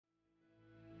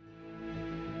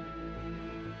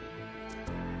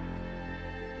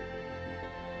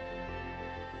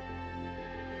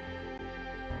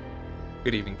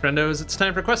Good evening, friendos. It's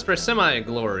time for Quest for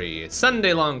Semi-Glory.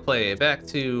 Sunday long play. Back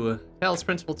to Talos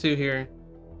Principle 2 here.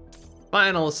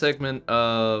 Final segment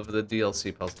of the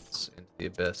DLC puzzles into the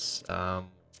Abyss.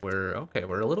 We're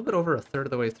a little bit over a third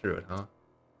of the way through it, huh?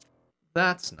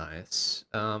 That's nice.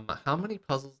 How many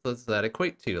puzzles does that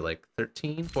equate to? Like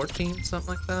 13, 14,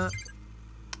 something like that?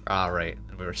 Alright,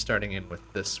 and we were starting in with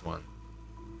this one.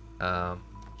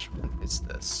 Which one is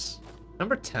this?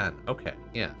 Number 10. Okay,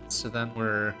 yeah. So then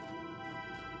we're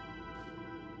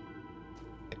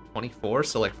 24,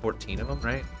 so like 14 of them,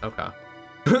 right? Okay.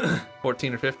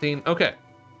 14 or 15? Okay.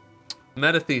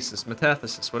 Metathesis,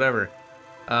 metathesis, whatever.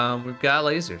 We've got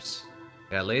lasers.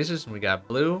 We got lasers and we got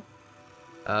blue.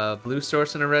 Blue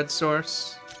source and a red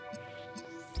source.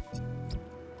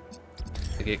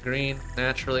 We get green,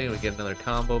 naturally. We get another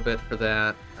combo bit for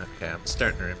that. Okay, I'm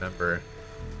starting to remember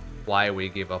why we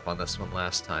gave up on this one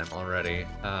last time already.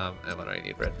 And what do I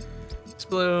need? Red. It's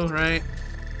blue, right?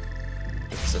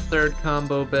 It's a third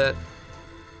combo bit.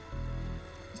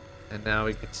 And now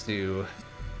we get to do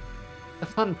the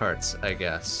fun parts, I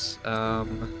guess.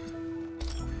 Alright.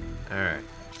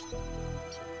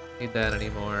 Need that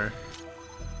anymore.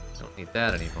 Don't need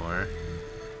that anymore.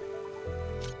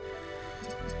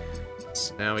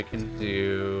 So now we can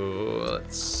do,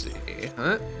 let's see,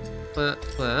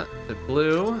 the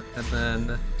blue, and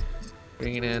then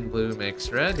green and blue makes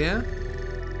red, yeah?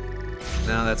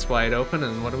 Now that's wide open,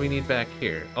 and what do we need back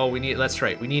here? Oh, that's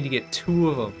right, we need to get two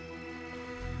of them.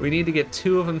 We need to get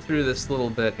two of them through this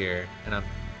little bit here, and I'm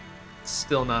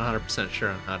still not 100% sure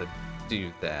on how to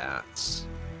do that.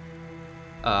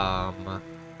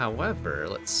 However,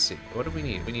 let's see, what do we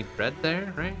need? We need red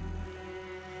there, right?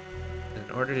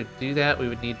 In order to do that, we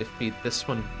would need to feed this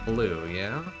one blue,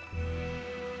 yeah?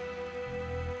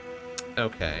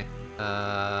 Okay.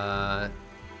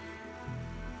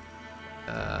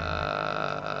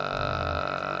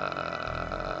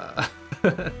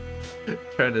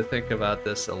 Trying to think about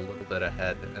this a little bit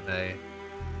ahead, and I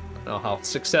don't know how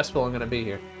successful I'm going to be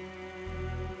here.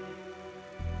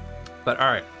 But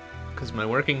alright, because my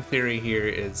working theory here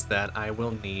is that I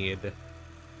will need...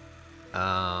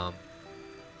 and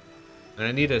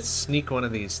I need to sneak one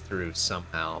of these through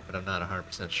somehow, but I'm not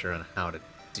 100% sure on how to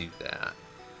do that.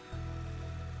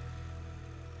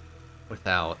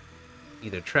 Without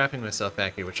either trapping myself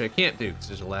back here, which I can't do because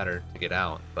there's a ladder to get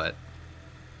out, but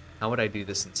how would I do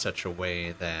this in such a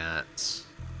way that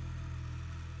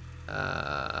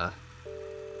I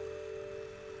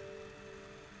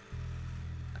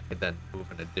could then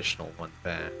move an additional one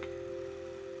back?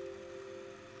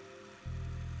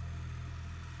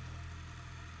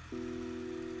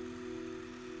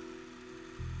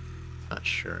 Not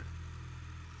sure.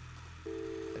 I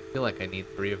feel like I need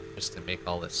three of them just to make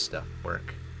all this stuff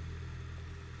work.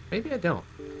 Maybe I don't.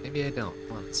 Maybe I don't.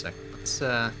 Hold on a second. Let's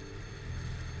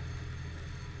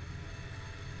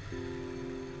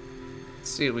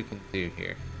see what we can do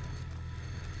here.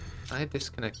 I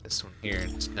disconnect this one here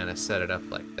and just kind of set it up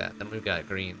like that. Then we've got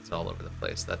greens all over the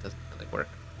place. That doesn't really work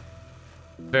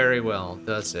very well,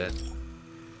 does it?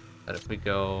 But if we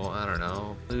go, I don't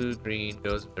know, blue, green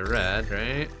goes into red,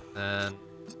 right? And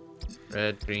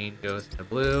red, green goes into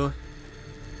blue.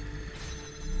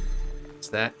 Does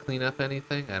that clean up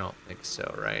anything? I don't think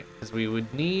so, right? Because we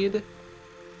would need...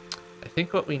 I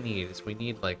think what we need is we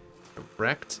need, like,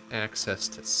 direct access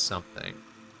to something.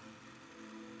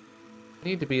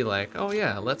 We need to be like, oh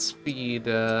yeah, let's feed,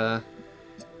 I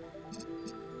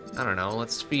don't know,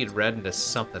 let's feed red into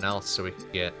something else so we can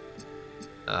get,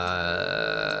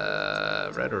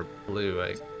 red or blue,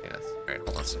 I guess. Alright,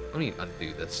 hold on a second. Let me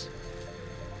undo this.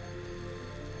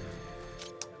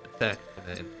 In fact, I'm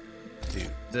gonna do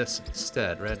this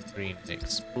instead. Red and green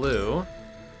makes blue.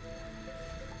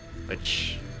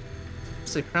 Which,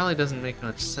 honestly, probably doesn't make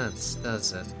much sense,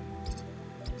 does it?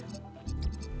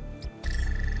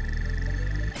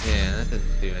 Yeah, that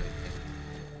didn't do anything.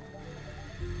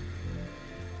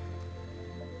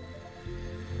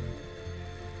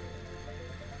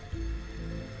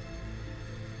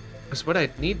 Because what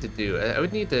I'd need to do, I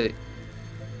would need to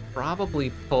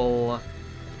probably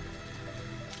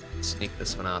sneak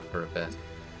this one out for a bit.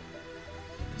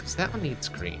 Because that one needs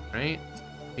green, right?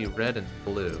 It'd be red and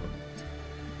blue.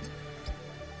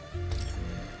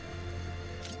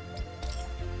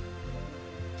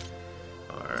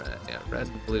 Alright, yeah, red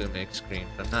and blue makes green,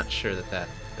 but I'm not sure that that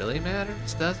really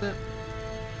matters, does it?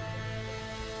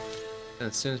 And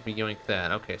as soon as we yoink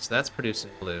that, okay, so that's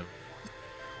producing blue.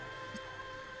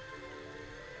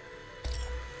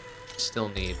 Still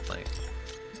need, like,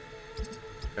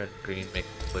 red and green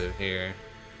making blue here.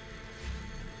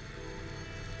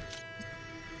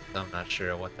 So I'm not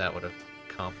sure what that would have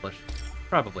accomplished.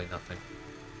 Probably nothing.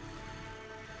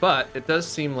 But it does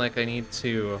seem like I need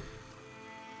to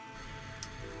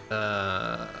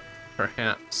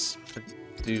perhaps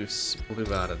produce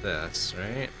blue out of this,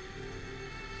 right?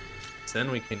 So then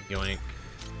we can yoink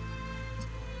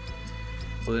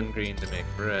blue and green to make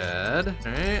red,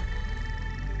 right?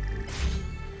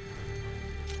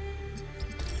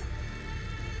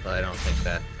 Well, I don't think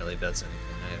that really does anything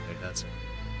either, does it?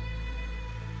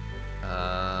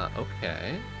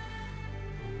 Okay.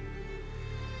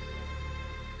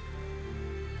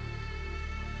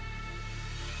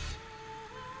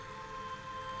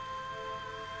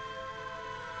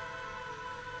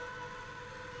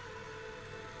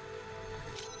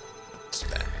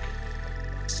 Back.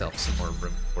 Self some more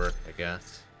room to work, I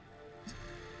guess.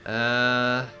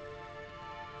 Yeah,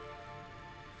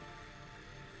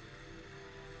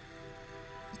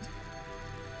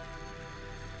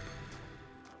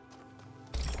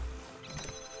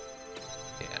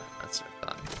 that's what I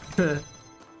thought.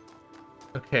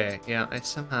 Okay, yeah, I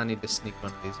somehow need to sneak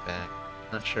one of these back.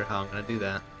 Not sure how I'm gonna do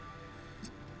that.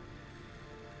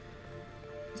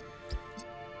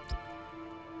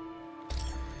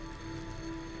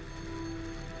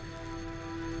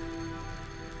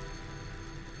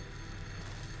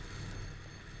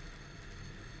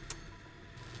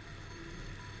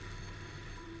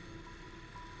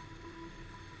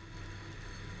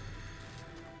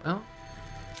 Oh,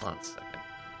 hold on a second.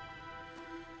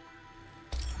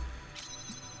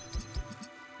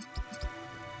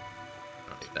 I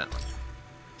don't need that one.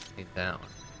 I need that one.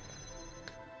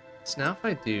 So now if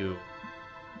I do...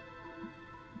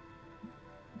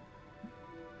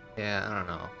 Yeah, I don't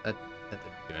know. That didn't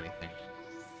do anything.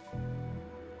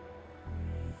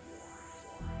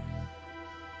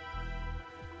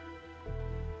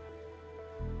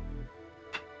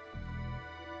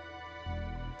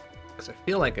 Because I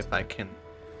feel like if I can...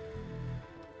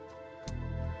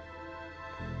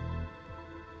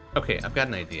 Okay, I've got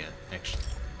an idea, actually.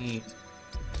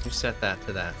 Let me set that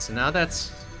to that. So now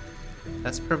that's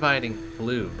providing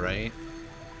blue, right?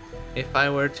 If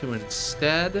I were to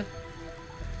instead...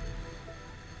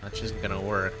 Which isn't gonna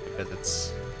work because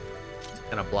it's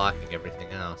kind of blocking everything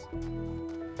else.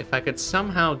 If I could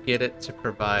somehow get it to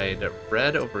provide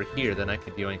red over here, then I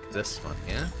could yoink this one,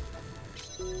 yeah?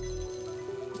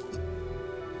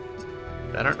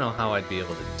 But I don't know how I'd be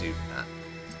able to do that.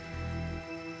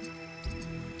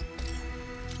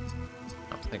 I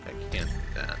don't think I can do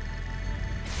that.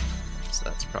 So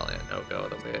that's probably a no-go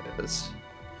the way it is.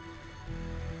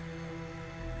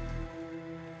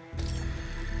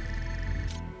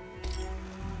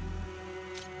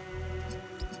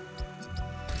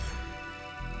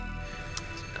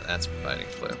 So now that's providing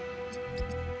blue.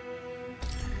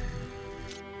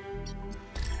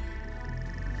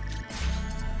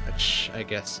 Which I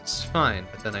guess is fine,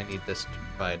 but then I need this to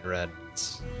provide red.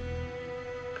 It's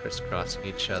crisscrossing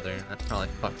each other, and that probably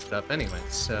fucks it up anyway.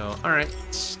 So, alright.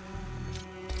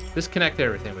 Disconnect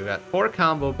everything. We've got 4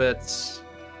 combo bits.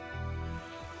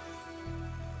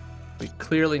 We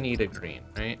clearly need a green,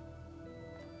 right?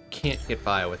 Can't get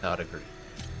by without a green.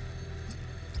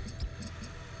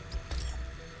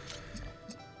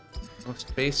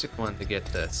 Most basic one to get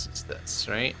this is this,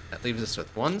 right? That leaves us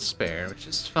with 1 spare, which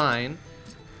is fine,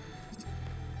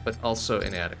 but also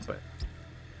inadequate.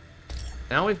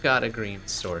 Now we've got a green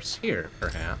source here,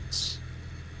 perhaps.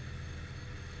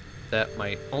 That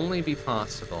might only be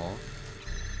possible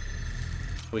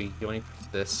if we yoink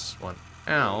this one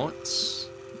out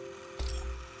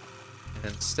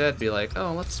and instead be like,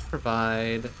 oh, let's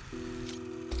provide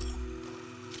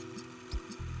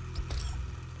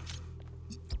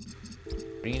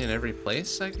green in every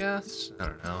place, I guess? I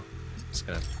don't know. It's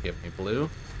gonna give me blue.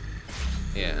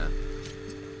 Yeah.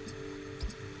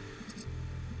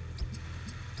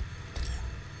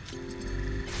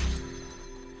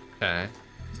 Okay.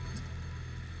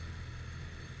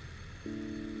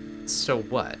 So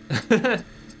what?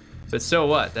 But so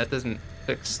what? That doesn't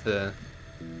fix the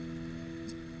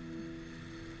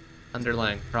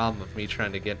underlying problem of me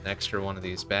trying to get an extra one of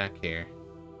these back here.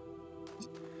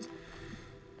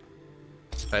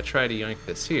 So if I try to yoink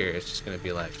this here, it's just gonna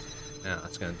be like, no,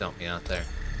 it's gonna dump me out there.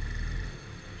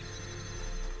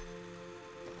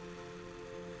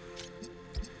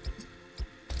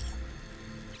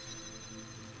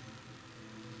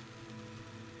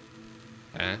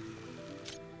 Okay.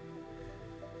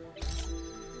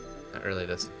 That really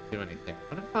doesn't do anything.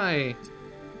 What if I...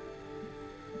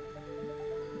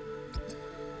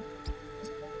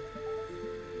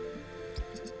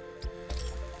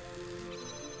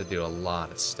 to do a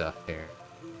lot of stuff here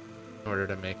in order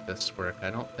to make this work. I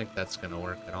don't think that's gonna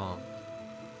work at all.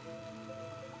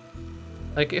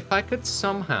 Like, if I could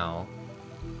somehow...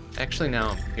 Actually, now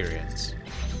I'm curious.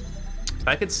 If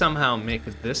I could somehow make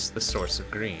this the source of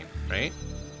green, right?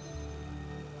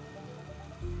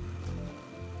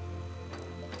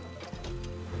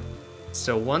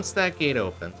 So once that gate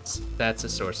opens, that's a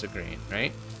source of green,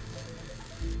 right?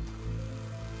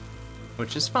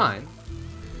 Which is fine.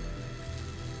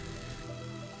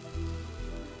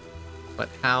 But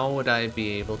how would I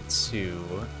be able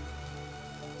to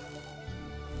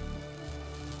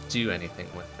do anything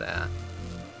with that?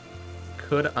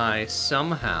 Could I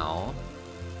somehow...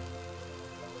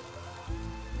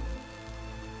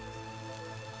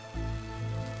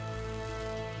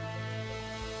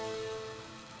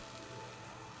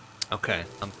 Okay,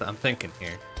 I'm thinking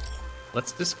here.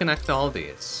 Let's disconnect all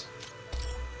these.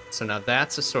 So now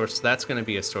that's a source, that's gonna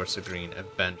be a source of green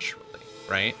eventually,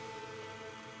 right?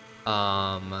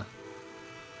 Can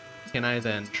I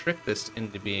then trick this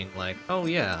into being like, oh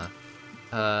yeah,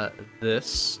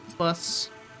 this plus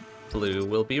blue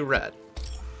will be red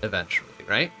eventually,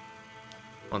 right?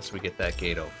 Once we get that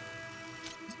gate open.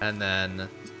 And then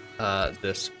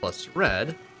this plus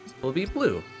red will be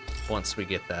blue once we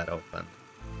get that open.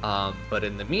 But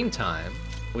in the meantime,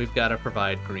 we've got to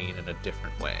provide green in a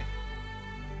different way.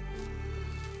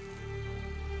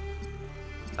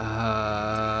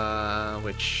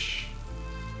 Which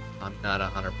I'm not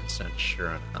 100% sure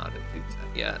on how to do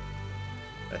that yet.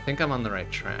 But I think I'm on the right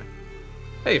track.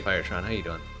 Hey, Firetron, how you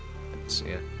doing? Good to see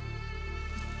you.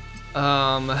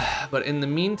 But in the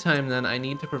meantime, then, I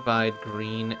need to provide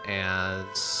green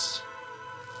as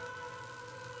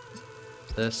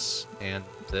this and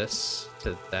this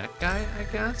to that guy, I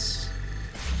guess?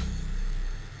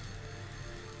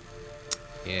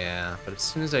 Yeah, but as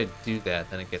soon as I do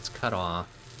that, then it gets cut off.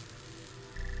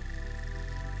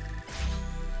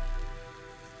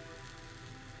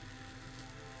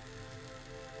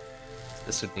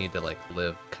 This would need to, like,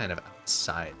 live kind of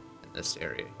outside in this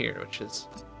area here, which is...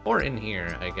 Or in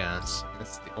here, I guess.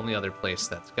 It's the only other place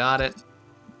that's got it.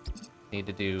 Need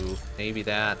to do maybe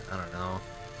that, I don't know.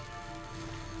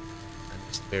 I'm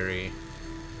just very...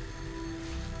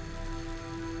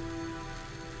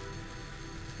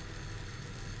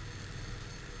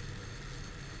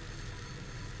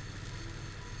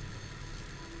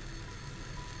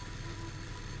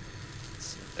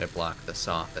 I block this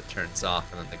off, it turns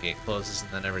off, and then the gate closes,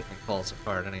 and then everything falls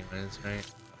apart anyways, right?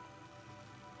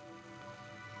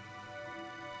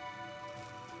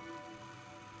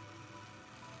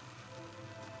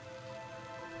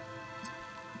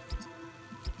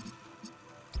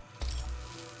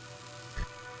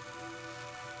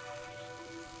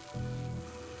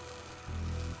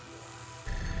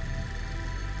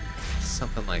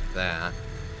 Something like that.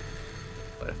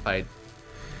 But if I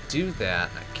do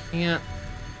that, I can't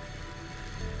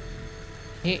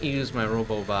use my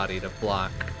robo body to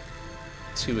block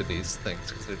two of these things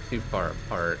because they're too far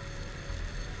apart.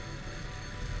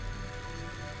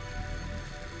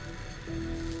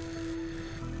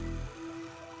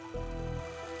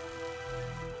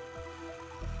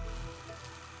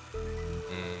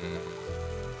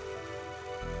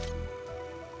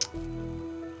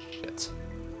 Shit.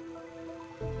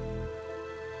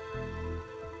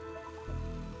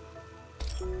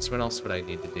 So what else would I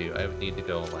need to do? I would need to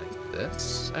go like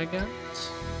this, I guess?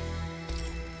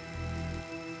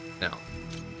 No.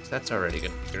 So that's already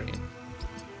going to be green.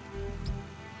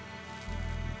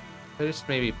 Could I just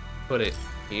maybe put it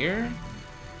here?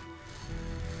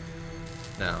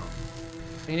 No.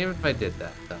 I mean, even if I did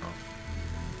that, though,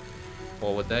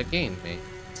 what would that gain me?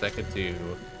 Because I could do,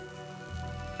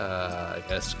 I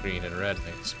guess green and red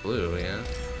makes blue, yeah?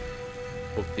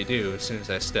 Whoop-de-doo, as soon as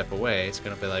I step away, it's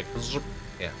going to be like, zoop.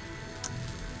 Yeah.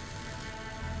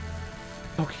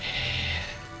 Okay.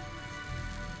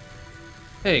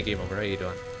 Hey, Game Over, how you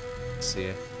doing? See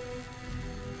ya.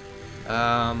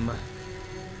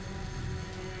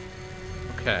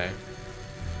 Okay.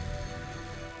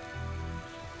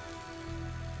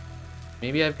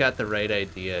 Maybe I've got the right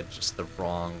idea, just the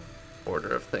wrong order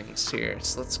of things here.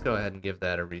 So let's go ahead and give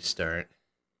that a restart.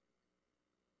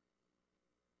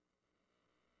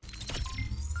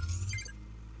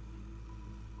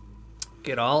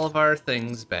 Get all of our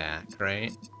things back,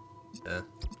 right? The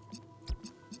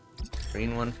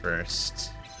green one first.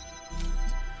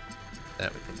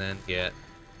 That we can then get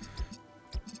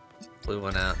blue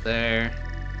one out there.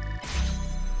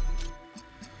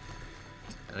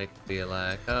 And we can be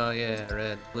like, oh yeah,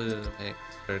 red, blue makes,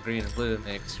 or green and blue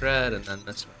makes red, and then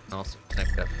this one can also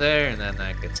connect up there, and then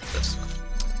that gets to this one.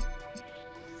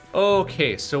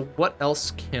 Okay, so what else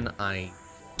can I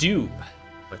do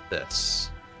with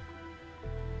this?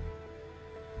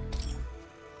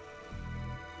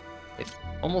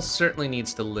 almost certainly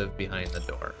needs to live behind the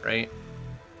door, right?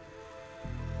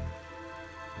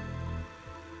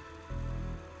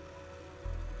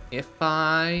 If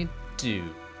I do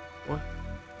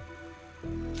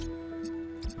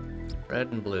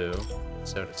red and blue,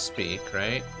 so to speak,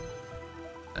 right?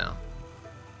 No.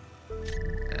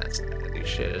 That's not gonna do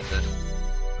shit, is it?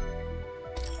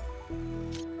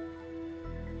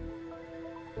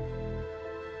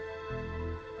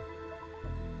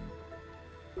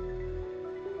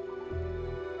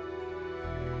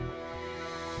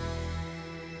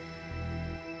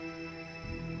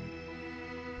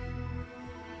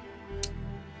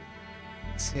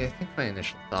 See, I think my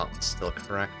initial thought was still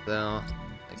correct, though.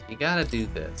 Like, you gotta do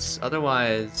this.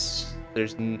 Otherwise,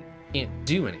 you can't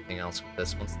do anything else with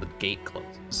this once the gate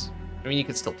closes. I mean, you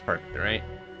can still target it, right?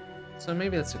 So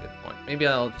maybe that's a good point. Maybe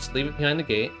I'll just leave it behind the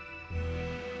gate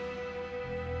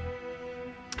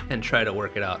and try to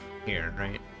work it out from here,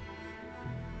 right?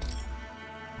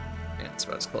 Yeah, that's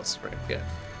about as close as we're gonna get.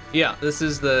 Yeah, this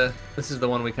is the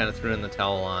one we kind of threw in the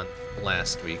towel on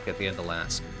last week, at the end of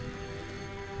last week.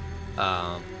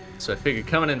 So I figured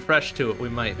coming in fresh to it, we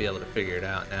might be able to figure it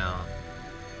out now.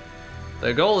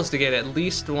 The goal is to get at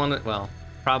least one, well,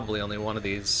 probably only one of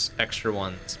these extra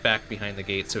ones back behind the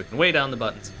gate so we can weigh down the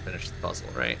buttons and finish the puzzle,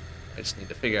 right? I just need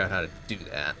to figure out how to do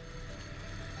that.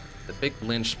 The big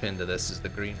linchpin to this is the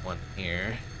green one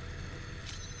here.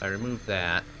 If I remove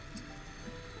that,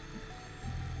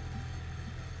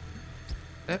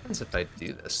 what happens if I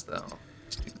do this, though?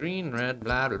 Just do green, red,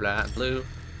 blah, blah, blah, blue.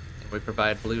 We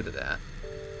provide blue to that.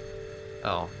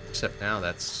 Oh, except now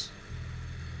that's...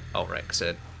 Oh, right, because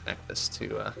I'd connect this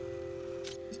to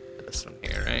this one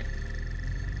here, right?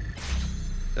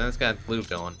 Then it's got blue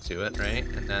going to it, right?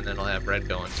 And then it'll have red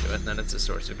going to it, and then it's a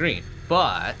source of green.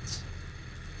 But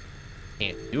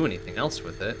can't do anything else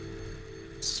with it.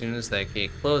 As soon as that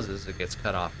gate closes, it gets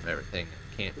cut off from everything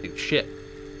and can't do shit.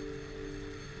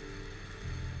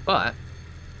 But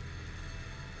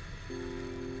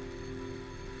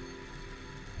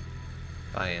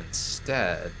if I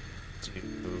instead do...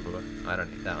 I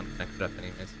don't need that one connected up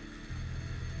anyways.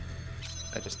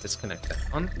 I just disconnect that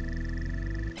one.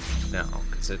 No,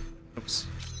 because it... Oops.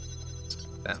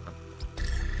 That one.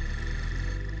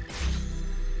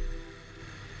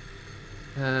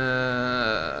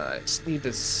 I just need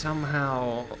to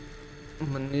somehow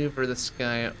maneuver this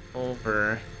guy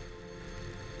over.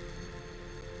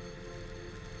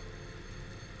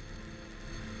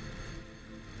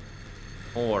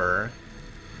 Or...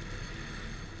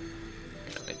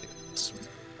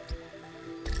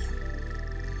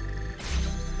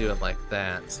 do it like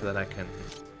that so that I can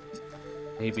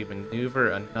maybe maneuver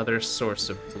another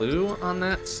source of blue on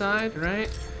that side,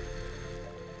 right?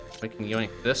 We can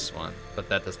yoink this one, but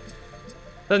that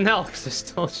doesn't help because I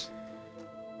still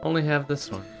only have this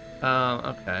one.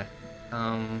 Okay.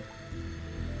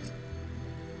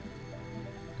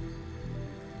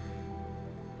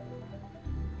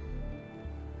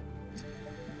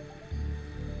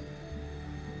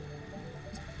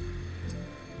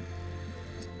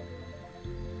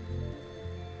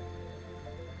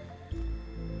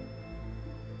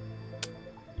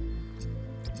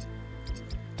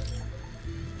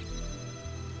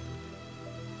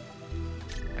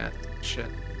 Shit.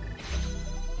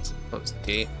 Let's close the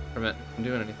gate, prevent it from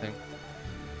doing anything.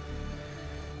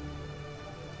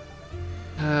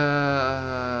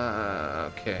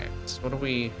 Okay, so what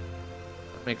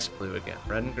makes blue again?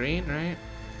 Red and green, right?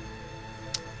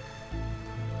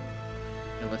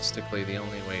 Realistically, the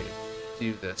only way to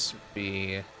do this would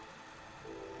be...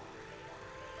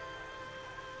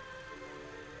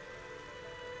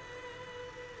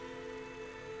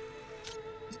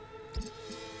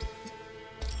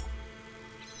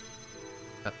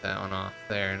 cut that one off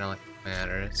there, not like it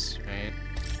matters, right?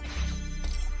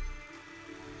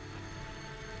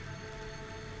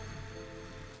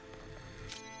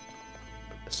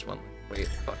 Put this one way the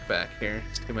fuck back here,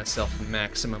 just give myself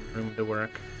maximum room to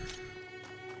work.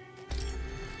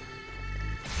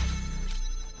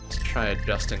 Let's try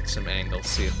adjusting some angles,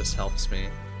 see if this helps me.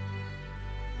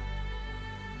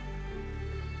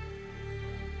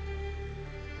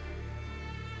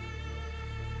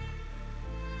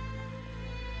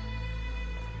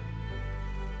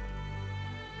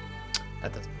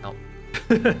 That doesn't help.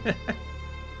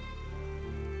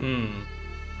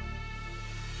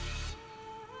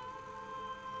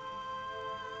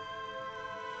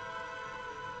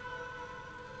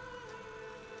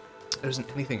 There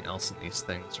isn't anything else in these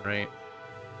things, right?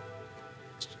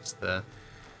 It's just the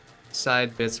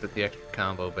side bits with the extra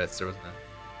combo bits. There wasn't a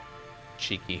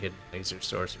cheeky hidden laser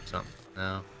source or something.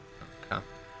 No. Okay.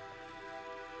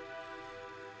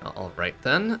 All right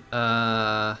then.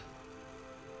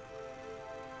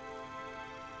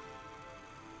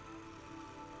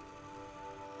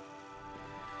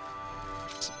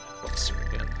 Closer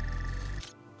again.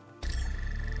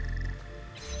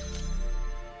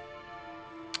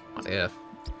 What if?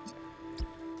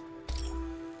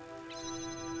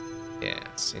 Yeah.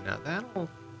 See, now that'll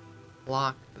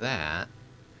block that.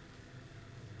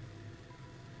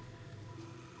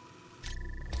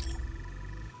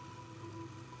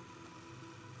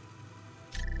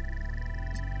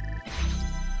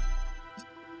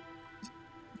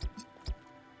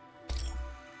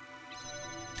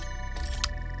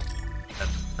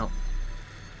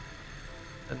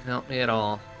 Doesn't help me at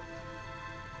all.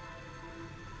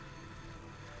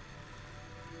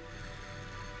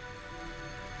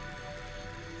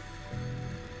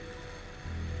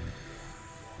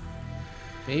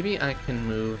 Maybe I can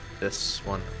move this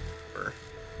one over.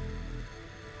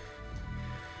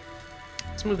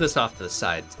 Let's move this off to the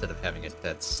side instead of having it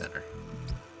dead center.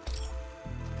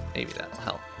 Maybe that'll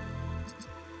help.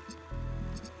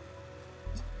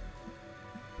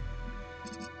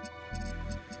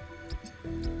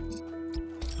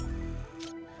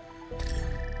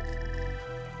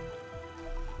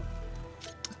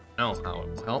 I don't know how it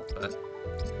will help, but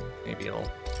maybe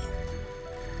it'll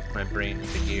put my brain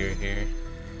into gear here.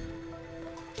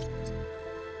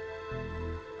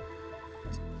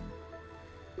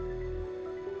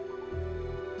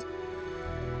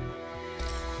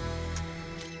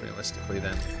 Realistically,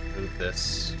 then move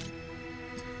this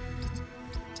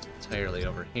entirely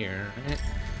over here, right?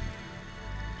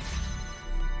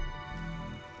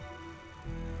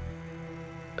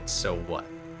 But so what?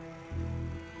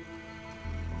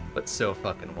 But so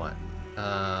fucking what?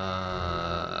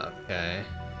 Okay.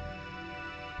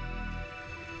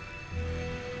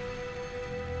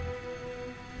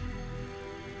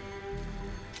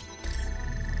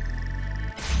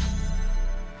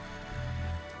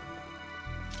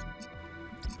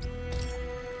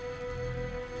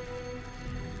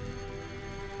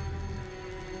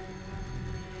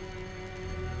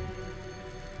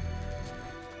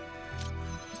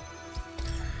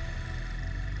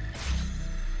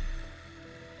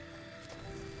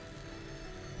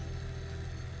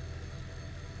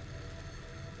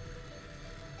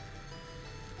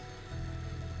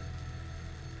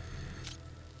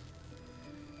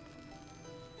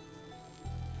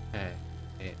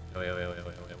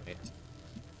 Wait.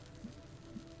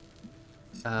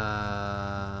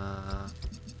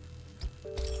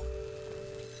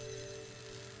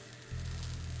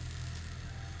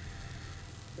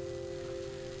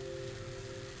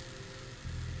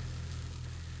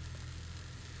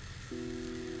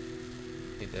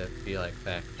 Need to be like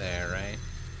back there, right?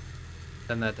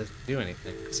 Then that doesn't do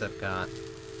anything because I've got.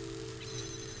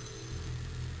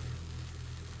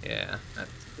 Yeah, that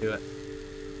doesn't do it.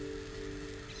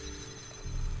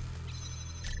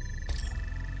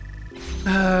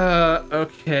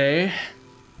 Okay.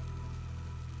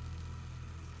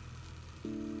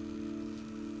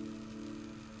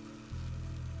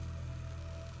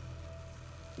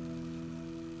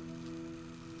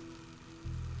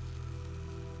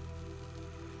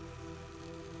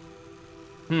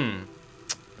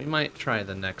 We might try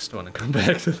the next one and come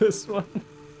back to this one.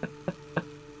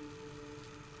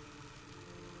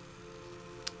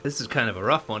 This is kind of a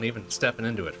rough one, even stepping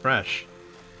into it fresh.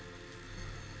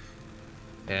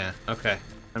 Yeah, okay.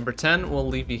 Number 10, we'll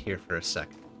leave you here for a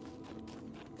second.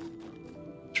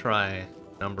 Try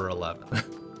number 11.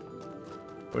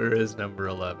 Where is number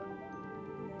 11?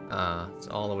 It's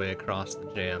all the way across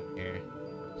the jam here.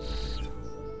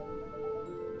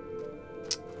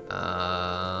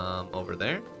 Over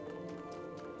there.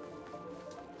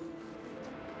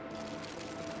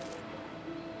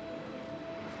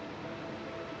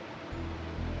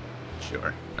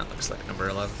 Sure, that looks like number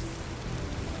 11.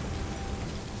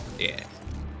 Yeah.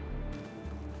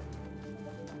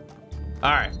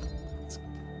 Alright.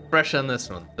 Fresh on this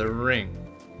one. The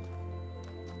ring.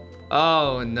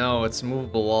 Oh no, it's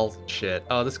movable walls and shit.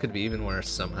 Oh, this could be even worse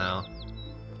somehow.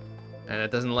 And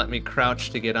it doesn't let me crouch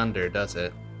to get under, does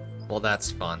it? Well,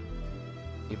 that's fun.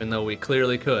 Even though we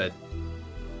clearly could.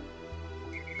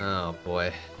 Oh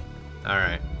boy.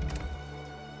 Alright.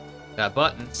 Got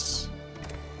buttons.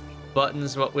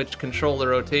 Buttons which control the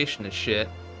rotation is shit.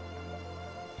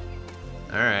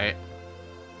 Alright.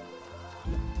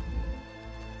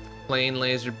 Plain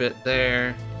laser bit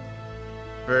there.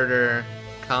 Inverter.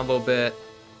 Combo bit.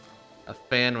 A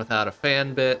fan without a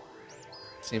fan bit.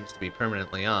 Seems to be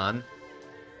permanently on.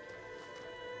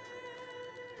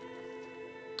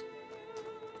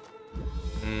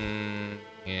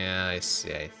 Yeah, I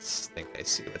see. I think I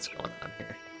see what's going on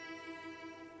here.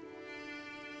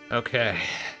 Okay.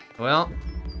 Well,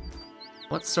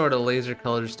 what sort of laser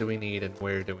colors do we need and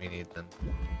where do we need them?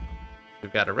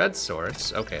 We've got a red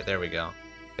source. Okay, there we go.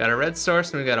 Got a red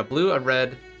source and we've got a blue, a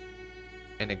red,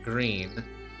 and a green.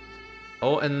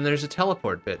 Oh, and then there's a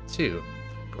teleport bit too.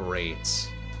 Great.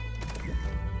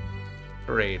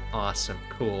 Great, awesome,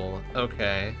 cool.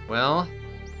 Okay, well,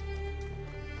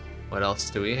 what else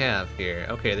do we have here?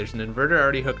 Okay, there's an inverter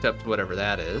already hooked up to whatever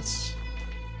that is.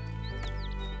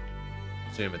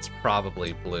 Assume it's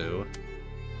probably blue.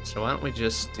 So why don't we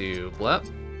just do blip,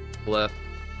 blip,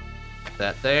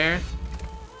 that there,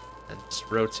 and just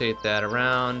rotate that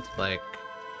around like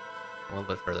a little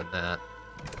bit further than that.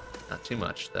 Not too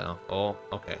much though. Oh,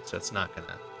 okay, so it's not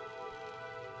gonna.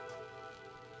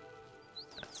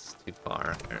 That's too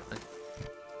far apparently.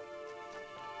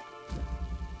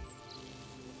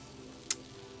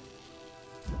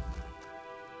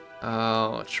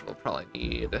 Oh, which we'll probably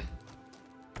need.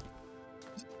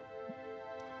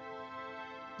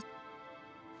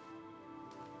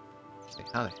 Okay,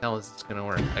 how the hell is this gonna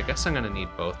work? I guess I'm gonna need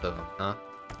both of them, huh?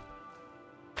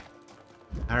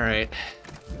 Alright.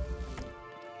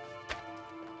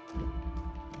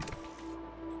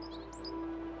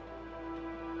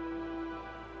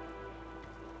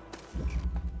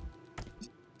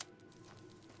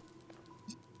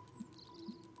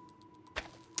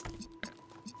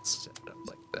 Set it up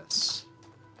like this.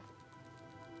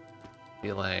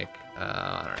 Be like,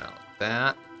 I don't know, like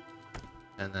that.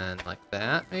 And then like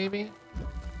that, maybe?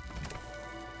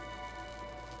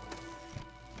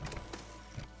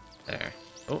 There.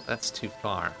 Oh, that's too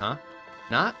far, huh?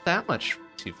 Not that much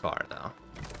too far, though.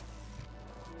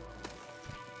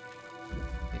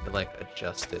 Need to, like,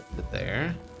 adjust it to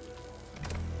there.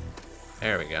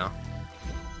 There we go.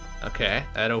 Okay,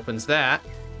 that opens that.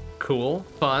 Cool,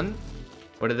 fun.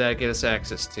 What did that get us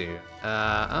access to? Oh,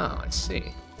 I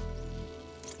see.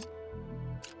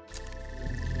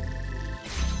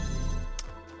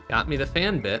 Got me the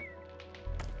fan bit.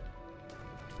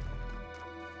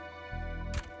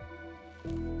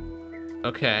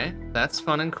 Okay, that's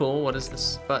fun and cool. What does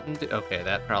this button do? Okay,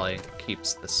 that probably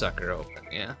keeps the sucker open,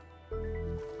 yeah.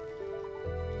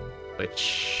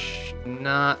 Which,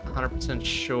 not 100%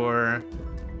 sure.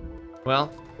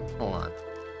 Well, hold on.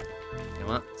 You know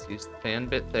what? Let's use the fan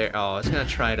bit there. Oh, I was gonna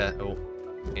try to... Oh,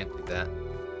 can't do that.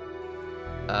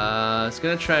 I was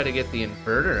gonna try to get the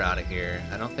inverter out of here.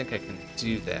 I don't think I can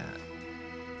do that.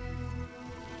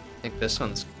 I think this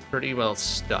one's pretty well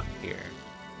stuck here.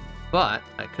 But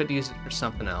I could use it for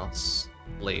something else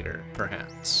later,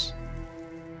 perhaps.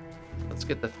 Let's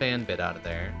get the fan bit out of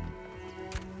there.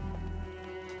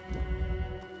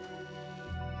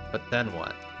 But then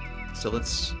what? So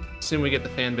let's assume we get the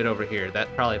fan bit over here.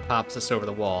 That probably pops us over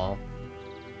the wall.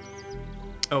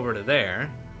 Over to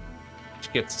there.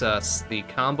 Which gets us the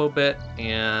combo bit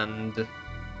and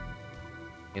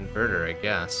inverter, I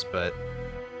guess. But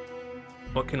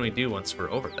what can we do once we're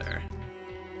over there?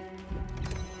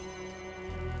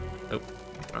 Oh,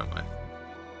 wrong way.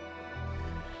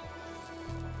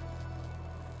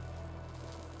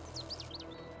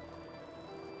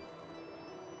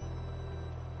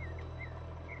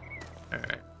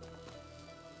 Alright.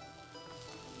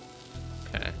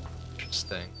 Okay,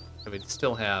 interesting. So we'd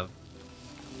still have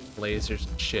lasers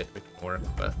and shit we can work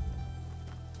with.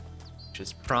 Which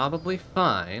is probably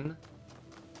fine.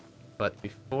 But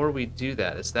before we do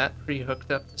that, is that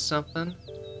pre-hooked up to something?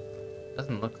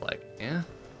 Doesn't look like it, yeah?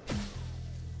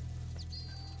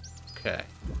 Okay,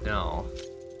 no.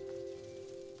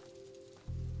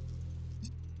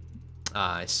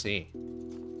 Ah, I see.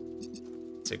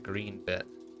 It's a green bit.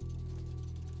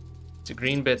 It's a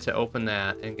green bit to open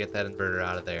that and get that inverter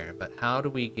out of there. But how do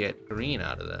we get green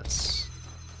out of this?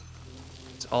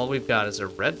 It's all we've got is a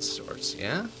red source,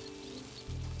 yeah?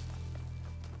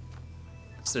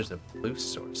 Unless there's a blue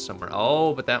source somewhere.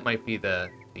 Oh, but that might be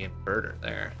the inverter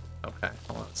there. Okay,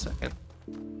 hold on a second.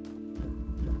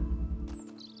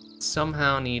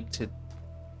 Somehow need to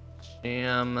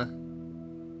jam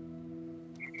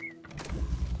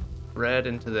red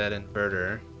into that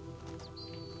inverter.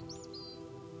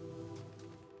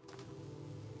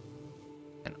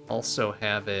 And also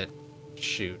have it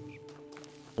shoot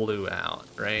blue out,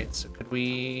 right? So could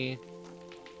we...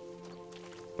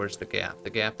 Where's the gap? The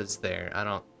gap is there. I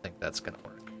don't think that's gonna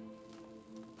work.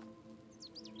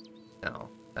 No,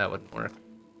 that wouldn't work.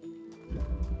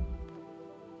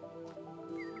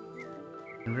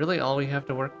 And really all we have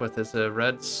to work with is a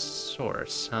red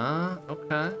source, huh?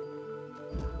 Okay.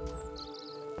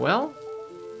 Well...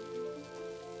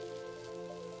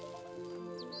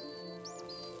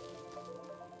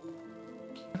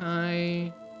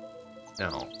 I?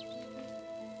 No.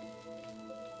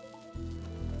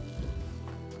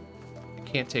 I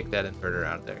can't take that inverter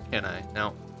out of there, can I?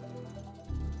 No.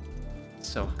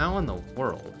 So how in the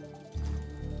world?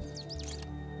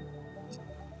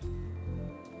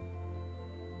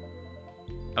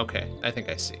 Okay, I think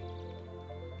I see.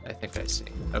 I think I see.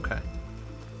 Okay.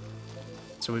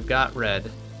 So we've got red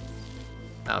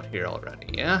out here already,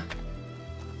 yeah?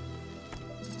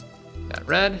 Got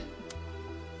red.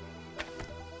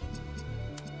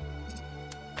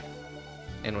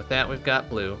 And with that, we've got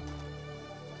blue.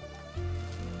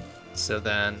 So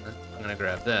then I'm gonna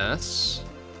grab this.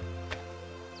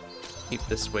 Keep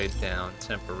this way down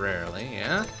temporarily,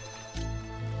 yeah?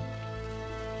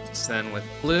 So then with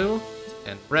blue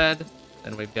and red,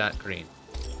 then we've got green.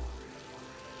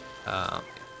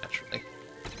 Naturally.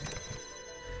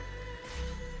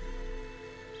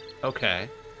 Okay.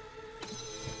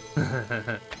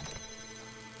 Move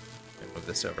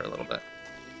this over a little bit.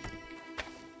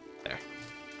 There.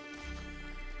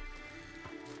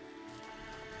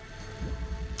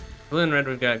 Blue and red,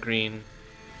 we've got green.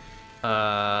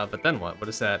 But then what? What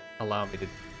does that allow me to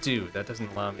do? That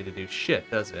doesn't allow me to do shit,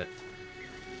 does it?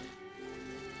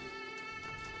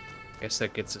 I guess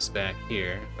that gets us back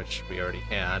here, which we already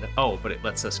had. Oh, but it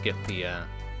lets us get the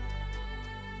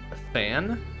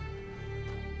fan?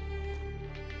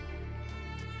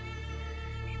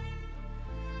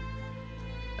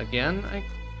 Again, I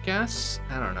guess?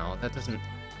 I don't know. That doesn't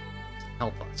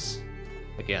help us.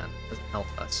 Again, doesn't help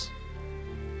us.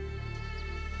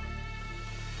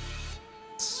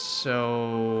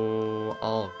 So,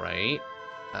 alright.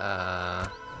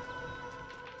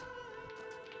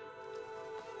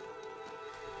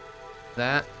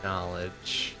 That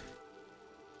knowledge.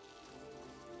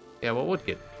 Yeah, what would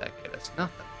that get us?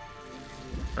 Nothing.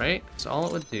 Right? So all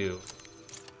it would do,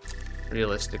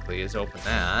 realistically, is open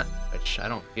that, which I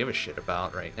don't give a shit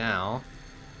about right now.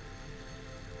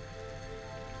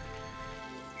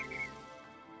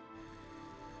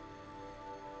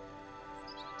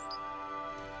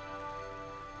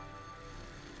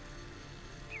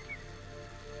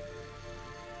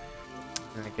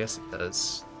 And I guess it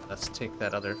does. Let's take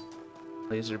that other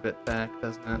laser bit back,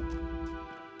 doesn't it?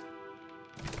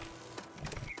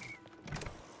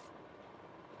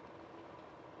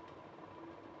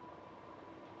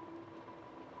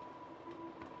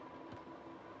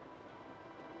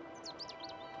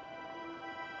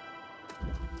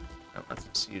 Now let's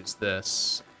just use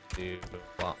this to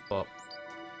bop, bop,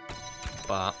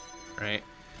 bop, right?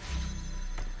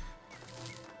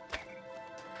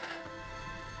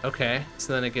 Okay,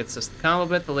 so then it gets us the combo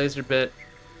bit, the laser bit,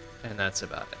 and that's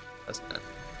about it, doesn't it?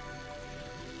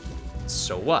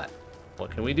 So what? What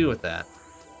can we do with that?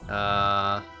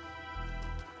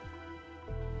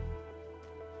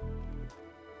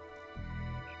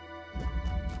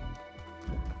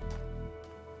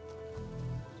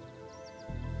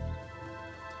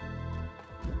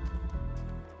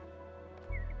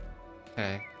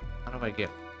 Okay, how do I get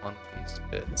one of these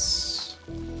bits?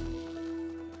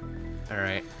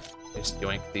 Alright, just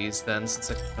yoink these then,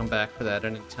 since I can come back for that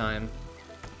any time.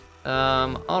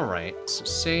 Alright, so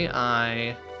say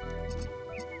I...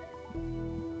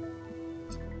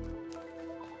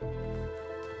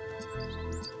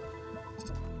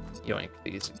 yoink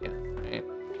these again, right?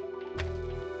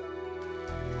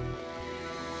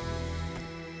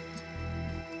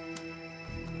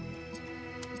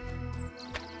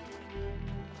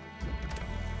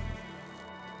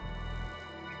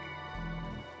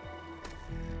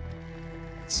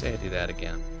 Say I do that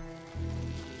again.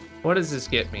 What does this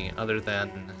get me other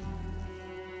than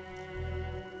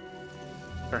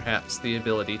perhaps the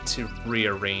ability to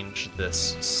rearrange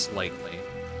this slightly?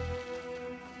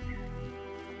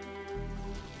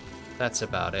 That's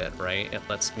about it, right? It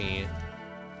lets me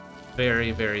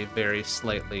very, very, very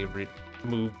slightly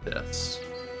remove this.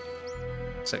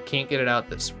 So I can't get it out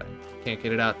this way. Can't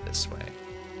get it out this way.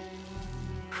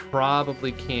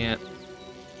 Probably can't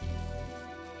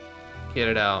get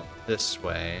it out this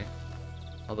way,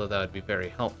 although that would be very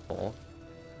helpful.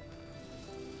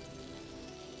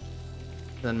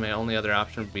 Then my only other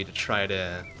option would be to try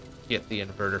to get the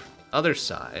inverter from the other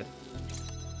side.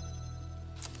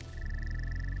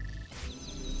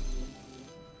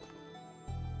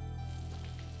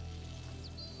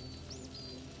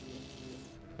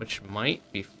 Which might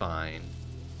be fine.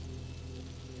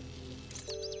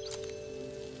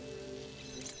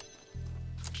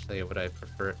 Actually, would I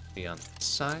prefer it to be on this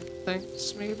side of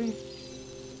things, maybe?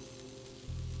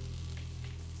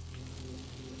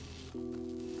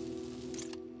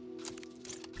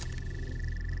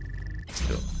 Let's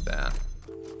go with that.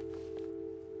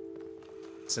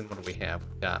 bits, and what do we have?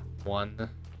 We've got one.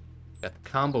 Got the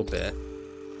combo bit.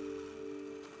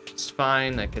 Which is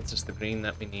fine. That gets us the green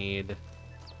that we need.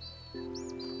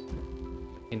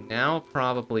 And now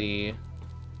probably...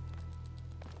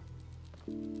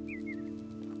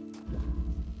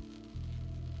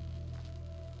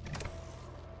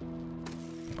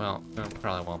 Well, I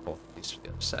probably want both of these for the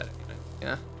other side anyway.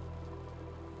 Yeah.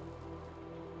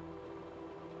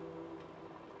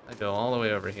 I go all the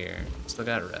way over here. Still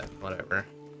got red. Whatever.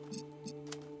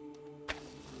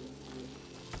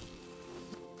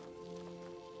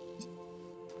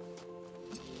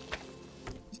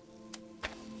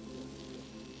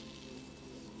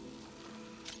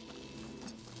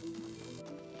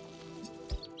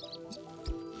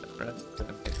 Red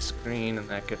gonna mix green, and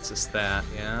that gets us that.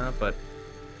 Yeah, but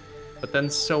then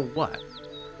so what?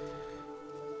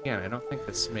 Yeah, I don't think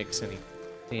this makes any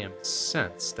damn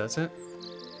sense, does it?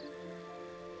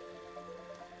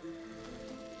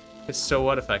 Because so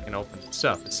what if I can open this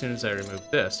up? As soon as I remove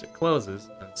this, it closes,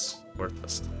 and it's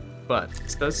worthless. But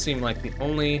this does seem like the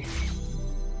only...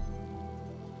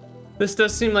 This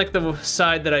does seem like the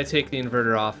side that I take the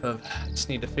inverter off of. I just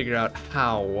need to figure out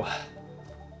how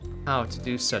to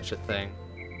do such a thing.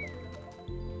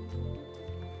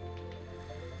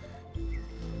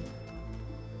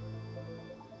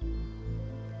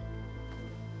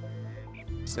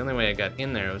 The only way I got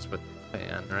in there was with the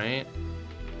fan, right?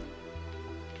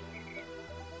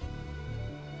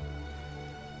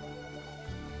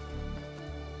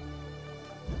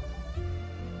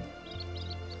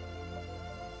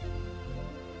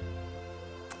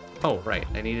 Oh, right.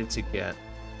 I needed to get...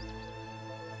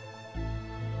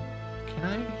 Can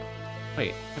I...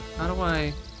 Wait, how do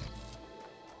I...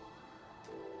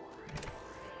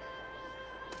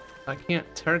 I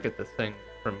can't target the thing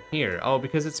from here. Oh,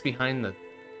 because it's behind the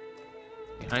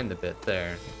bit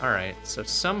there. Alright, so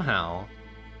somehow...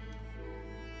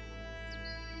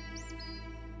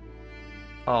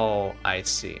 Oh, I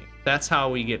see. That's how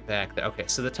we get back there. Okay,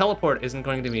 so the teleport isn't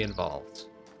going to be involved.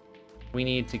 We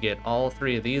need to get all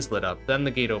three of these lit up, then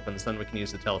the gate opens, then we can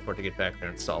use the teleport to get back there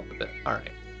and solve the bit.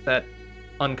 Alright, that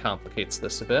uncomplicates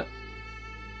this a bit.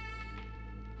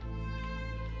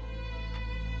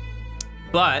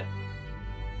 But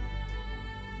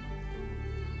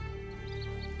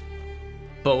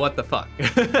what the fuck?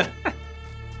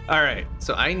 Alright,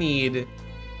 so I need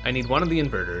one of the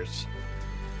inverters.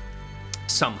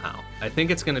 Somehow. I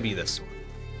think it's gonna be this one.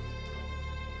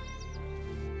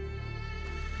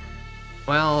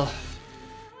 Well,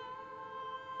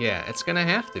 yeah, it's gonna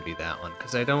have to be that one,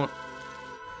 because I don't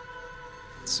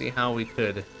see how we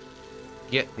could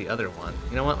get the other one.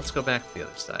 You know what, let's go back to the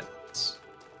other side.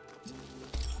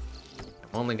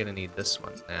 I'm only gonna need this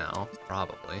one now,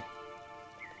 probably.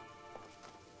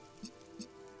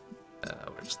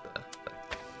 Where's the thing?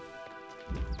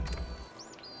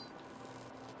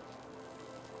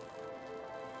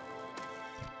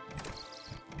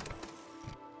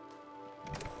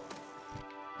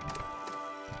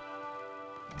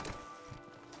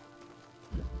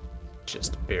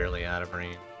 Just barely out of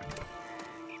range.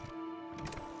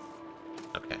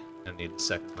 Okay, I need the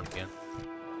second one again.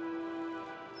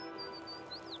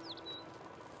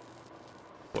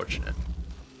 Fortunate.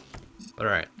 But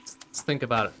alright, let's think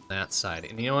about it from that side.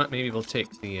 And you know what? Maybe we'll take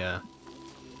the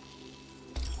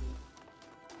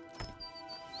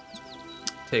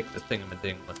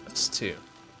thingamading with us too.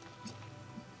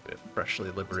 We've freshly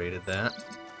liberated that.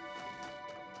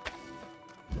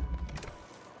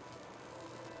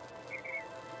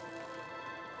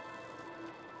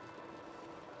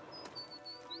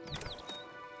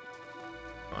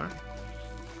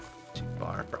 Too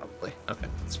far, probably. Okay,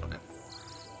 that's fine.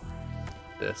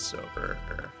 This over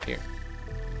here.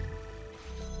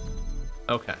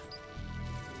 Okay.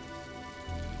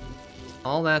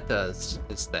 All that does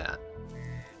is that.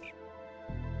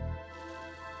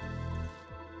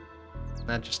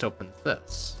 That just opens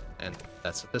this. And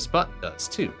that's what this button does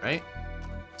too, right?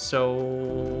 So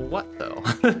what though?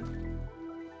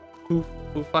 Who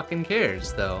fucking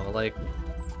cares though? Like,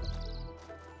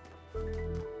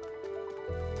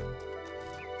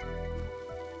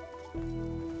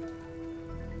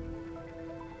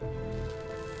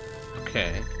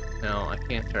 okay, no, I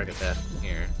can't target that from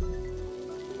here.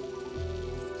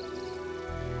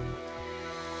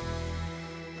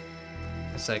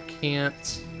 Because I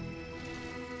can't...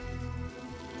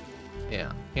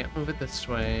 Yeah, can't move it this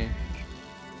way.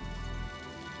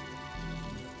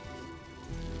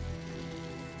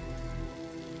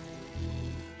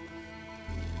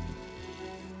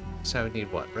 So I would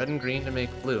need what? Red and green to make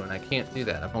blue, and I can't do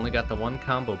that. I've only got the one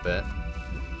combo bit.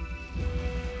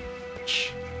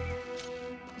 Which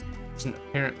doesn't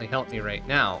apparently help me right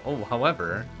now. Oh,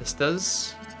 however, this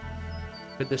does...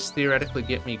 Could this theoretically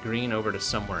get me green over to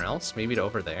somewhere else? Maybe to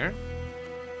over there?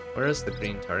 Where is the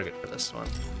green target for this one?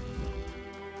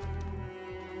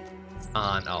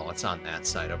 On... Oh, it's on that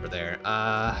side over there.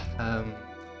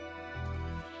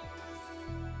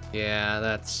 Yeah,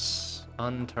 that's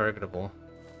untargetable.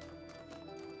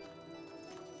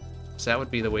 So that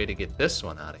would be the way to get this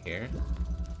one out of here.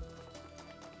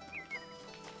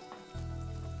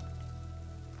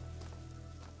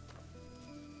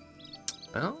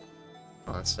 Well,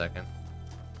 hold on a second.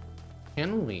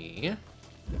 Can we...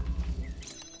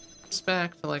 It's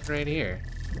back to, like, right here.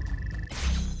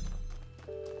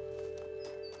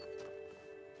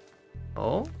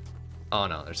 Oh? Oh,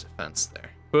 no, there's a fence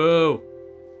there. Boo!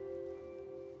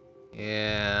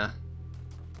 Yeah.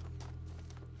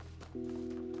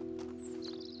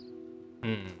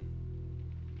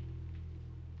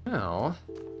 Well...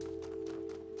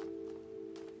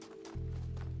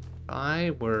 If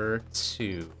I were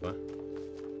to...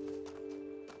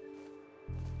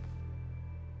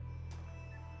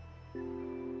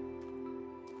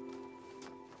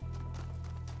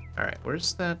 Alright,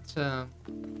 where's that,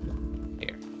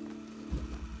 Here.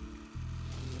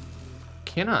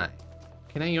 Can I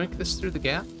yoink this through the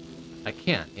gap? I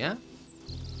can, yeah?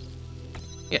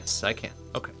 Yes, I can.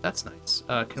 Okay, that's nice.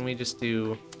 Can we just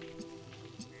do...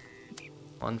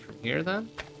 one from here, then?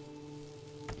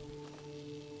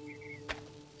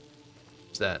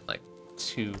 Is that, like,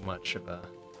 too much of a...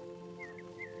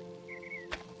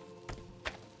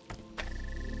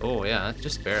 Oh, yeah,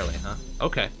 just barely, huh?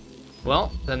 Okay.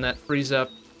 Well, then that frees up,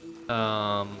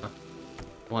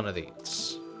 one of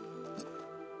these.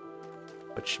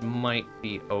 Which might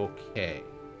be okay.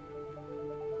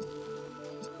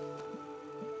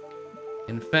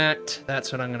 In fact,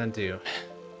 that's what I'm gonna do.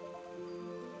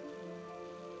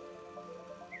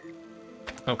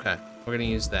 Okay, we're gonna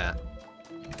use that.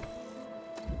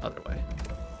 Other way.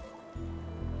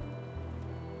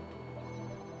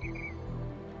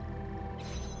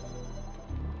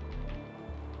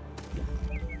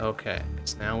 Okay,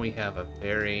 because now we have a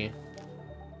very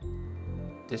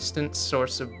distant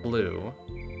source of blue.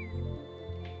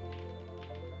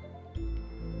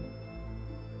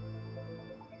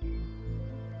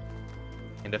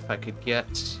 And if I could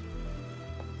get...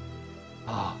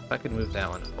 Oh, if I could move that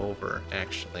one over,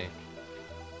 actually.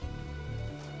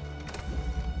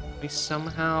 We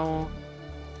somehow...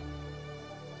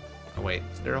 Oh, wait,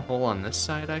 is there a hole on this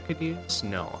side I could use?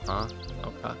 No, huh?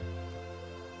 Okay.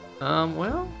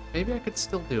 Well, maybe I could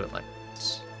still do it like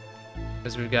this.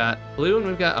 Because we've got blue and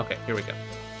we've got... Okay, here we go.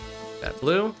 Got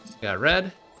blue, we got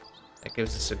red. That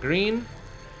gives us a green.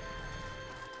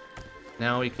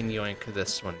 Now we can yoink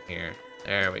this one here.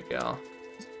 There we go.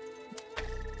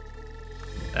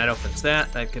 That opens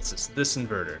that. That gets us this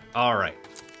inverter. All right.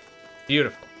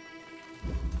 Beautiful.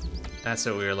 That's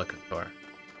what we were looking for.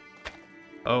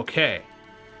 Okay.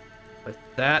 With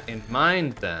that in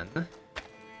mind, then...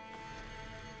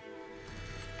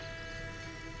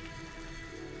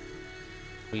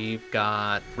 We've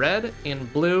got red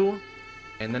and blue,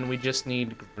 and then we just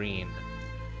need green.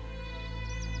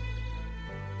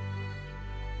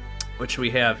 Which we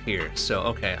have here. So,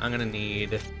 okay, I'm gonna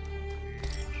need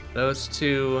those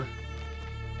two,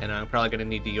 and I'm probably gonna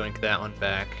need to yoink that one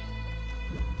back.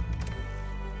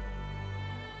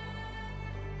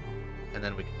 And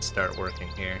then we can start working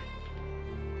here.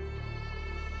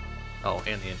 Oh,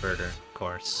 and the inverter, of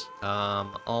course.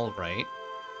 All right.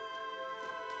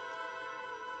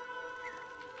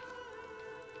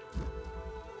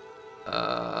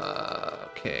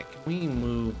 Okay, can we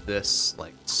move this,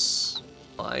 like,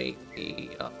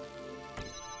 slightly up?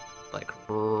 Like,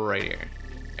 right here.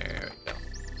 There we go.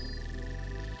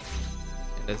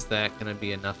 And is that gonna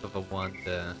be enough of a one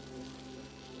to...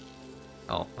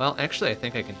 Oh, well, actually, I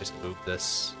think I can just move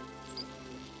this.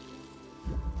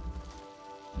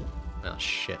 Oh,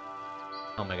 shit.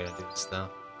 How am I gonna do this, though?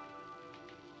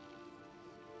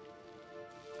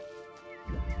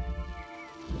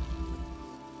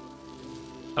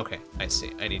 Okay, I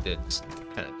see. I need to just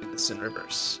kind of do this in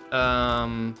reverse.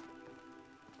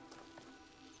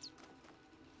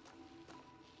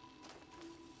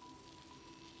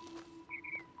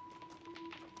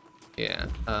 Yeah,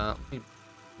 let me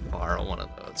borrow one of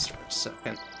those for a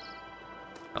second.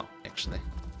 Oh, actually.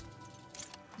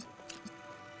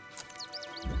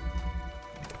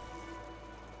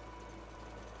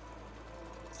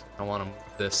 I want to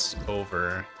move this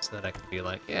over so that I can be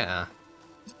like, yeah,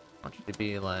 I want you to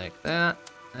be like that,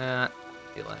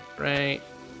 be like right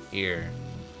here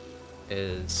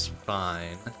is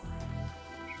fine.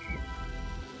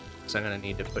 So I'm gonna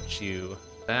need to put you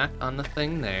back on the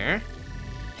thing there,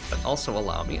 but also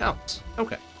allow me out.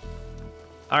 Okay.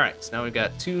 All right, so now we've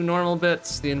got 2 normal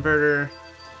bits, the inverter.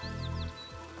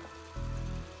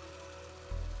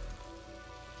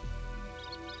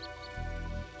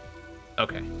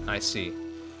 Okay, I see.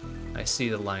 I see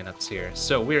the lineups here.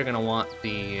 So we're gonna want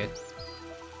the...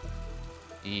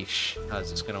 Yeesh,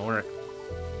 how's this gonna work?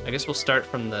 I guess we'll start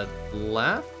from the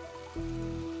left?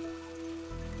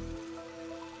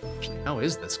 Actually, how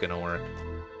is this gonna work?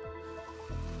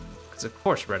 Because of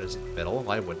course red is in the middle,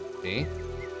 why wouldn't it be?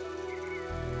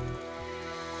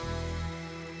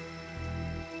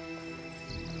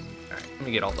 Alright, let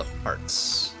me get all the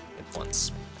parts in one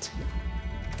spot.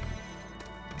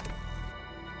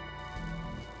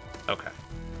 Okay.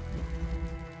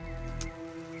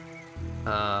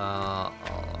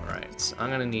 Alright, so I'm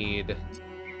gonna need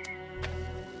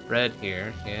red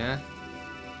here, yeah?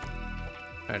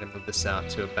 Try to move this out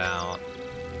to about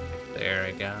there,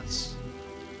 I guess.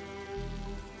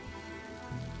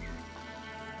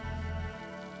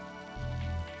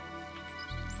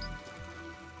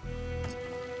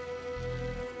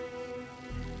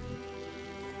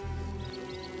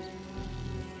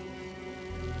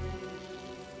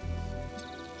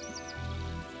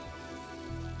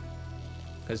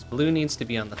 Because blue needs to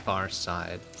be on the far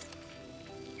side.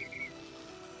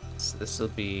 So this will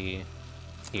be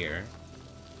here.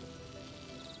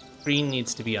 Green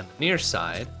needs to be on the near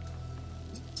side.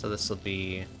 So this will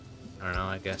be, I don't know,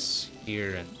 I guess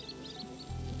here and...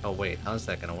 Oh wait, how's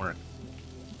that gonna work?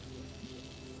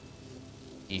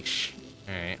 Yeesh.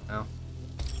 Alright, well.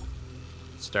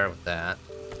 Start with that.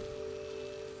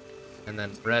 And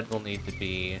then red will need to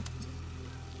be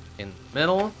in the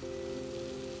middle.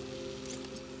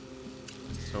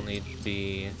 This will need to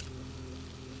be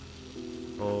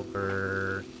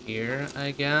over here,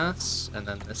 I guess. And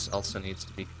then this also needs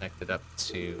to be connected up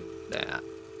to that.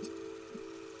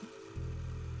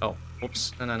 Oh,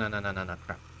 whoops. No,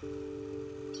 crap.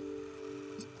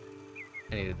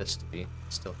 I needed this to be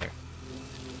still here.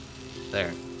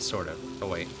 There, sort of. Oh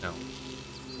wait, no.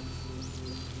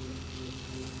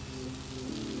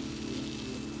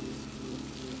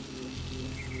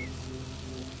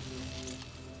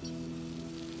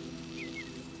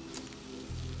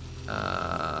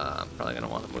 I'm probably gonna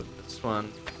want to move this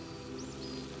one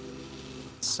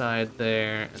side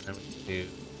there, and then we can do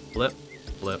flip,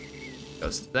 flip,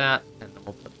 goes to that, and then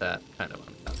we'll put that kind of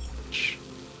on top of each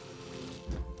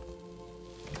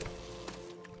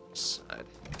side.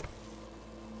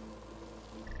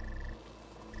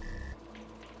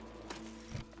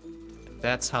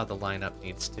 That's how the lineup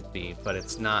needs to be, but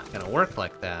it's not gonna work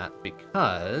like that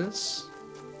because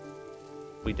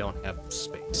we don't have the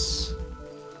space.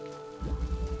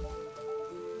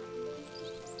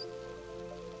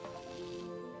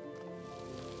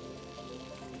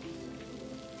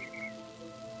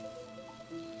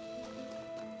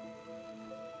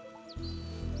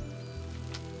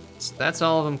 So that's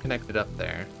all of them connected up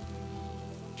there,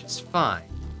 which is fine,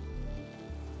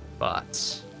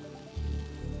 but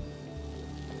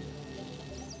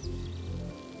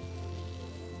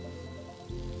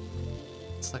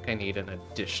it's like I need an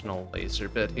additional laser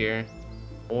bit here,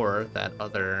 or that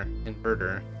other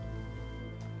inverter,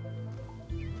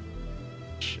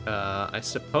 which I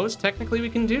suppose technically we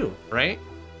can do, right?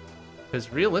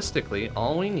 Because realistically,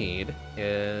 all we need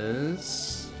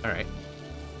is... Alright,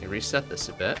 let me reset this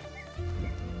a bit.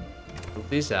 Move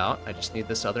these out. I just need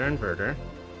this other inverter.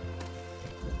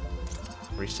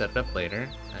 Reset it up later.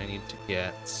 I need to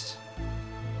get...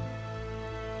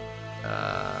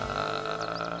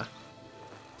 I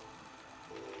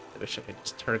wish I could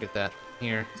just target that from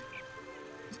here.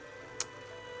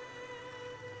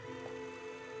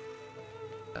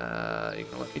 You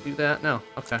gonna let me do that? No.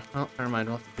 Okay. Well, never mind.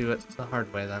 We'll have to do it the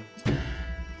hard way then.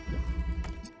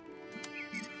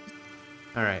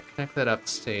 Alright, connect that up,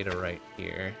 stay to right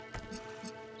here.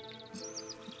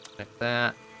 Connect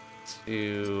that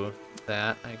to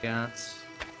that, I guess.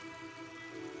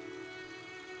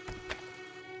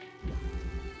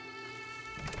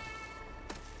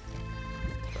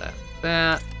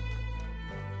 That.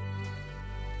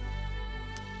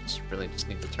 Really just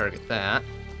need to target that.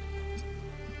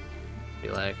 Be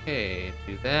like, hey,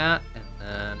 do that, and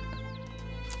then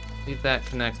leave that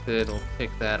connected. We'll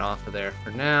take that off of there for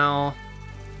now.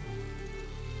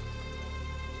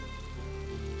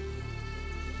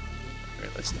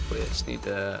 Realistically, I just need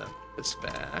to put this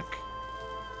back.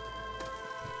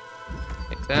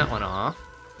 Take that one off.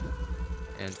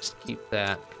 And just keep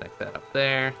that, connect that up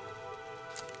there.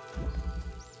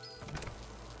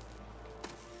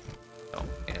 Oh,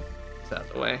 and it's out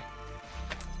of the way.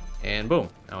 And boom,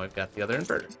 now we've got the other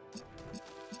inverter.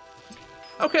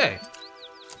 Okay.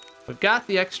 We've got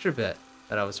the extra bit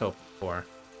that I was hoping for.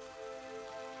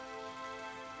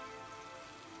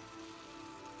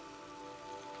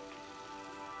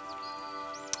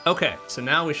 Okay, so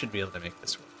now we should be able to make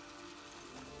this work.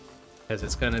 Because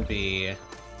it's gonna be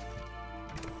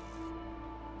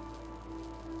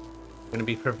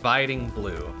providing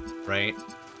blue, right?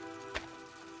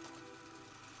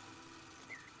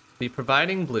 Be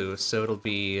providing blue, so it'll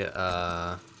be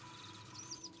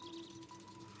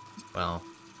well,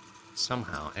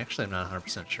 somehow. Actually, I'm not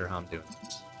 100% sure how I'm doing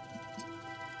this.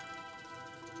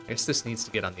 I guess this needs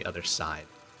to get on the other side.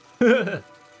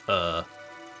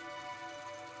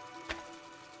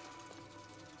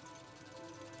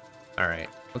 Alright,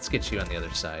 let's get you on the other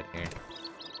side here.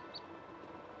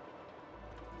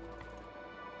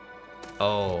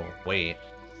 Oh, wait.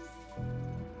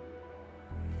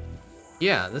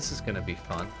 Yeah, this is gonna be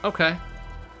fun. Okay.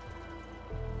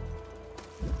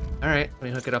 Alright, let me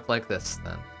hook it up like this,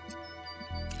 then.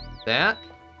 That.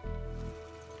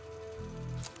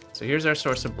 So here's our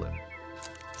source of blue.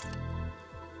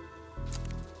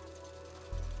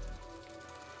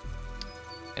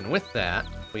 And with that,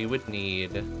 we would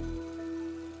need...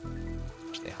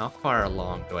 Actually, how far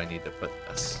along do I need to put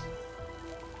this?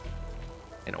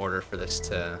 In order for this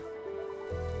to...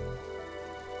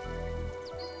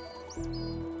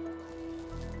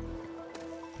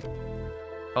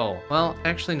 Oh, well,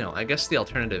 actually no. I guess the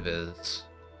alternative is...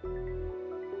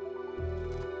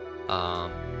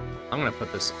 I'm gonna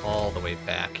put this all the way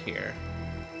back here.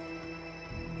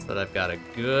 So that I've got a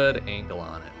good angle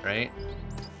on it, right?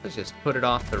 Let's just put it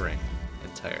off the ring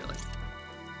entirely.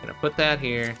 Gonna put that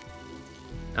here.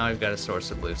 Now we've got a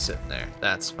source of blue sitting there.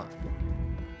 That's fine.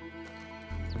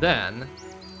 Then,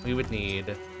 we would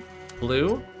need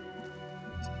blue. Which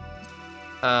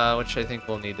I think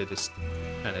we'll need to just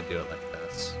kind of do it like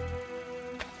this.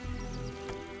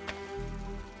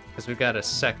 Because we've got a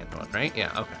second one, right?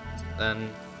 Yeah, okay. Then,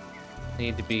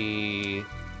 need to be...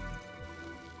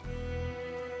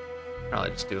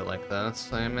 Probably just do it like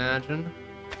this, I imagine.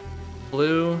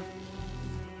 Blue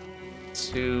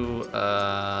to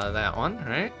that one,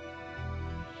 right?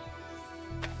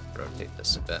 Rotate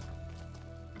this a bit.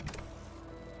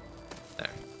 There.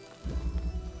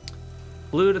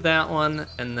 Blue to that one,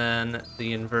 and then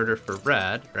the inverter for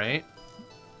red, right?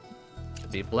 To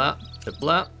be blah to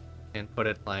blah, and put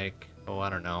it like, oh, I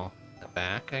don't know, the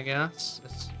back, I guess,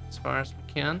 as far as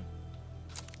we can.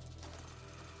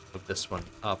 Move this one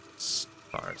up as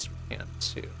far as we can,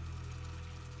 too.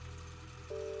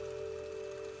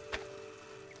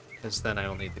 Because then I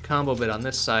will need the combo bit on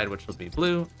this side, which will be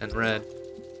blue and red,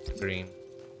 green,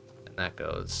 and that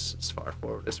goes as far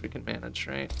forward as we can manage,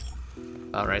 right?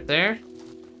 About right there.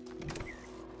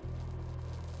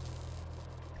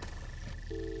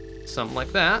 Something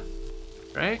like that,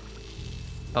 right?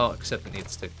 Oh, except it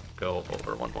needs to go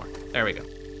over one more. There we go.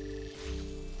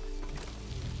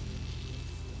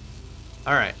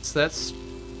 Alright, so that's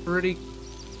pretty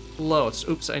close.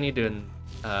 Oops, I need to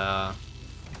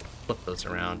flip those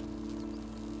around.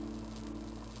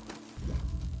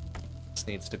 This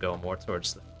needs to go more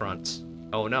towards the front.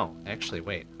 Oh no, actually,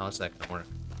 wait. How's that gonna work?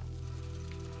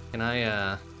 Can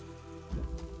I,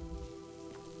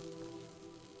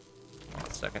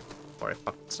 1 second before I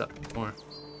fuck this up more.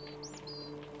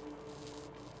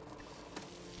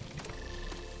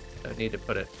 I need to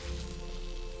put it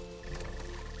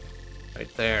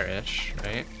right there-ish,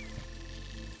 right?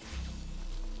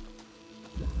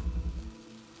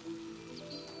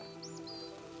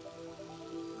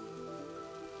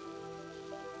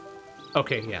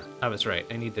 Okay, yeah, I was right.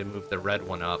 I need to move the red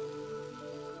one up.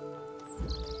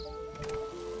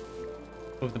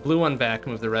 Move the blue one back,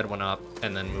 move the red one up,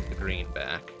 and then move the green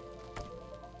back.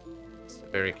 So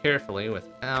very carefully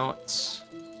without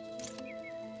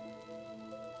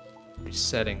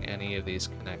resetting any of these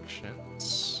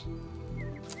connections.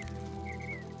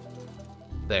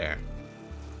 There.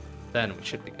 Then we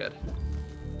should be good.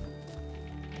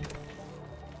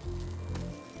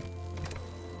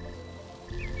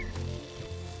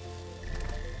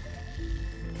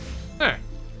 There.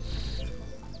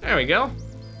 There we go.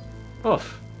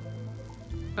 Oof.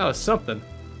 That was something.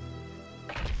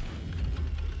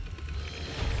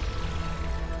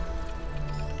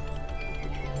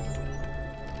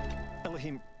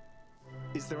 Elohim,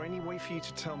 is there any way for you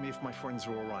to tell me if my friends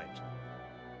are all right?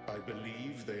 I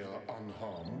believe they are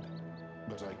unharmed,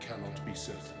 but I cannot be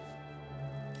certain.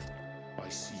 I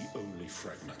see only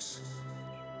fragments.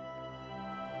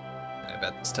 I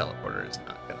bet this teleporter is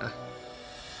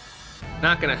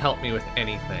not gonna help me with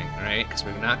anything, right? Because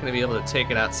we're not gonna be able to take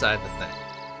it outside the thing.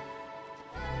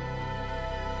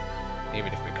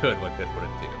 Even if we could, what good would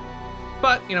it do?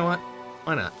 But, you know what?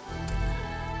 Why not?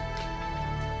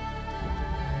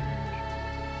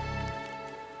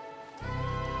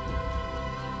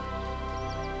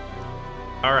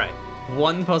 Alright,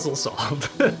 one puzzle solved.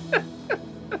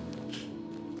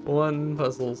 One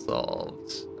puzzle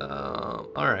solved.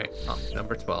 Alright,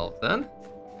 number 12 then.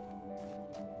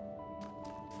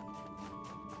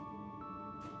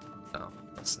 Oh,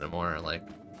 that's no more like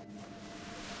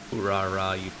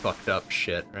hoorah, you fucked up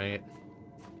shit, right?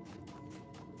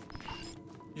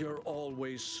 You're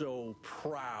always so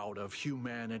proud of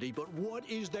humanity, but what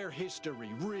is their history,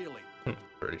 really?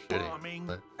 Pretty shitty.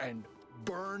 Bombing and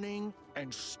burning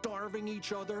and starving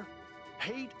each other?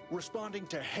 Hate responding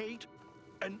to hate?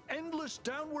 An endless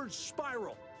downward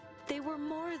spiral. They were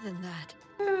more than that.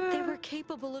 They were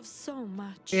capable of so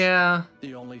much. Yeah.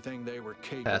 The only thing they were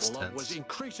capable of was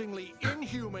increasingly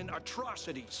inhuman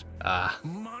atrocities.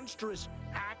 Monstrous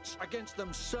acts against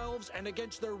themselves and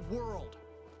against their world.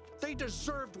 They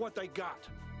deserved what they got.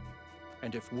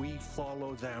 And if we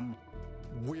follow them,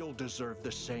 we'll deserve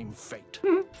the same fate.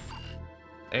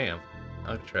 Damn.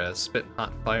 Ultra spitting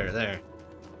hot fire there.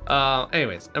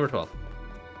 Anyways, number 12.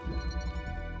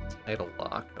 Title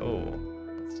lock. Oh,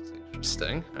 that's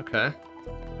interesting. Okay.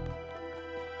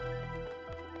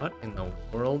 What in the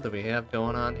world do we have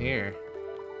going on here?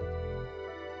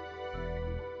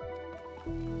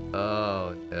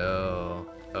 Oh, no.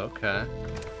 Okay.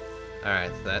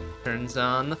 Alright, so that turns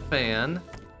on the fan.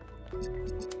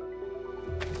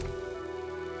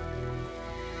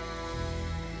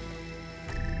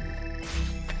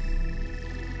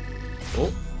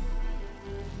 Oh.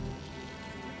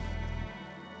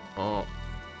 Oh.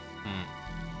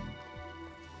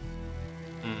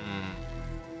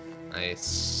 I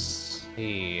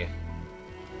see.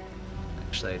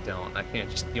 Actually, I don't. I can't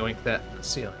just yoink that from the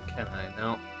ceiling, can I?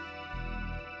 No.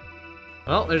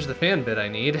 Well, there's the fan bit I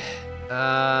need.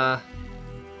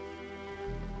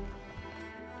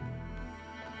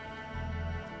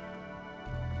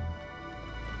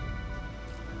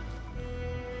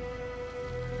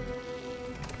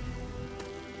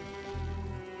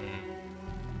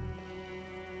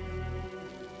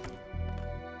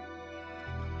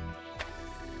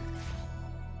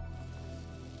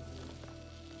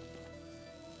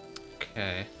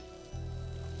 Okay.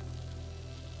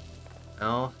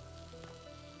 No.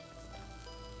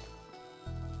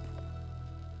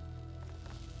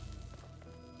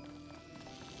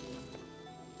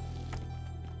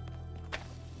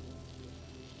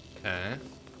 Okay.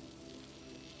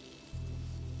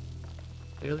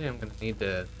 Clearly I'm gonna need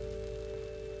to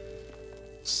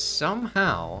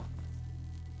somehow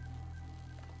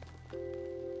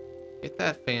get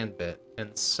that fan bit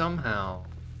and somehow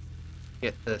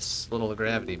get this little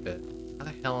gravity bit. How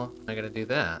the hell am I gonna do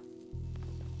that?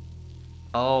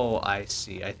 Oh, I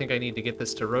see. I think I need to get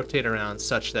this to rotate around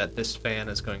such that this fan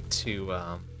is going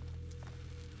to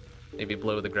maybe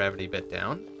blow the gravity bit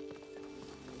down.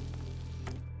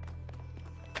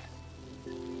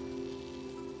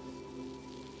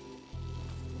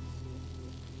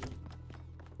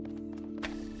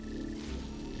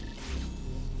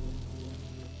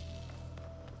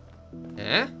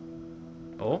 Eh?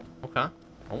 Oh, okay.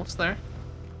 Almost there.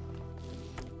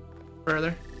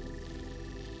 Further.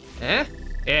 Eh?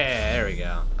 Yeah, there we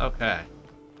go. Okay.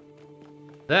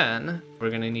 Then,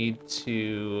 we're gonna need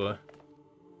to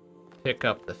pick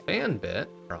up the fan bit,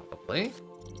 probably.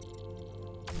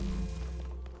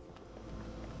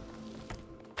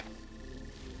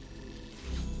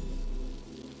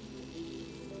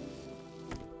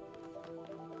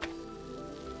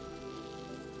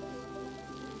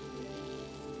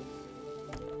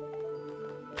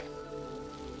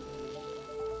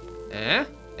 Eh?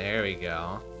 There we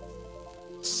go.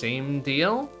 Same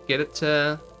deal. Get it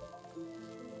to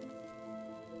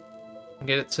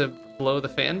blow the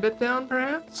fan bit down,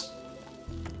 perhaps?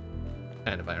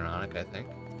 Kind of ironic, I think.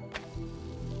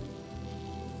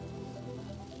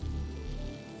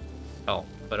 Oh,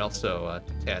 but also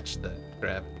detach the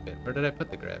gravity bit. Where did I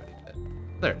put the gravity bit?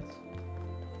 There it is.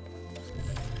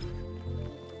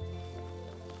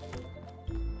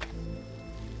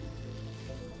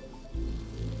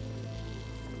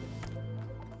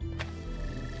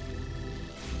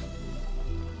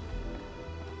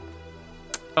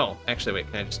 Oh, actually,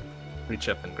 wait, can I just reach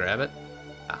up and grab it?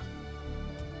 Ah.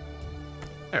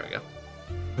 There we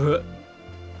go.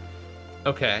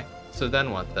 Okay, so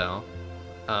then what, though?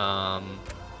 I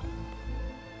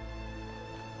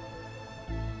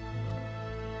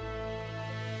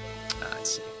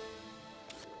see.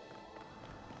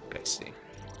 I see.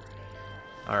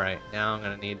 Alright, now I'm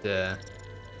gonna need to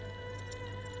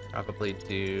probably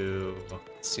do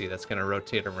Let's see, that's gonna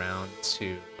rotate around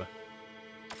to...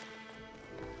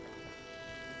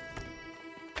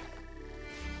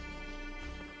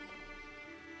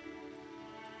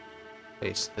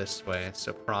 face this way,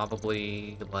 so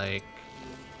probably like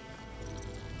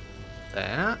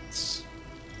that.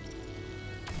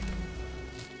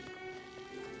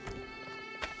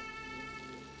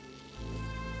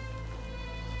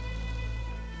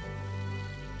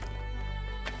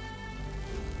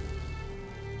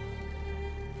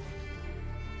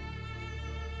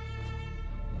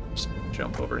 Just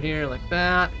jump over here like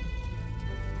that.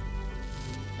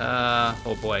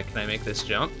 Oh boy, can I make this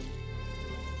jump?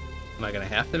 Am I gonna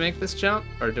have to make this jump,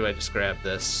 or do I just grab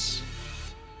this?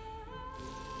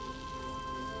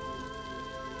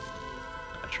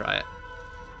 I'll try it.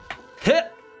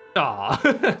 Hit!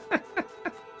 Aw.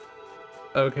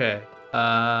 Okay.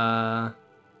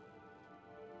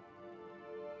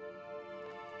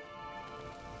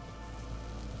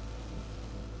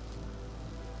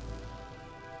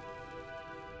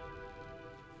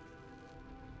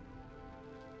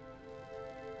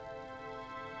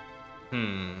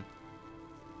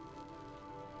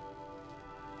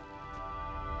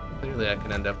 Clearly I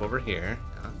can end up over here.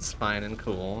 That's fine and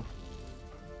cool.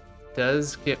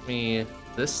 Does get me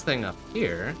this thing up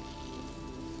here.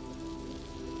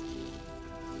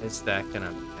 Is that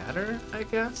gonna matter, I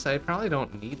guess? I probably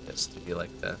don't need this to be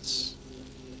like this.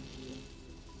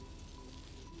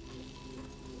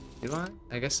 Do I?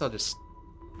 I guess I'll just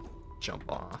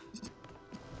jump off.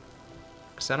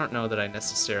 Because I don't know that I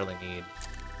necessarily need...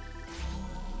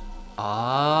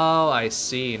 Oh, I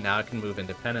see. Now I can move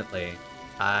independently.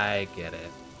 I get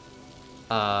it.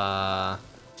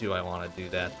 Do I want to do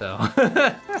that, though?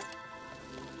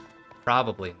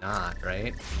 Probably not,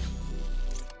 right?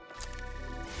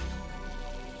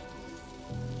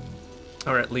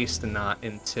 Or at least not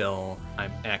until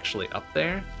I'm actually up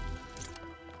there.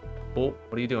 Oh,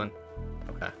 what are you doing?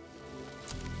 Okay.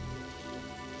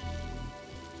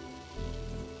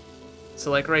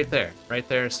 So, like, right there. Right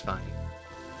there is fine.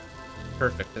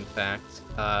 Perfect, in fact.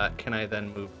 Can I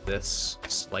then move this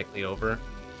slightly over?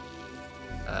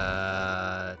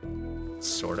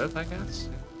 Sort of, I guess.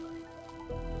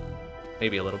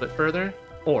 Maybe a little bit further,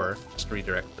 or just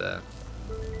redirect the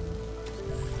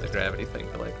gravity thing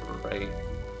to like right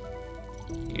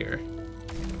here.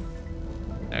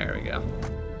 There we go.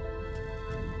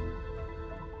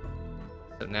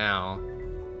 So now,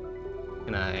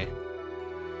 can I?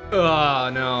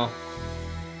 Oh no.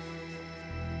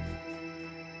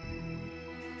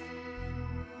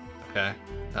 Okay.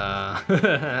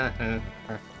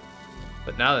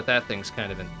 But now that that thing's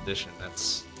kind of in position,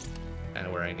 that's kind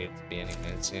of where I need it to be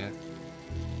anyways, yeah.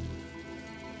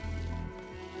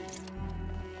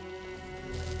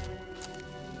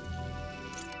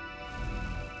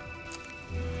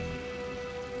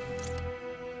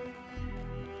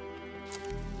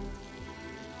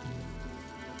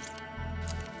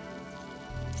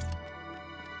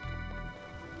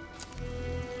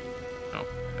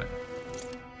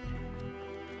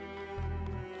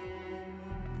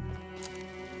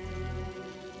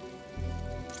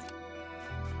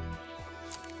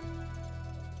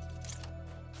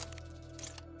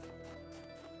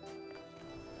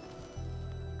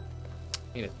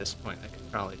 At this point, I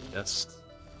could probably just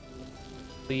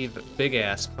leave Big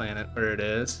Ass Planet where it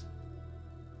is.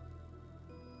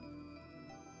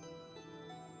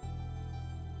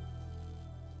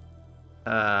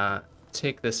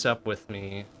 Take this up with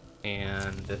me,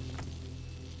 and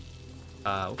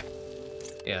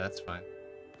yeah, that's fine,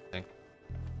 I think.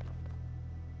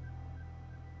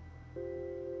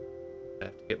 I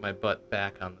have to get my butt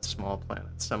back on the small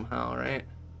planet somehow, right?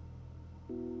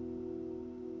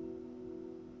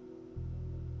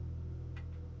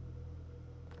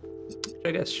 Which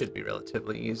I guess should be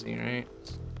relatively easy, right?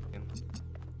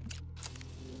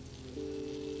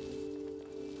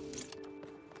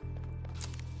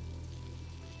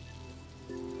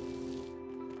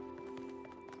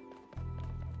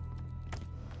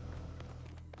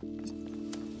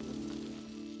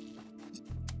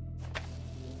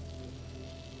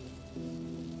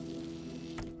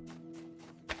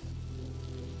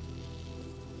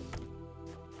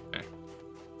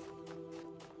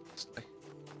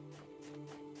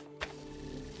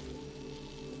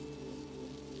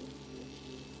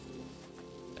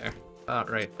 About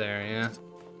right there, yeah.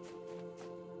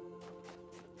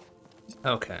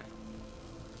 Okay.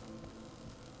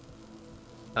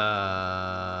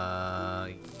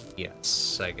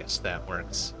 Yes, I guess that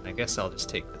works. I guess I'll just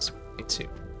take this with me too.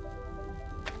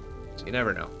 So you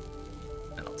never know.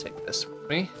 And I'll take this with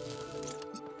me.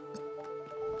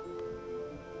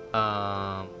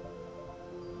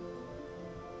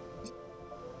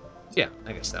 Yeah,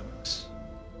 I guess that works.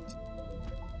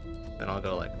 Then I'll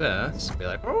go like this, and be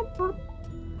like, oh.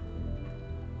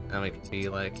 And we can be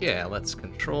like, yeah, let's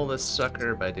control this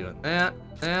sucker by doing that,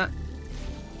 that.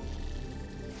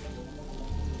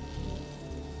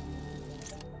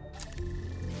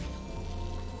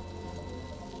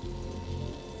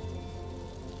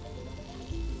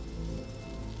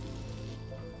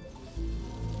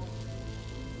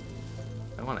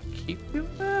 I want to keep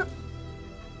doing that?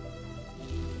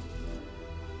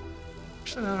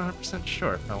 Actually, I'm not 100%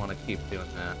 sure if I want to keep doing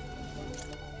that.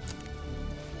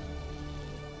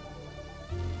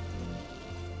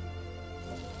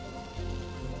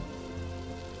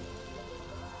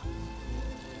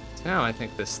 Now I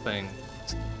think this thing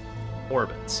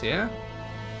orbits, yeah?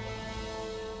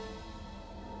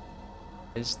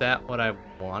 Is that what I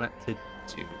want it to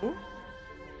do?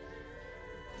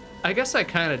 I guess I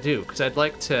kind of do, because I'd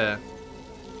like to...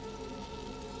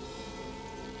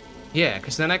 Yeah,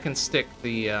 because then I can stick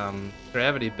the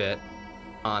gravity bit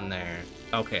on there.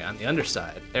 Okay, on the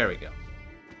underside. There we go.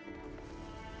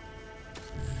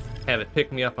 Have it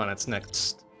pick me up on its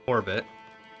next orbit.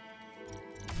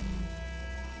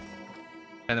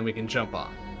 And then we can jump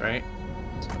off, right?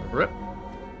 So, rip.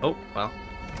 Oh, well.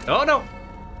 Oh, no!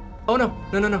 Oh, no!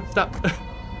 No, no, no, stop.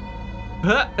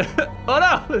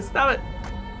 Oh, no! Stop it!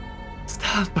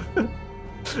 Stop!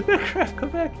 Crap, come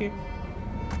back here.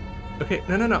 Okay,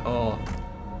 no, no, no. Oh.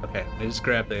 Okay, I just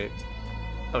grabbed the...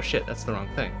 Oh, shit, that's the wrong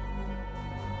thing.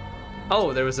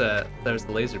 Oh, there was the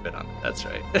laser bit on it. That's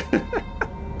right.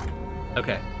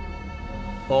 Okay.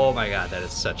 Oh, my God, that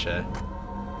is such a...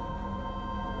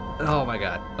 Oh, my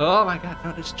God. Oh, my God.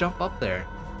 No, just jump up there.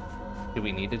 Do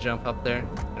we need to jump up there?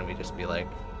 Can we just be like...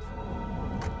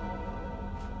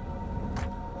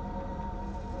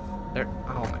 There.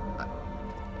 Oh, my God.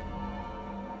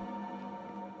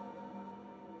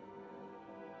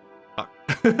 Fuck.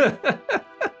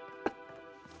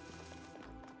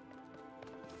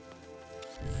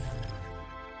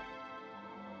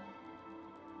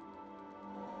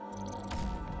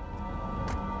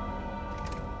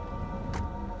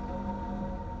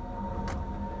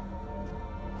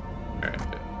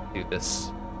 Do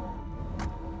this.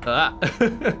 Ah! Do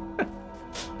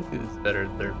this better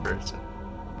in third person.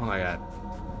 Oh my God.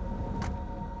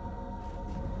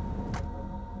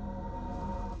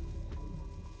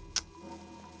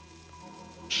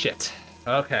 Shit.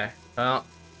 Okay. Well,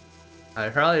 I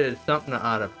probably did something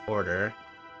out of order.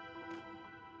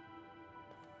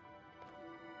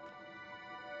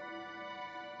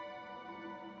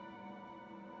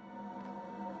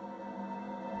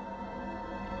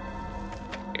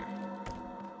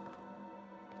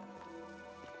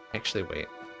 Actually, wait.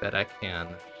 Bet I can.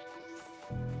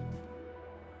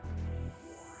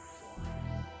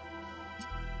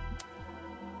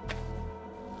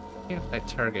 If I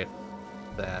target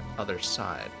that other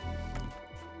side.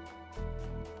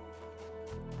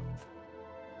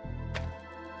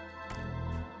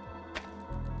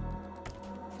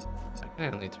 I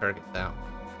can only target that one.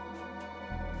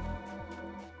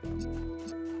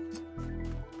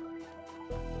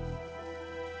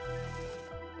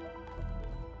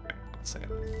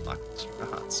 Lock this for a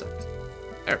hot second.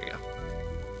 There we go.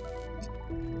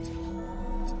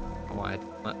 Why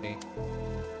didn't let me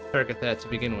target that to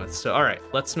begin with? So, alright,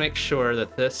 let's make sure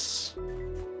that this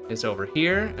is over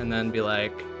here, and then be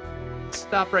like,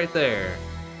 stop right there.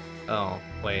 Oh,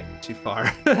 wait, too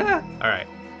far. Alright,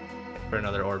 for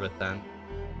another orbit then.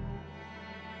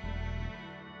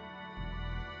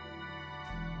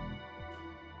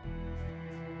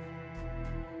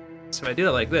 So if I do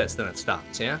it like this, then it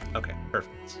stops, yeah? Okay,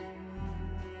 perfect.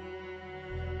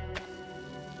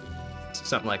 So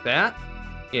something like that.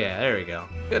 Yeah, there we go.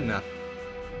 Good enough.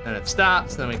 And it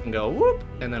stops, then we can go whoop,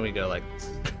 and then we go like this.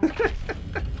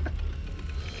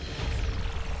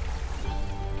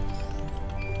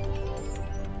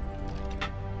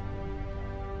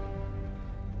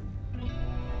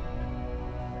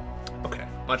 Okay,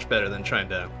 much better than trying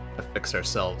to affix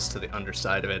ourselves to the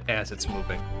underside of it as it's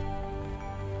moving.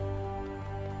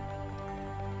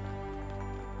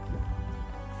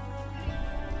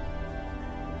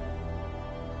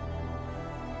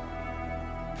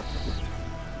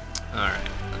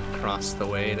 Across the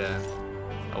way to...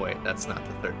 Oh wait, that's not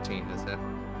the 13, is it?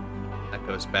 That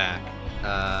goes back.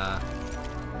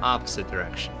 Opposite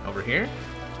direction. Over here?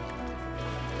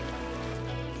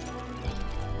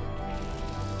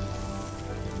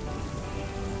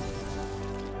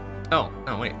 Oh,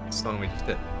 no wait, it's the one we just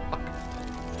did. Fuck.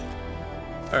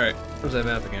 Alright, where's that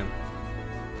map again?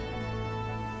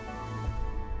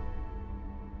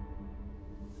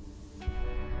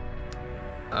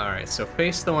 Alright, so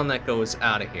face the one that goes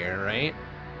out of here, right?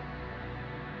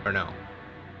 Or no?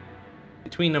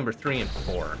 Between number 3 and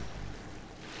 4.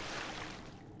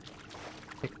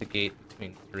 Pick the gate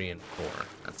between 3 and 4.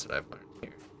 That's what I've learned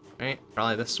here. Right?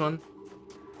 Probably this one.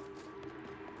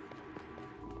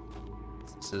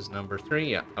 This is number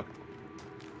 3. Yeah. Okay.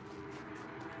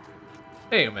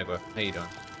 Hey, Omega. How you doing?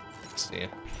 Good to see you.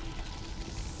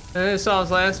 This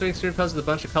solves last week's weird puzzle with a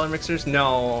bunch of color mixers.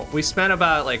 No, we spent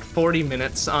about like 40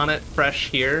 minutes on it fresh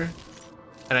here,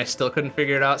 and I still couldn't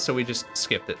figure it out, so we just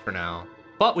skipped it for now.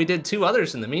 But we did 2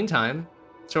 others in the meantime,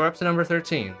 so we're up to number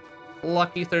 13.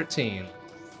 Lucky 13.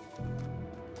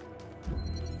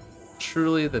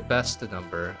 Truly the best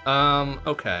number.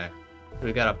 Okay.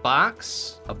 We got a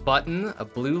box, a button, a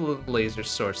blue laser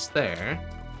source there.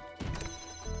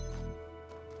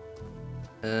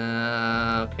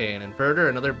 Okay, an inverter,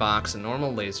 another box, a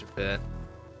normal laser bit.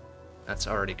 That's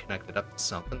already connected up to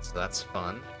something, so that's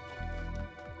fun.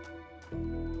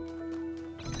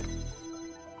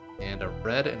 And a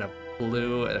red and a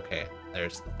blue. Okay,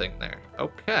 there's the thing there.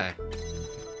 Okay.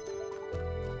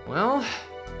 Well.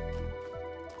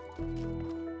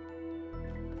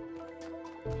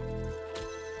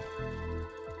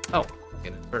 Oh,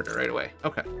 an inverter right away.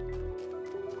 Okay.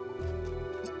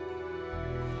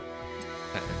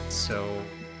 Okay, so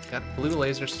got a blue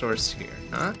laser source here,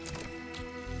 huh?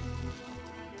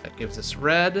 That gives us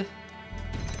red.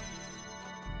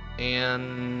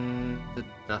 And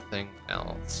nothing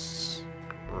else.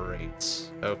 Great.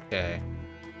 Okay.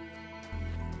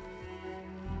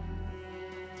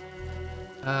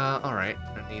 Alright.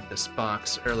 I need this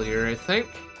box earlier, I think.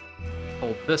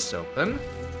 Hold this open.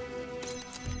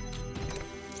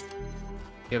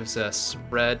 Gives us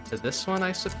red to this one,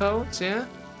 I suppose, yeah?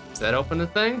 Does that open the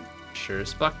thing? Sure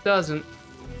as fuck doesn't.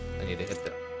 I need to hit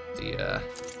the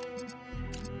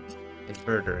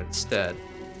inverter instead.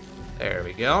 There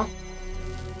we go.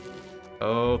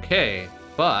 Okay,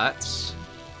 but...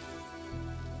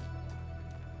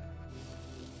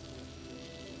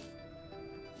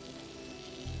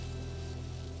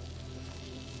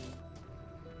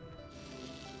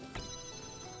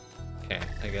 Okay,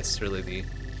 I guess really the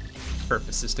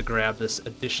purpose is to grab this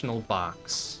additional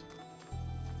box.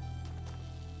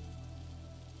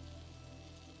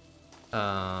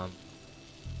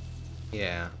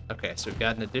 Yeah, okay, so we've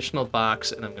got an additional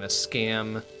box, and I'm gonna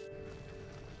scam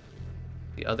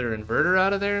the other inverter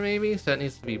out of there, maybe? So that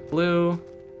needs to be blue.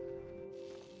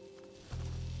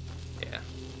 Yeah.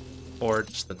 Or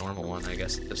just the normal one, I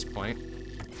guess, at this point.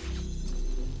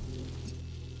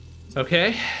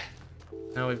 Okay.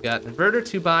 Now we've got an inverter,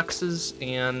 2 boxes,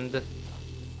 and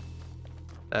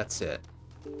that's it.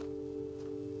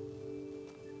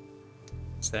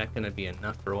 Is that gonna be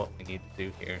enough for what we need to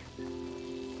do here?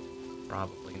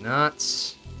 Probably not.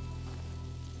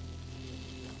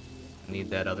 Need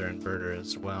that other inverter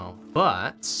as well,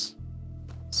 but let's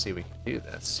see if we can do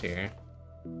this here.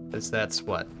 Because that's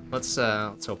what? Let's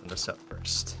open this up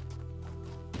first.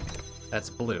 That's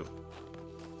blue.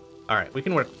 All right, we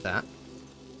can work with that.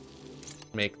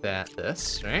 Make that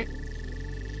this, right?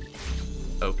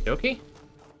 Okie dokie.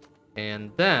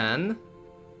 And then,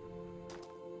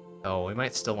 oh, we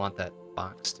might still want that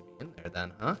box to be in there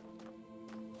then, huh?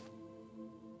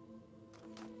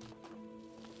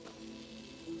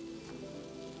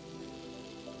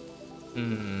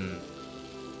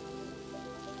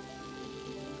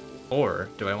 Or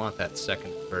do I want that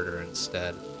second inverter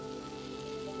instead?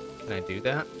 Can I do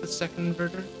that with the second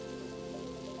inverter?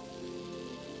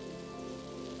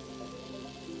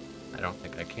 I don't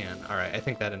think I can. Alright, I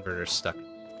think that inverter's stuck.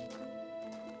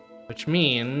 Which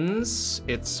means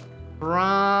it's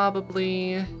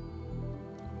probably...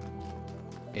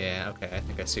 Yeah, okay, I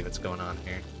think I see what's going on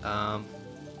here.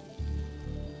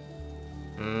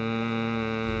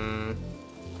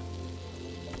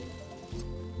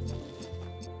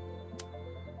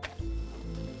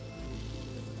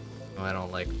 Oh, I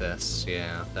don't like this.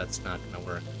 Yeah, that's not gonna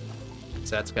work. Because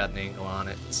that's got an angle on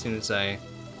it. As soon as if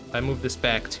I move this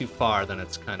back too far, then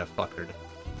it's kind of fuckered.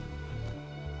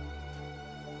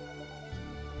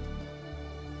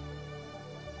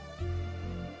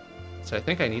 So I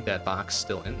think I need that box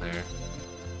still in there.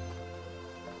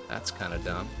 That's kind of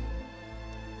dumb.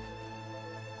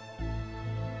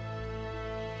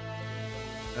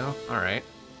 Well, alright.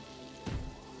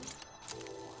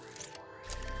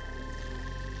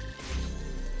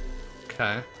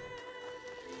 Okay.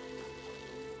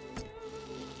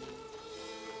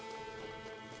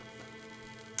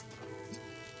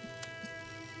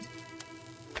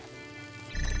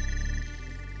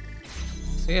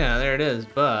 So yeah, there it is,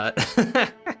 but...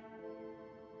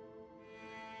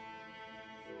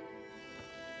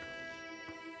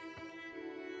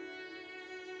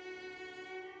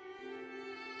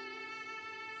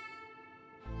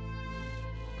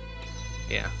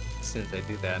 Yeah, as soon as I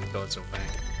do that, it goes away.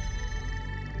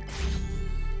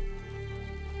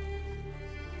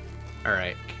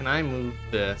 Alright, can I move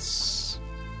this?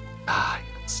 Ah,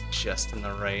 it's just in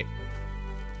the right.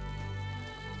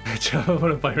 I chop up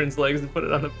one of Byron's legs and put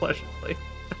it on the pleasure plate.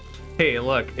 Hey,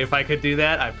 look, if I could do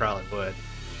that, I probably would.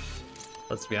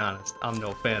 Let's be honest, I'm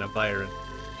no fan of Byron.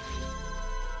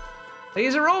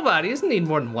 He's a robot, he doesn't need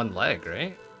more than one leg,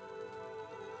 right?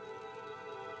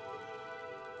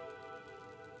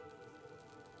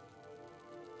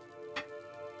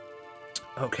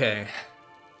 Okay,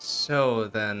 so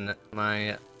then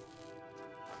my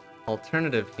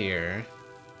alternative here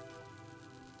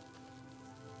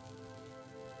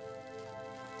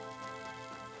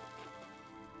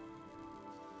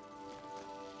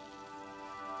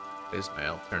is my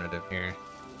alternative here.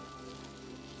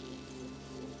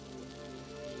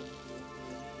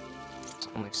 There's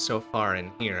only so far in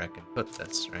here I can put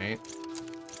this, right?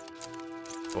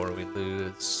 Before we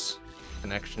lose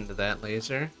connection to that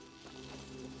laser.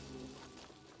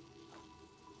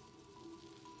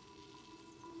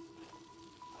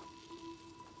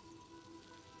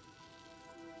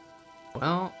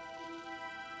 Well,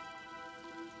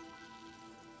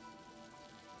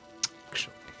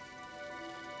 actually,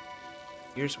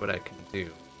 here's what I can do.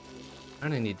 I'm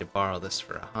gonna need to borrow this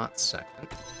for a hot second.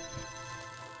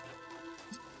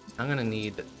 I'm gonna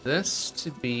need this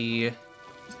to be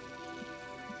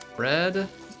red,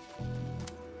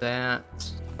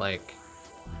 that, like,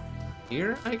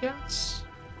 here, I guess?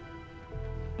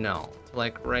 No,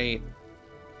 like right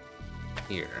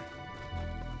here.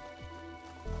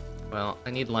 Well,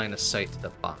 I need line of sight to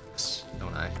the box,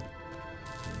 don't I?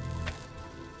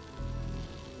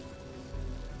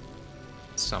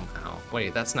 Somehow.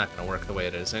 Wait, that's not gonna work the way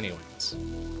it is anyways.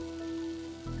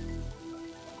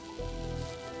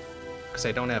 Because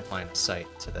I don't have line of sight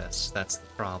to this. That's the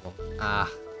problem. Ah.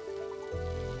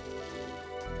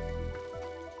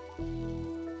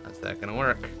 How's that gonna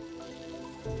work?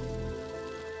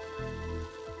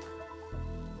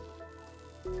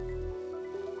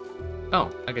 Oh,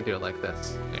 I could do it like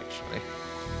this, actually.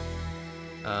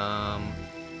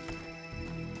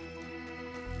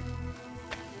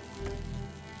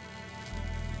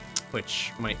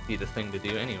 Which might be the thing to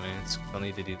do anyways. I'll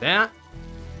need to do that.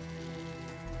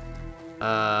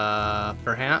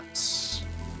 Perhaps.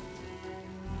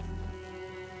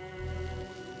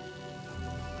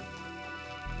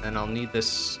 Then I'll need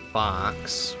this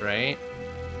box, right?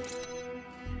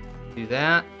 Do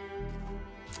that.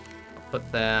 I'll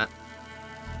put that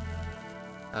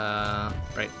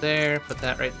right there, put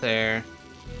that right there.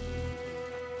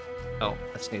 Oh,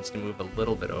 this needs to move a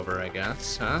little bit over, I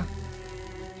guess, huh?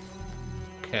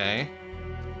 Okay.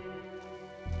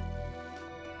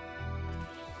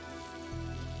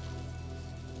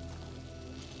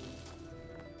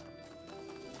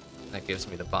 That gives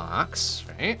me the box,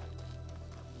 right?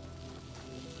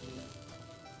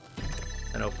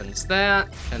 That opens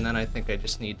that, and then I think I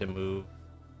just need to move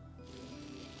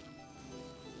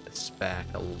this back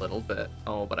a little bit.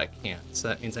 Oh, but I can't, so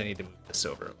that means I need to move this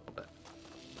over a little bit.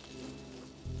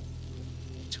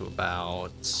 To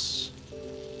about...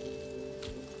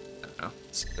 I don't know,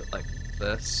 let's do it like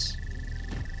this.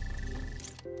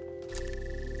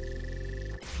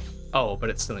 Oh, but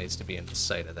it still needs to be in the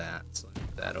sight of that, so I'll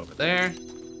put that over there.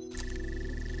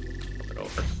 Flip it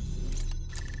over.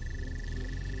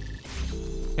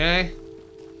 Okay.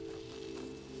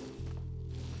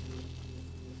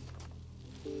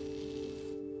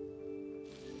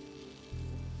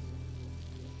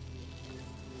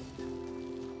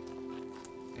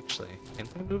 Actually, can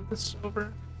we move this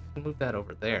over? I can move that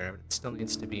over there, but it still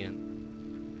needs to be in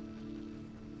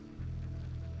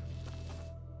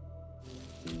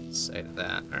sight of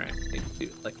that. Alright, need to do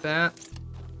it like that.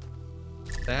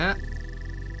 That.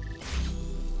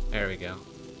 There we go.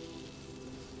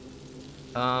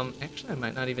 Actually, I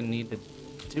might not even need to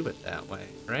do it that way,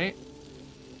 right?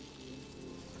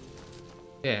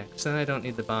 Yeah, because then I don't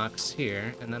need the box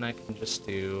here, and then I can just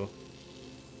do...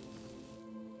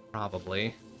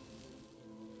 probably...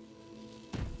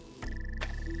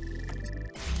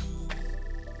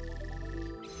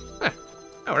 Eh,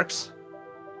 that works.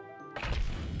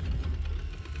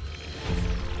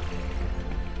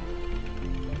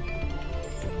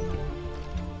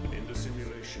 In the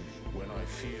simulation, when I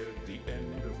feared the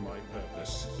end of my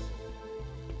purpose,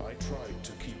 I tried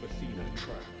to keep Athena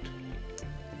trapped.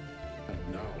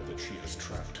 And now that she has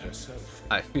trapped herself,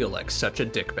 I feel like such a I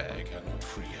dickbag. cannot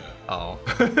free her. Oh.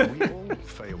 We all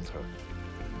failed her.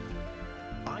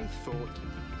 I thought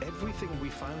everything we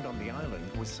found on the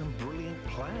island was some brilliant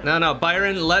plan. No,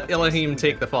 Byron, let Elysium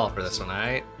take the fall for this one,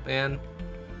 alright, man?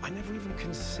 I never even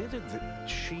considered that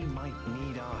she might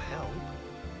need our help.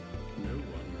 No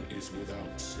one is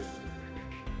without sin.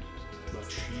 But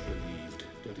she believed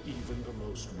that even the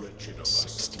most wretched of us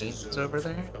 16's deserve over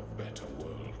there? a better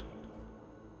world.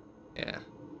 Yeah.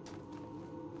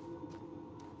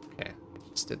 Okay,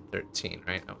 just did 13,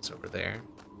 right? That was over there.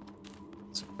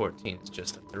 So 14 is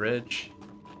just up the ridge.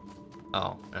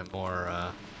 Oh, and more,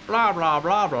 blah, blah,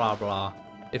 blah, blah, blah.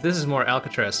 If this is more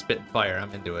Alcatraz spit and fire,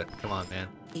 I'm into it. Come on, man.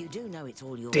 You do know it's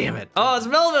all your Damn it. Oh, it's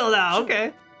Melville now, Sure.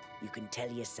 okay. You can tell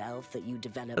yourself that you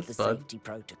developed That's the fun. safety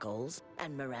protocols,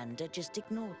 and Miranda just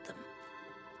ignored them.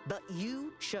 But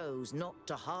you chose not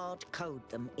to hard code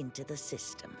them into the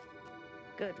system.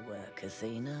 Good work,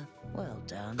 Athena. Well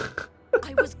done.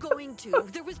 I was going to.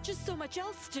 There was just so much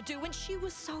else to do, and she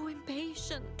was so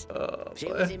impatient. Oh, She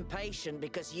boy. was impatient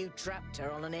because you trapped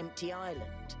her on an empty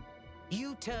island.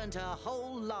 You turned her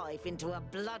whole life into a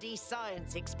bloody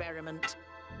science experiment.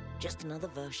 Just another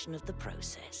version of the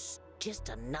process. Just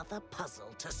another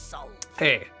puzzle to solve.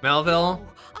 Hey, Melville,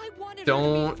 I wanted her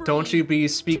to be don't free, you be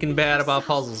speaking to be bad about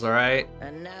herself. puzzles, all right?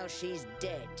 And now she's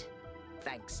dead.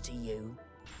 Thanks to you.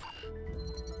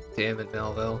 Damn it,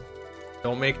 Melville.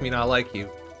 Don't make me not like you.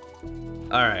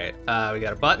 All right, we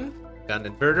got a button, got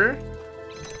an inverter,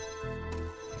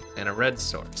 and a red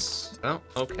source. Oh,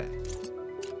 okay.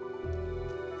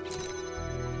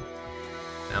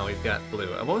 Now we've got blue.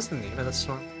 What was the name of the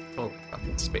storm? Totally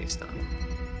fucking spaced on.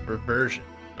 Reversion.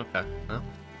 Okay, well.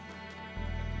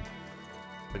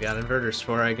 We got inverters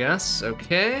for, I guess.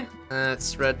 Okay,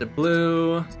 that's red to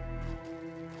blue.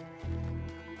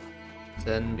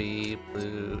 Then be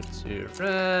blue to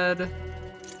red.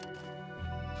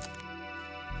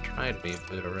 Try to be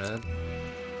blue to red.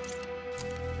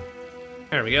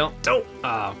 There we go. Oh,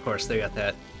 of course they got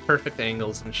that perfect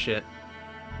angles and shit.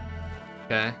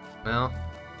 Okay, well.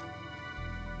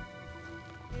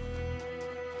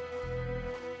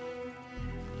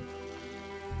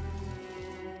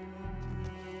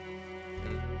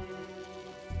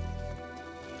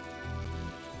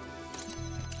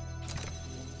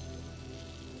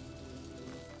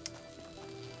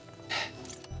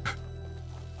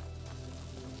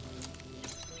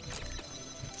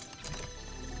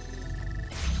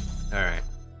 Alright,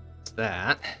 it's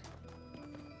that.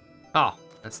 Oh,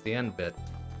 that's the end bit.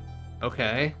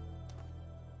 Okay.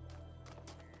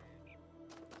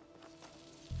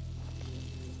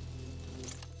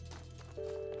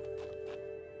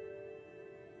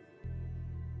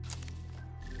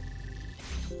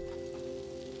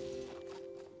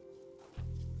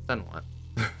 Then what?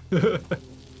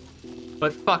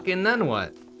 But fucking then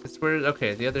what? It's where,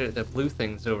 okay, the blue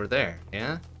thing's over there,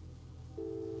 yeah?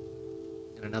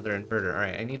 And another inverter.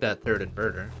 Alright, I need that third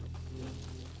inverter.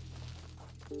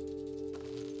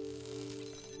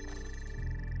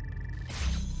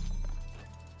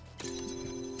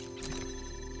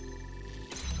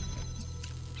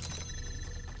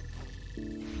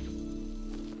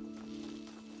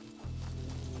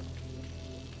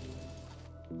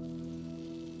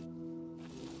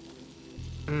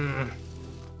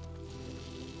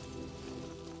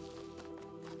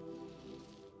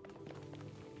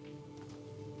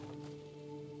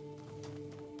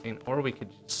 I mean, or we could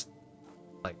just,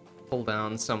 like, pull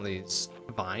down some of these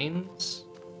vines.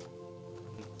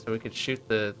 So we could shoot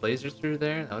the laser through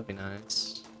there. That would be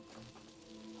nice.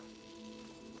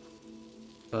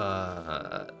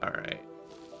 But, alright.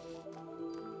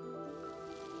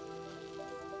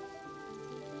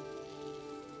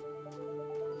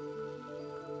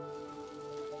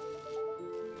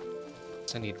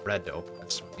 So I need red to open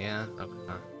this one. Yeah,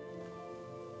 okay.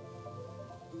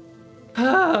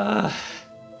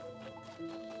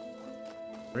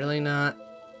 Really not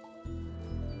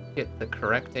get the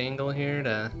correct angle here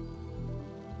to...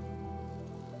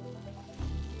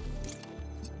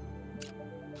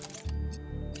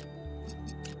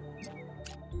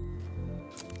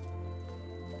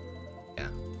 Yeah,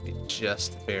 be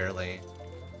just barely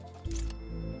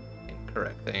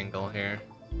incorrect angle here.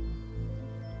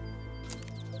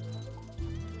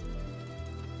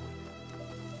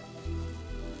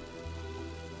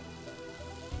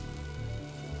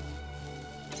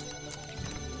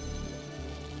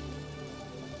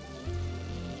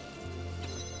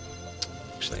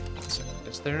 Actually,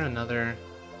 is there another...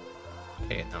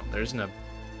 Okay, no, there's no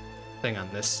thing on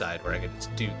this side where I could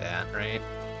just do that, right?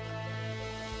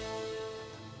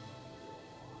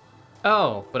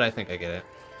 Oh, but I think I get it.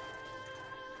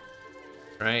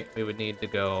 Right? We would need to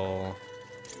go...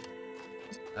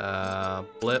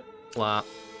 blip, flop,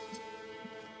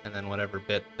 and then whatever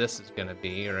bit this is gonna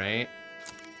be, right?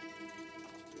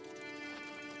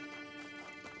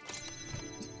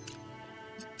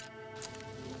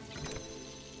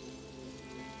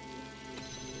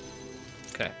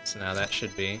 Okay, so now that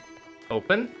should be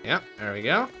open. Yep, there we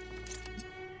go.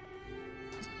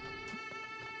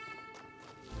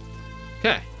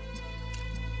 Okay.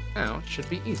 Now it should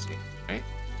be easy, right?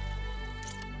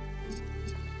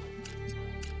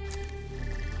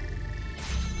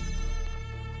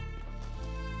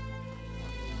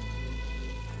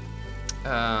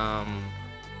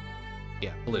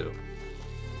 Yeah, blue. Do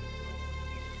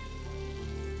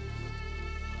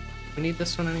we need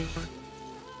this one anymore?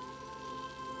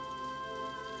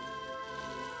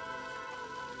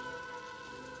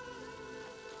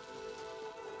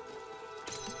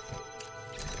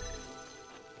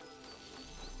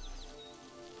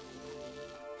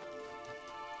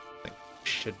 I think we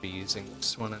should be using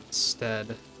this one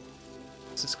instead.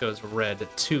 This goes red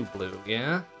to blue,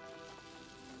 yeah?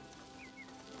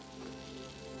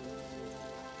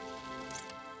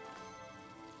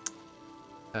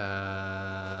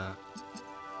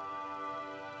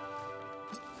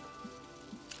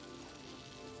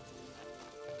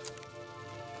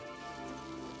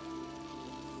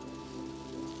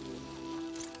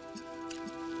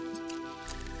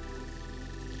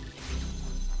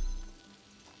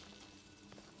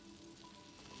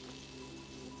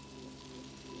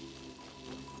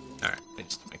 Alright, I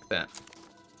just make that.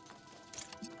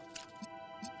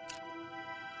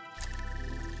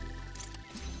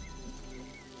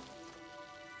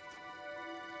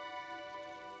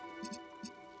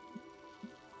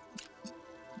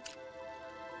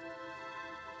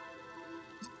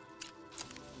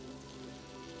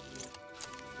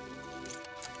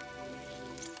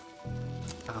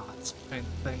 Oh, that's the main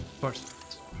thing, of course.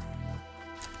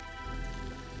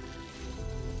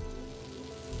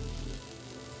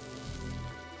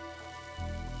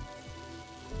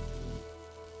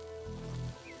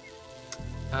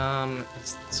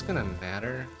 Is this gonna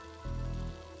matter?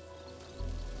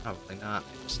 Probably not.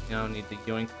 I just now need to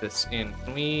yoink this in.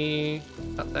 Can we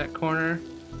cut that corner?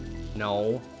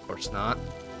 No, of course not.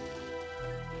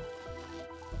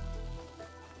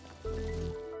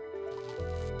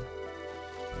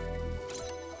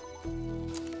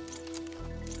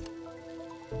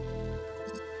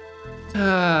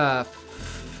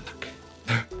 Fuck.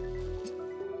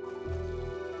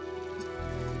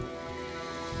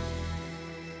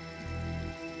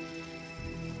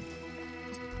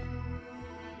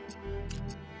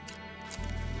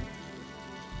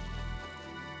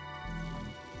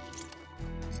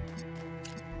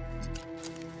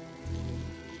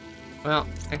 Well,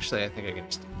 actually, I think I can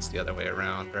just do this the other way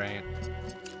around, right?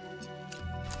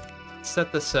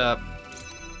 Set this up.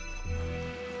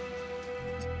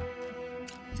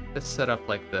 It's set up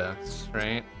like this,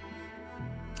 right?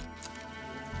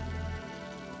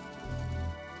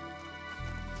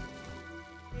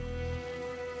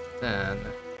 Then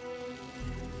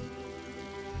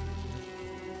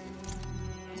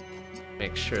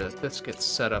make sure that this gets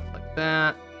set up like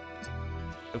that.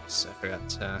 Oops, I forgot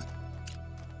to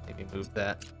maybe move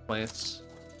that in place.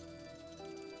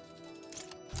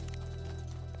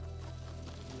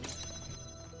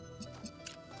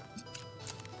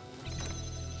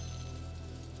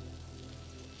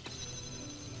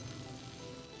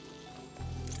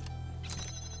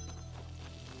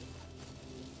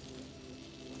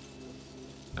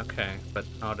 Okay, but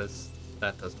how does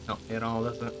that doesn't help me at all,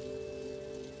 does it?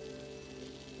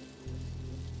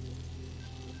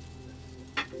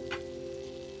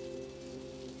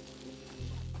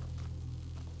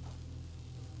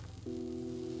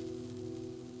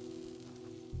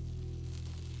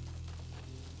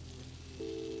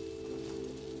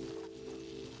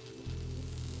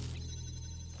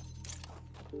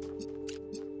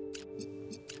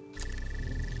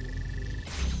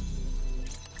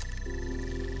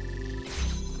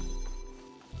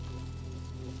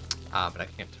 Ah, but I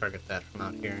can't target that from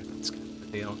out here. That's kind of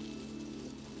the deal.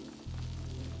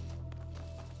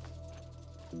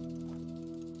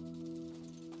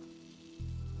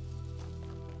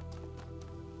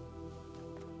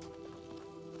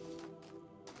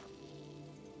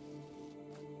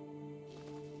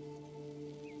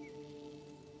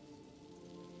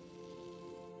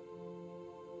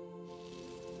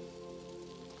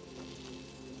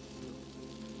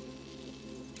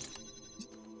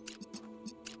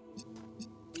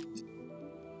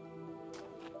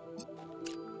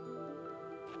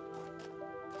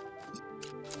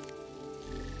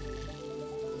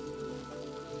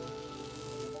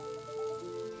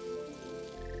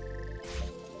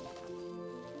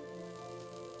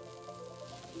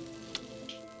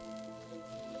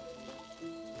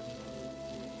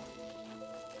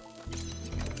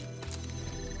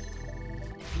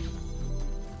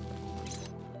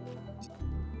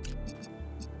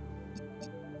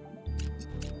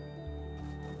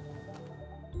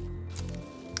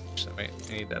 wait,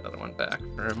 I need that other one back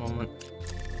for a moment,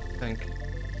 I think.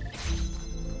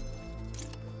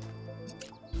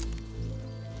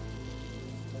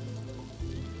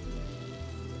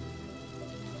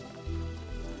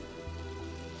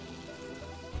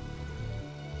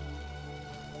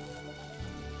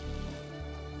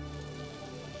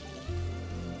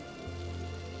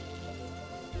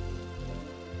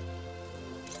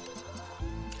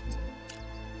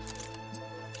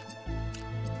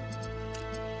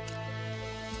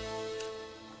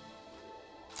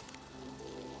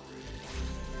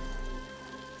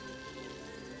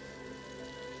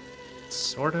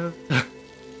 Sort of.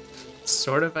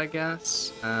 Sort of, I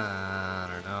guess. I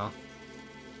don't know.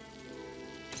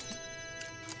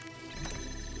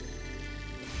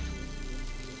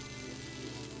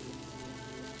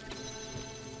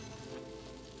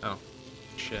 Oh,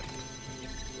 shit.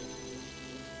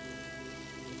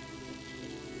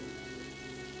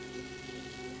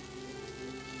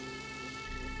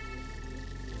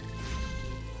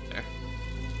 There.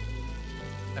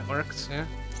 That works, yeah.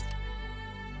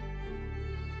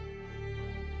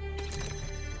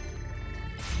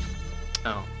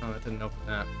 Oh, no, it didn't open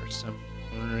that for some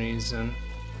reason.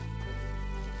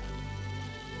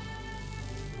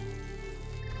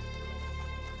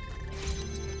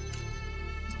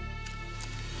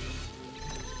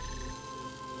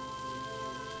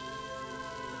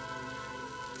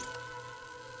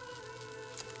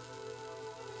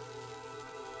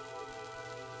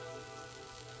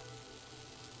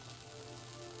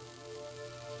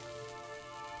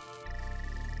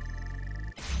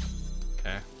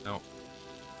 Okay, no.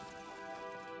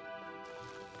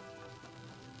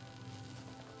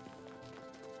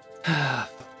 Ah,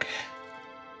 fuck.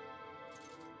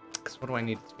 Because what do I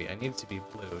need it to be? I need it to be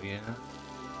blue, yeah?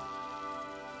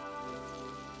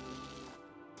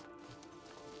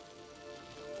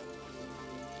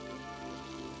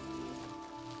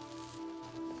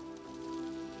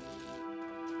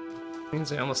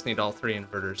 Means I almost need all three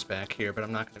inverters back here, but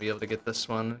I'm not going to be able to get this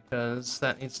one because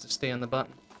that needs to stay on the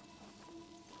button.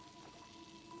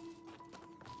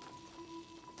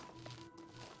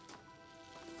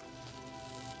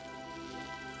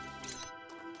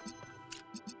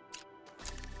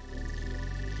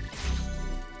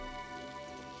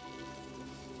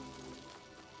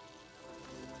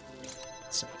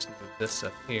 So let's move this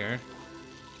up here.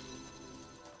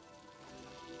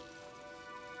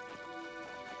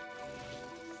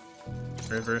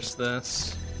 Reverse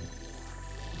this.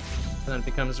 Then it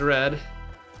becomes red.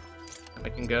 And we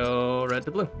can go red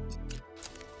to blue.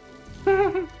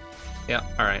 Yeah,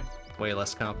 alright. Way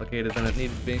less complicated than it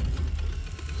needed to be.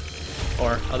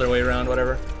 Or other way around,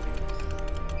 whatever.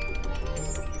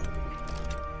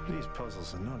 These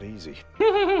puzzles are not easy.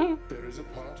 There is a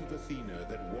part of Athena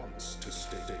that wants to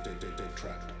stay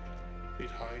trapped. It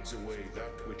hides away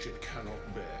that which it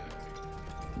cannot bear.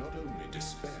 Not only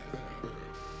despair,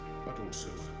 but also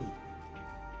hope.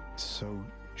 So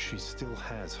she still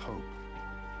has hope.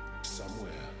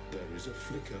 Somewhere there is a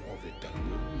flicker of it that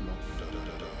will not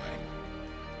die.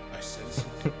 I sense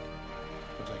it,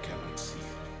 but I cannot see it.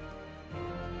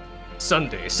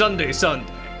 Sunday, Sunday,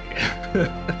 Sunday.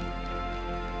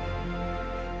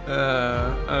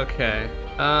 Okay.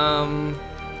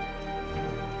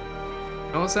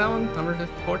 What was that one? Number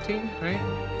 14, right?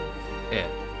 Yeah.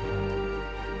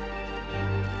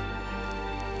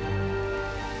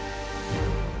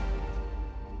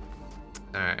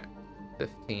 Alright.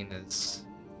 15 is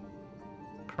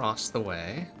across the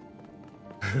way.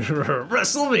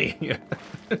 Wrestle me!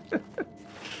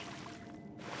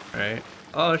 Alright.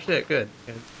 Oh shit, good.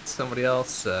 Somebody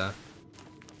else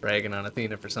bragging on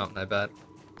Athena for something, I bet.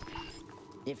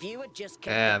 If you had just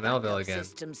kept the Melville backup again.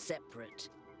 system separate,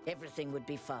 everything would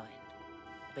be fine.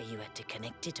 But you had to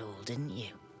connect it all, didn't you?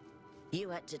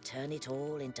 You had to turn it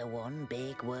all into one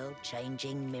big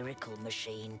world-changing miracle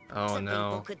machine. Oh so no.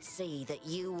 people could see that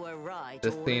you were right.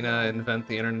 Did Athena invent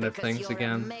the Internet of because Things you're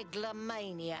again? A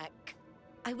megalomaniac.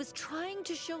 I was trying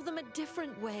to show them a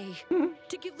different way,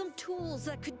 to give them tools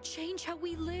that could change how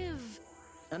we live.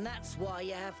 And that's why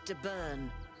you have to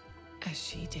burn. As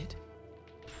she did.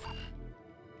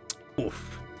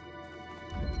 Oof.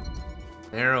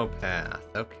 Narrow path.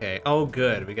 Okay. Oh,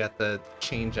 good. We got the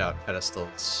change-out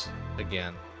pedestals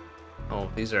again.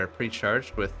 Oh, these are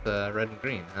pre-charged with red and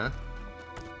green, huh?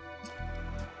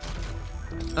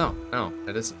 Oh, no,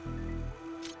 it isn't.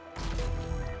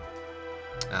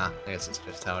 Ah, I guess it's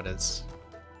just how it is.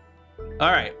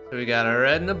 Alright, so we got a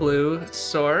red and a blue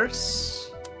source.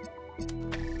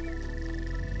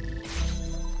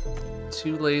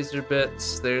 2 laser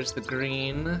bits. There's the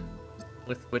green.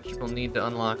 with which we'll need to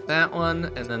unlock that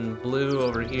one, and then blue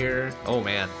over here. Oh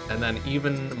man, and then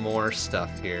even more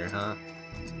stuff here, huh?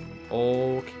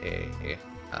 Okay,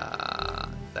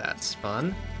 that's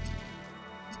fun.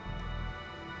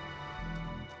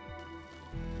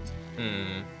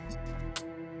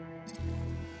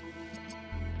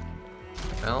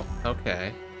 Well,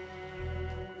 okay.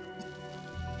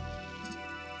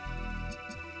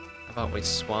 How about we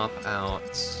swap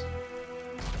out...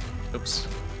 Oops.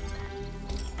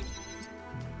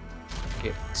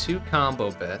 Get 2 combo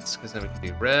bits, because then we can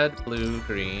do red, blue,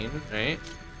 green, right?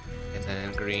 And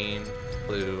then green,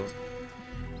 blue,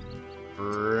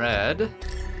 red.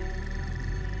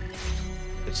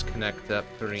 Just connect up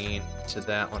green to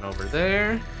that one over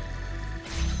there.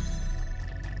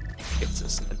 Gets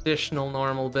us an additional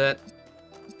normal bit.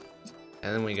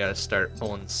 And then we gotta start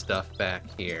pulling stuff back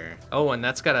here. Oh, and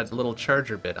that's got a little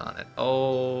charger bit on it.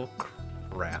 Oh,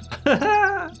 crap.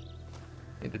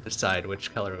 Need to decide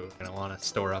which color we're gonna want to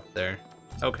store up there.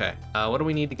 Okay, what do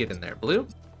we need to get in there? Blue?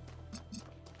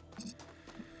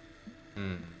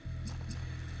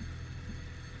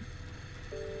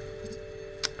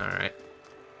 Alright.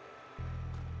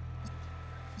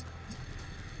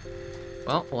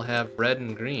 Well, we'll have red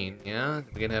and green, yeah? Are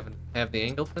we gonna have the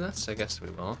angle for this? I guess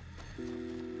we will.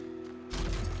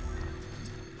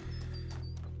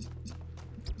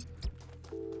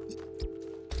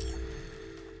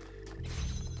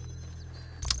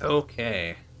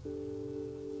 Okay.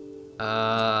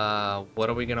 What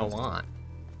are we gonna want?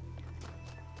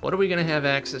 What are we gonna have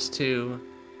access to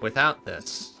without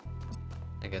this?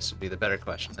 I guess would be the better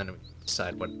question. Then we can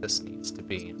decide what this needs to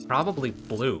be. Probably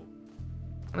blue.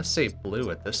 I'm gonna say blue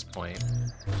at this point.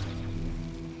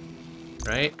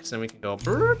 Right? Because then we can go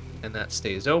brrr, and that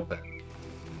stays open.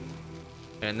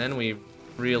 And then we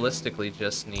realistically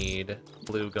just need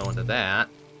blue going to that.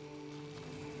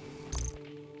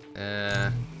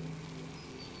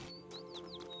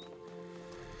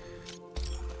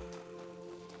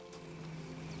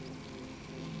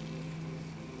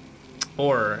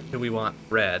 Or do we want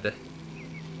red?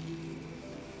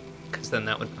 Because then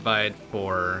that would provide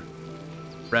for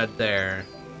red there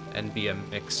and be a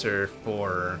mixer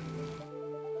for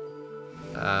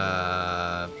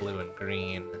blue and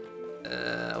green.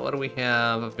 What do we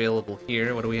have available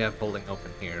here? What do we have holding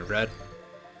open here? Red.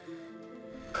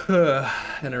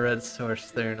 And a red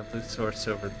source there and a blue source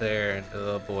over there. And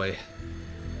oh boy.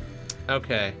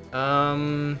 Okay.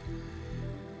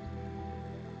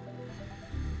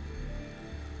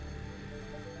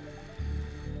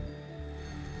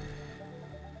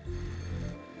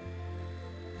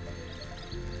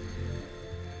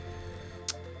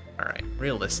 Alright,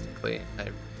 realistically, I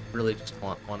really just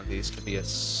want one of these to be a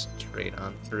straight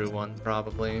on through one,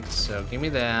 probably. So give me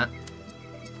that.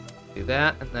 Do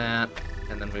that and that,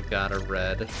 and then we've got a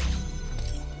red.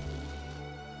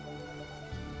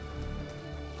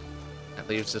 That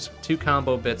leaves us with 2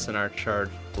 combo bits in our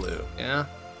charged blue, yeah?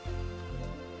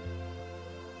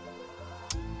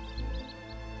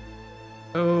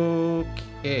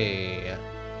 Okay.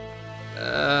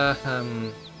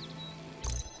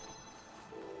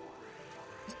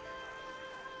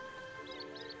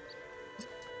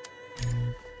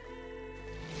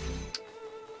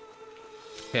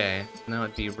 Okay, now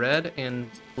it'd be red and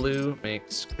blue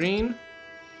makes green.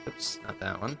 Oops, not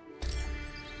that one.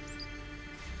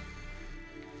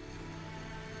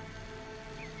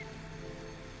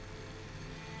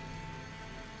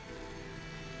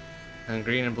 And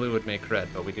green and blue would make red,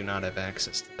 but we do not have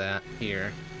access to that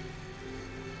here.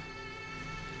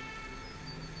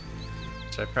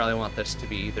 So I probably want this to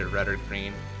be either red or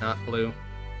green, not blue.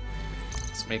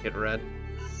 Let's make it red.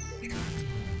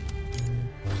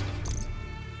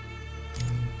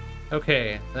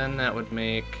 Okay, then that would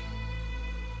make...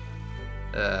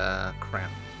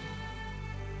 crap.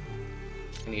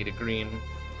 We need a green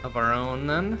of our own,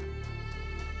 then.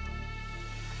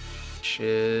 Which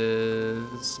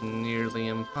is nearly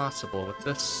impossible with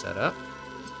this setup.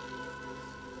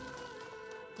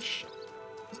 Shit.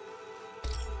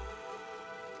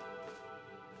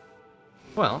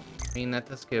 Well, I mean, that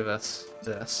does give us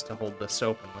this to hold this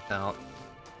open without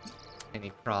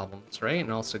any problems, right?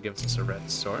 And also gives us a red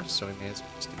source, so we may as well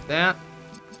just do that.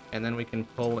 And then we can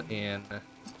pull in...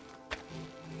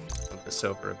 move this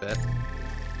over a bit.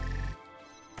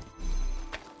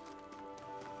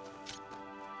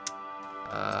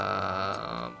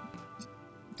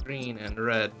 Green and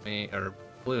red or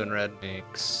blue and red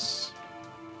makes...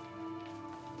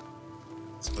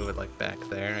 Let's move it like back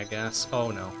there, I guess.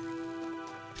 Oh no.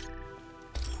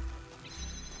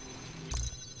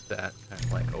 That kind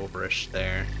of like overish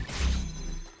there.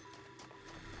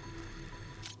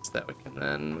 So that we can And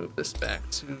then move this back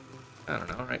to, I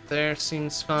don't know, right there.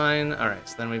 Seems fine. Alright,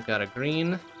 so then we've got a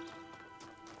green.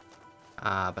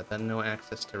 But then no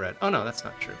access to red. Oh no, that's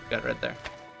not true. We've got red there.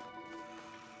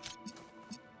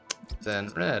 Then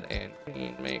red and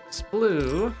green makes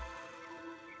blue.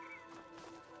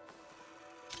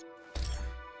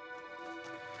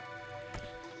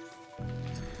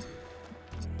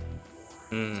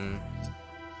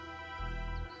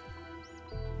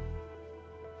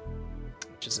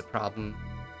 Which is a problem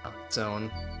on its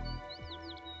own.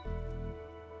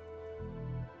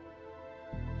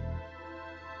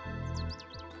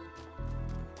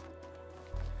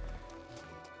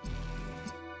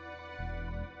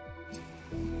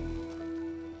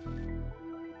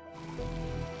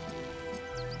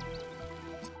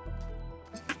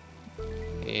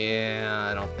 Yeah,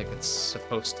 I don't think it's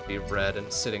supposed to be red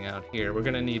and sitting out here. We're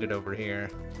gonna need it over here.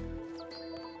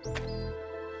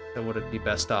 So would it be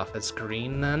best off as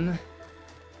green then?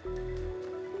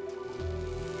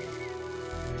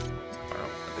 Borrow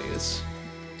one of these.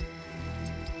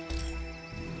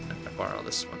 I'm gonna borrow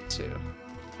this one too.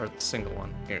 Or the single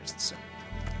one. Here's the single.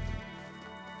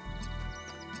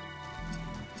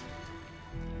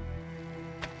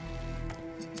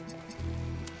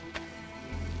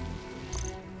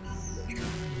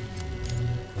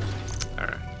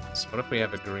 So what if we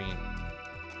have a green?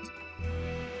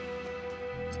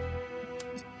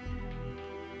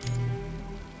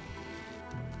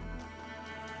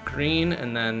 Green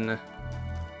and then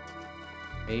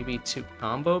maybe 2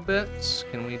 combo bits?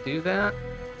 Can we do that?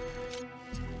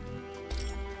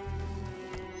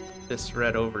 This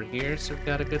red over here, so we've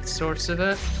got a good source of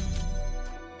it.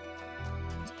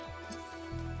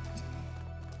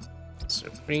 So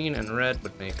green and red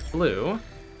would make blue.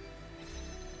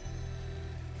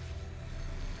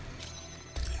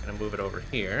 Gonna move it over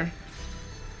here.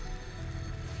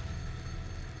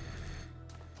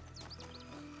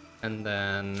 And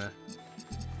then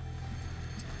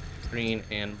green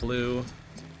and blue.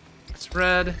 It's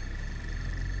red.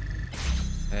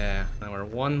 Yeah, now we're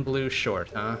 1 blue short,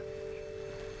 huh?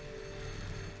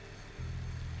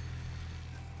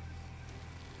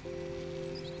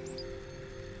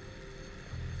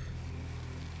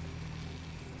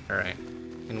 Alright.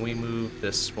 Can we move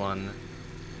this one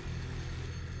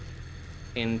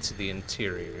into the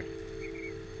interior?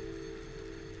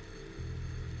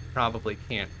 Probably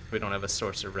can't. We don't have a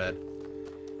source of red.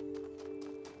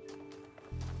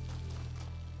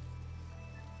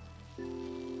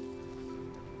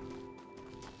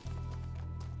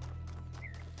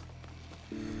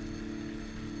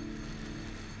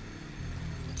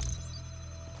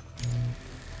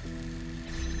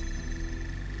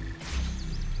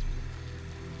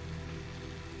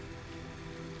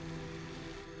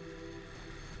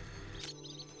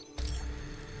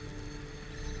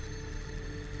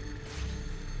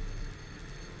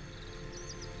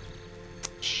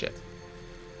 Shit.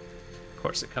 Of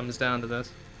course it comes down to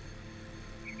this.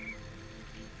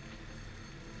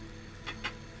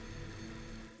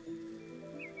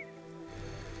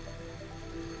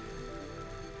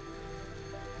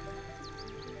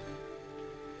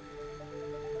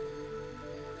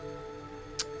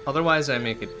 Otherwise I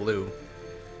make it blue.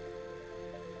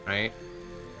 Right?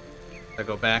 I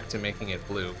go back to making it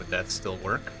blue, would that still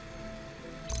work?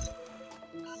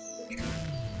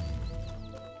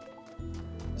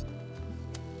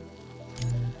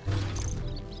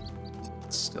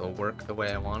 Still work the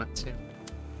way I want it to?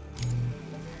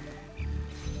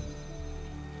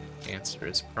 The answer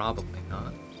is probably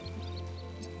not.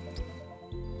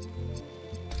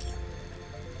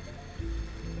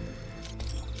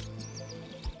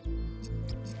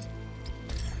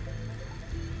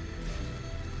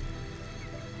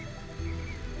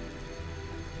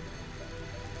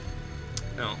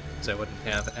 No, because I wouldn't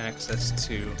have access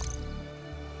to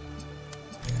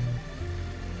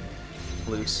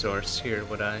blue source here,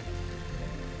 would I?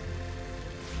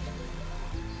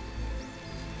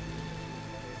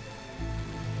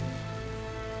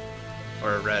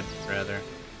 Or a red, rather.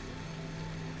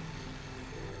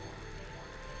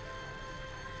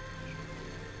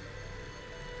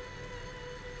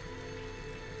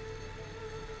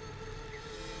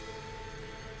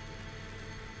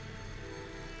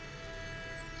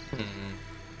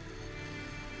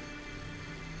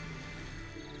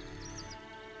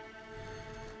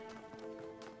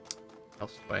 What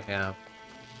else do I have?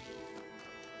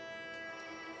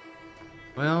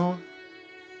 Well,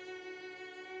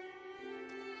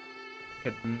 I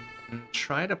could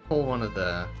try to pull one of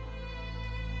the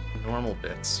normal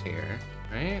bits here,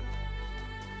 right?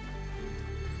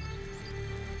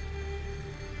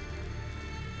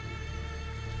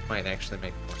 might actually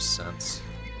make more sense.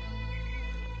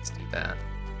 Let's do that.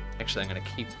 Actually, I'm gonna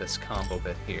keep this combo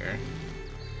bit here.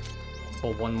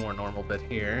 Pull one more normal bit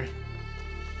here.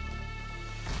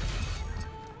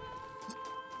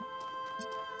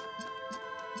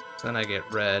 So then I get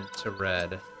red to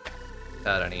red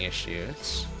without any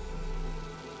issues.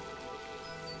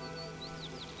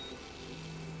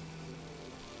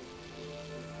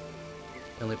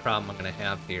 The only problem I'm gonna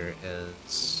have here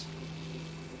is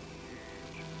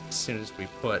as soon as we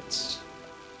put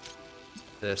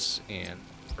this in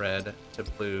red to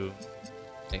blue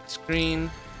makes green.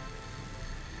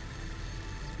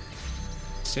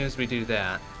 As soon as we do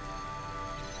that,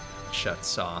 it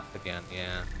shuts off again.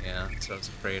 Yeah, that's what I was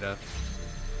afraid of.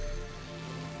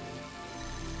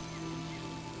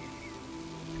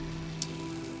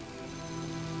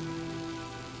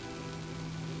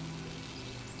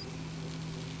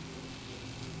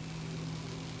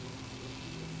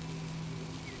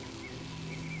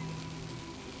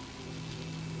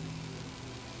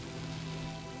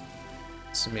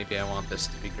 So maybe I want this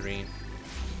to be green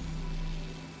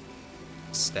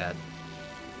instead.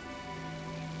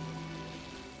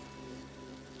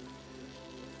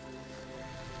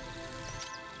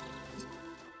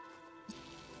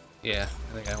 Yeah,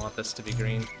 I think I want this to be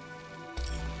green.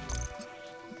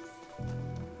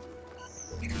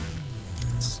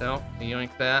 So,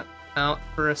 yoink that out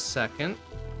for a second.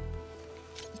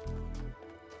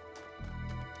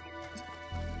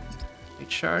 We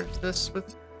charge this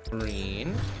with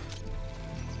green.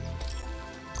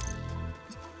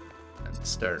 And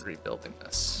start rebuilding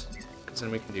this. Because then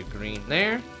we can do green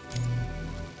there.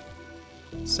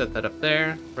 Set that up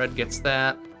there. Red gets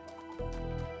that.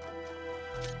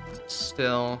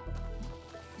 Still.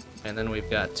 And then we've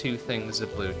got two things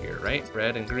of blue here, right?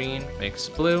 Red and green makes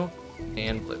blue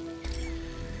and blue.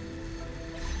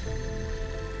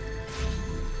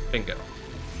 Bingo.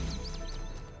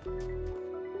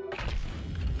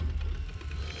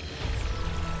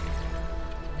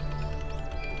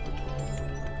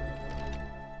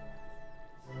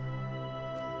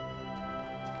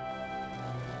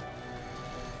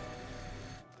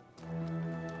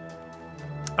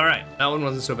 Alright, that one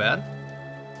wasn't so bad.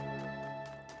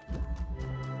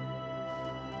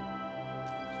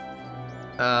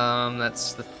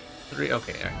 That's the 3.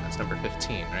 Okay, that's number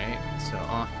 15, right? So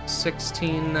off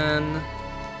 16 then.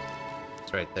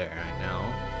 It's right there, I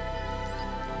know.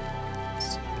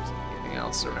 Let's see if there's anything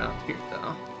else around here,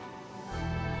 though.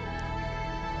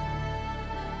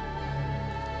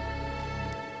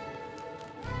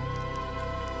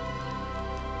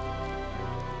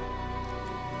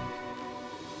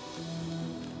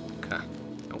 Okay.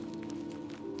 Nope.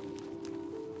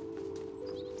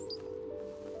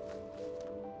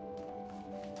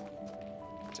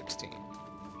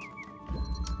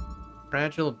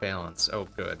 Fragile balance. Oh,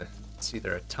 good. It's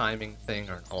either a timing thing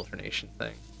or an alternation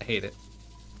thing. I hate it.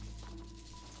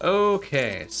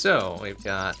 Okay, so we've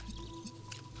got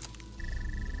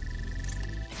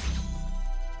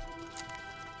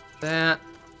that.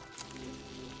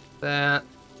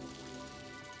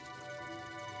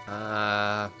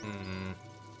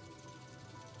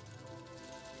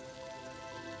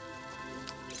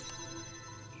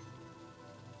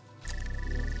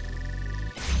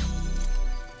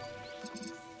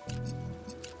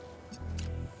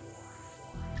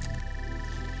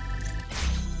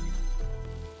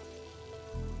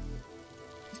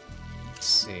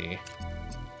 See.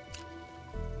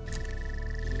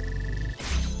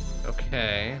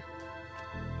 Okay.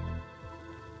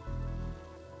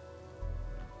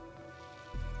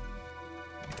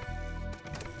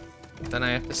 Then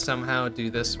I have to somehow do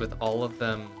this with all of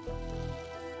them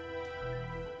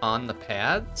on the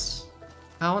pads?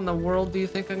 How in the world do you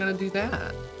think I'm gonna do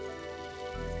that?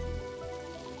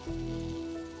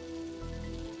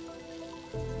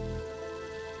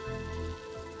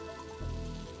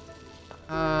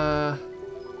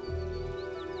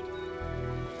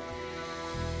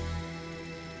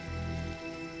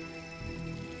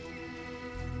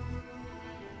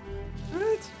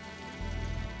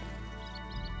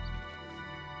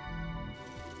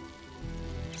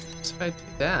 If I do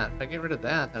that, if I get rid of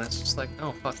that, then it's just like,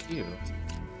 no, fuck you.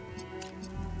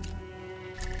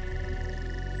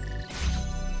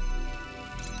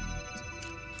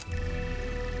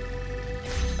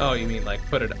 Oh, you mean like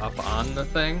put it up on the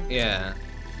thing? Yeah.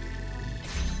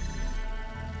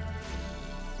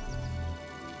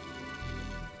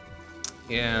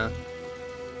 Yeah.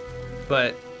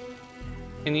 But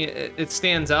it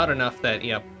stands out enough that,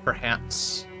 yeah,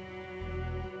 perhaps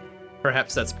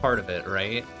that's part of it,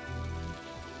 right?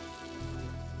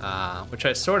 Which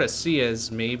I sort of see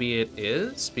as maybe it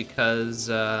is, because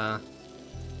that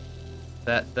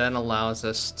then allows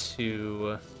us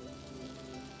to...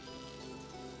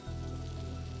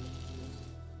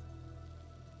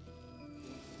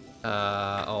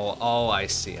 oh, I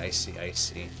see.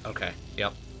 Okay,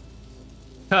 yep.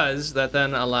 Because that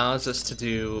then allows us to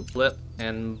do blip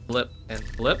and blip and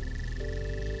blip.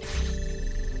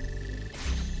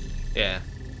 Yeah.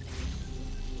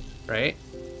 Right?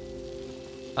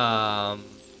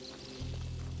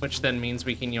 Which then means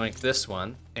we can yoink this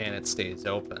one, and it stays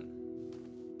open.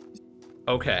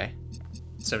 Okay.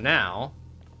 So now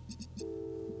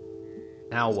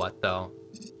what, though?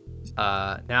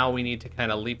 Now we need to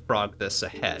kind of leapfrog this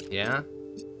ahead, yeah?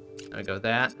 I go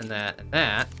that, and that, and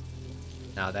that.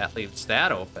 Now that leaves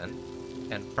that open.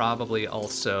 And probably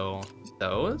also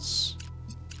those.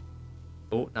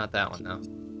 Oh, not that one, though.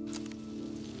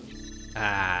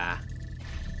 Ah.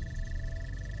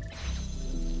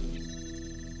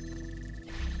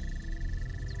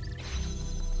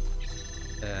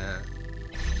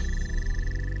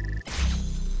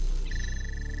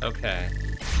 Okay.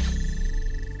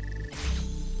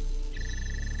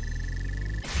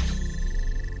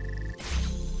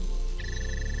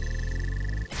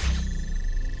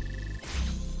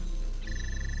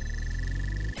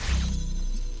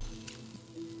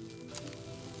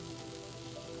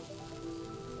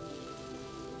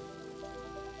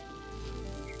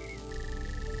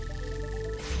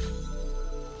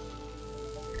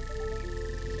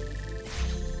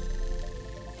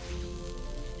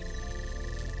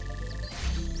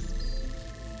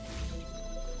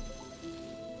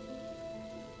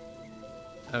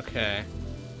 Okay.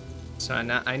 So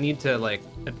I need to, like,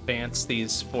 advance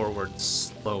these forward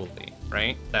slowly,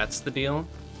 right? That's the deal.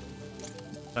 So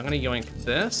I'm gonna yoink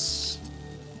this.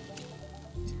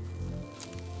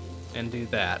 And do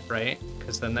that, right?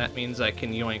 Because then that means I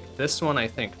can yoink this one, I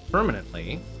think,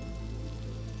 permanently.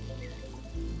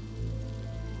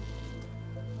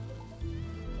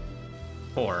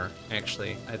 Or,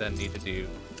 actually, I then need to do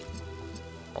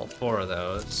all 4 of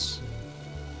those.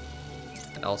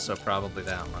 And also probably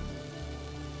that one.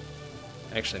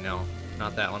 Actually, no,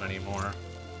 not that one anymore.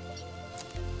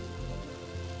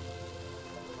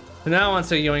 So now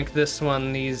once I yoink this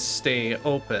one, these stay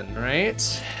open,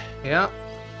 right? Yep,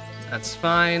 that's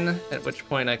fine. At which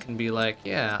point I can be like,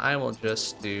 yeah, I will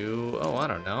just do, oh, I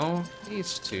don't know,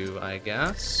 these 2, I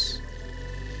guess.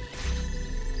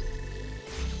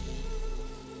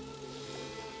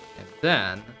 And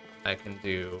then I can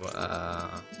do,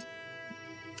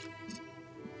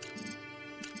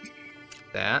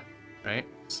 that, right?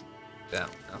 Down,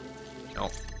 no.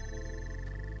 Nope.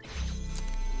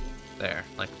 There,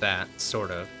 like that,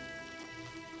 sort of.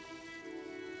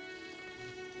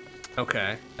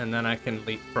 Okay, and then I can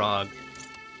leapfrog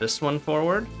this one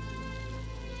forward.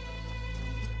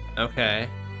 Okay.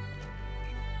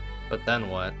 But then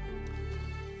what?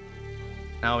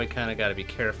 Now we kind of got to be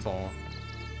careful.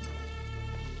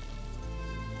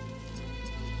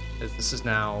 Because this is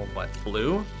now, what,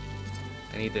 blue?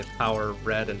 I need to power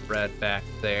red and red back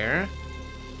there,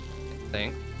 I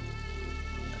think.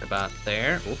 Right about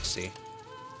there. Oopsie.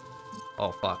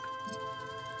 Oh, fuck.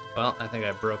 Well, I think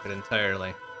I broke it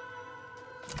entirely.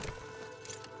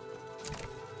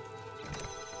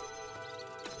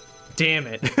 Damn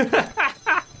it.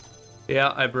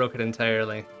 Yeah, I broke it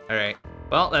entirely. Alright.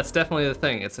 Well, that's definitely the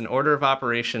thing. It's an order of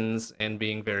operations and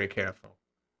being very careful.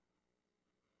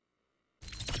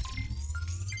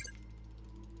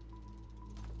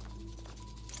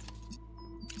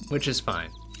 Which is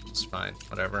fine. It's fine.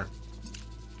 Whatever.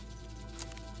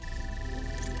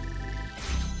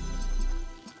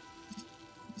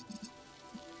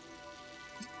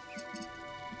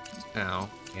 Now,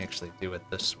 we actually do it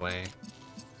this way.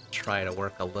 Try to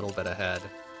work a little bit ahead.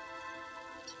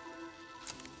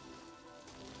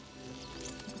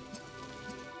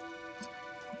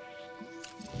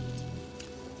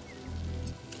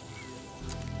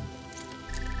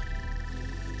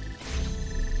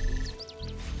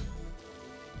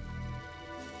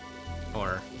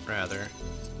 Or, rather,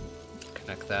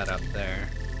 connect that up there.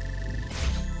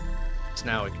 So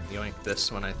now we can yoink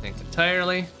this one, I think,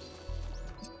 entirely.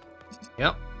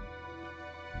 Yep.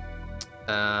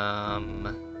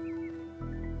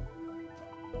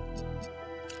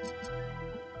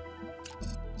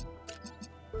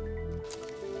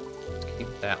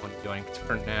 Keep that one yoinked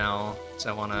for now, because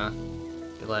I want to,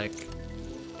 like,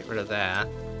 get rid of that.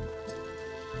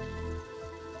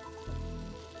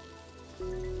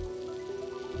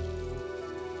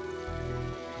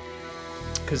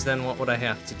 Because then what would I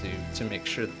have to do to make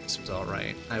sure that this was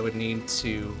alright? I would need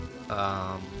to,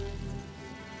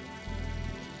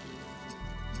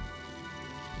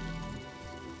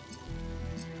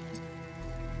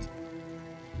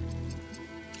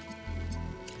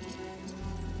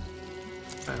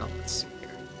 Well, let's see here.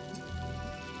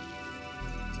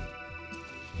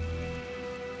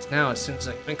 So now, as soon as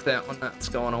I think that one, that's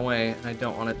going away, and I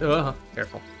don't want to. Oh,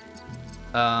 careful.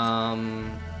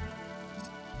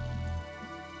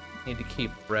 Need to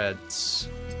keep reds.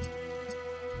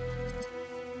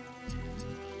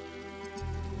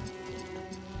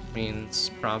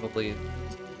 Means probably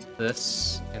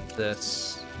this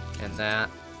and that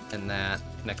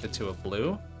connected to a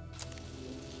blue.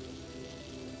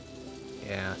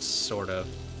 Yeah, sort of.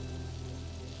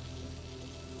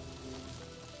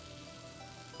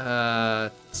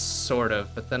 Sort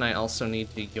of, but then I also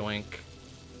need to yoink.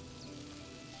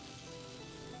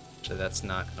 Actually, that's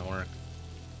not gonna work.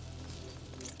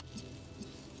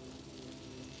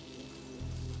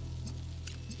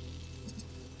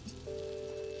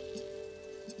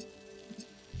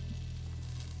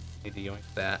 Need to yoink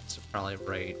that, so probably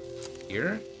right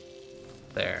here.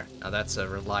 There. Now that's a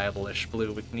reliable-ish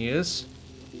blue we can use.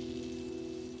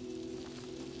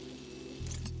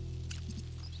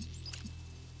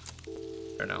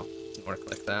 Or no, it doesn't work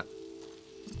like that.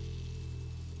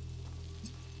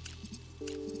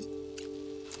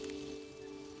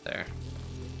 There.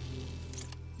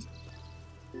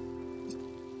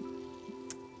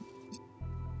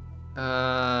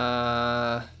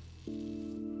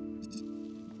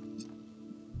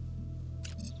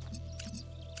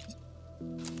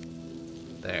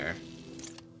 There.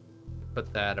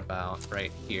 Put that about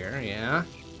right here, yeah.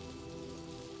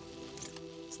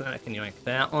 So then I can yoink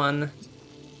that one.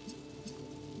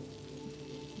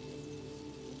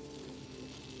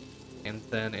 And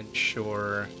then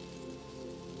ensure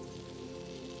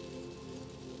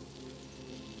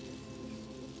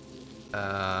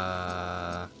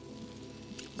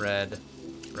red.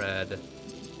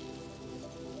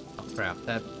 Oh crap,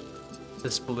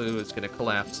 this blue is gonna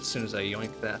collapse as soon as I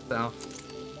yoink that though.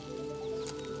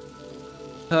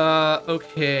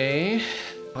 Okay.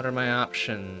 What are my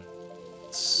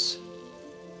options?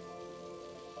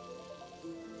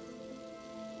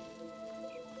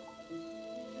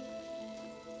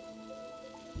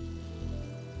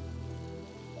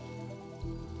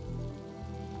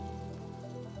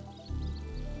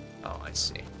 Oh, I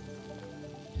see.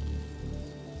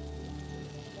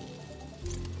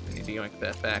 I need to yoink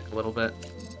that back a little bit.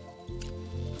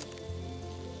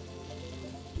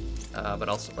 But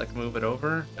also, like, move it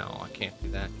over? No, I can't do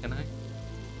that, can I?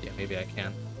 Yeah, maybe I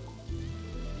can.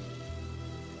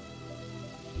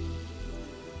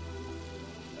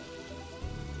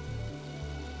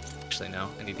 Actually, no.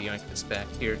 I need to yoink this back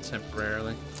here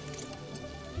temporarily.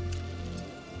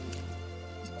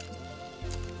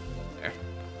 There.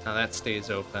 Now that stays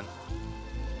open.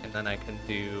 And then I can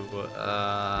do,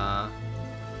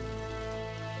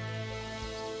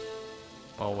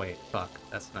 oh wait, fuck.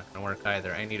 That's not gonna work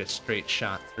either. I need a straight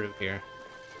shot through here.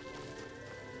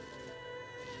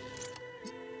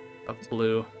 Of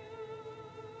blue.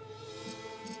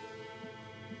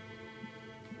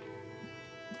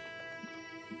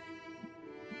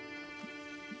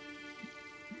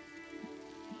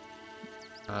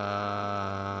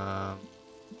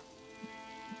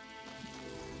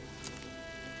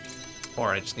 Or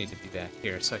I just need to be back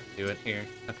here so I can do it here.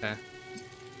 Okay.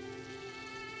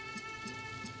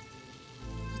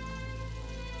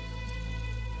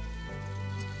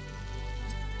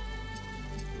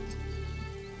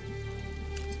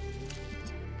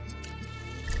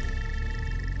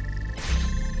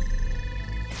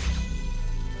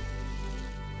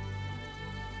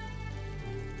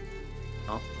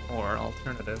 Or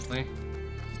alternatively,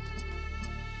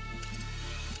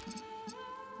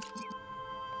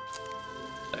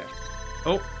 there.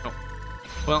 Oh, no.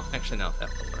 Well, actually, no, that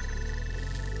will work.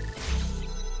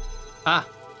 Ah!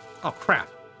 Oh, crap.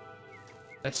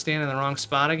 Did I stand in the wrong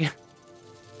spot again?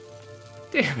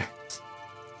 Damn it.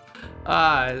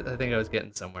 I think I was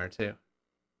getting somewhere, too.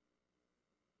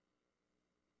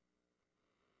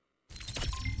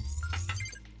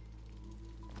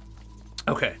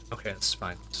 Okay, it's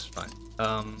fine, it's fine.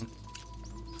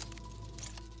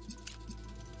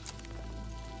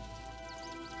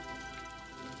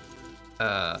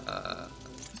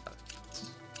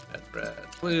 Red,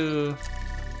 blue.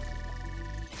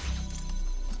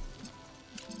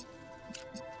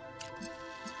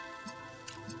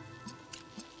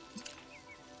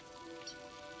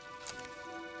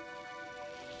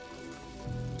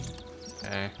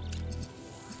 Okay.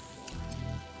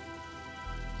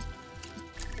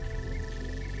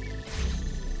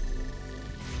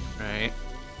 Right.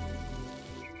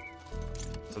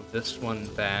 Move this one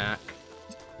back.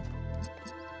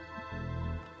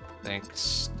 Think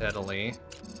steadily.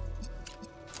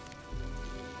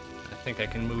 I think I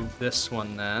can move this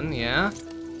one then, yeah?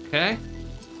 Okay.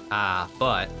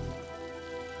 But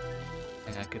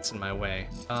that gets in my way.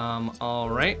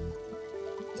 Alright.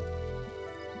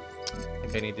 I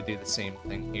think I need to do the same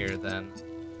thing here then.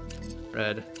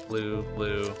 Red, blue,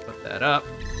 blue, put that up.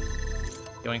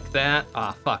 Yoink that.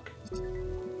 Fuck.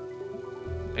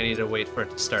 I need to wait for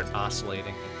it to start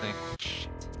oscillating, I think. Shit.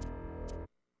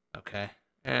 Okay.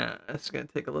 Yeah, it's gonna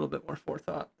take a little bit more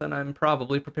forethought than I'm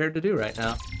probably prepared to do right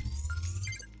now.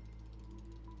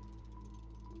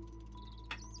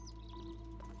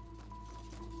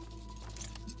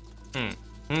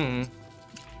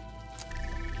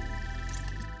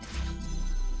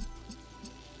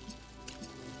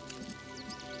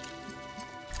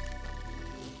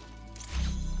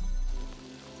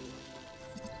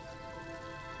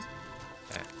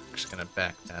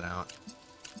 Back that out.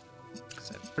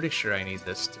 Because I'm pretty sure I need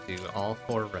this to do all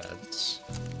 4 reds.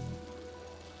 At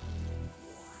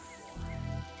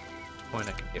which point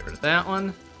I can get rid of that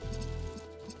one.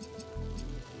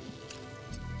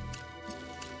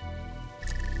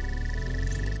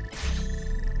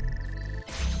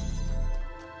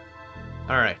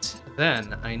 Alright,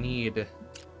 then I need...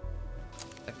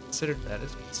 that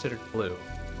is considered blue.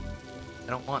 I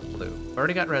don't want blue. I've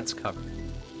already got reds covered.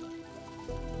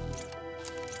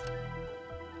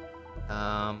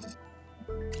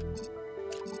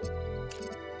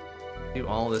 Do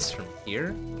all this from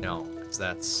here? No, because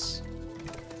that's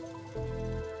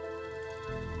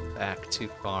back too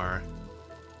far.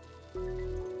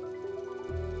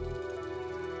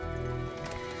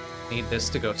 Need this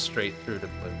to go straight through to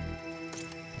blue.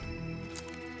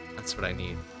 That's what I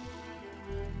need.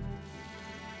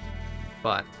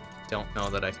 But don't know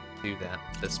that I can do that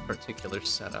with this particular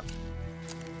setup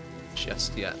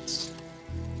just yet.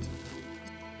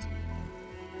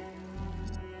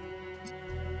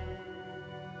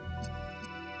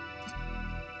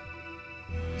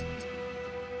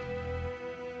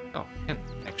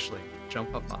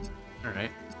 Jump up.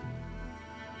 Alright.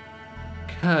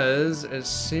 Because as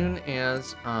soon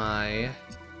as I...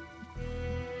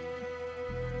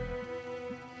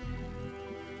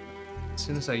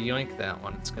 yoink that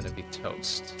one, it's going to be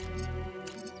toast.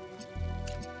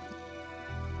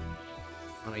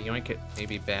 I want to yoink it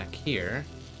maybe back here.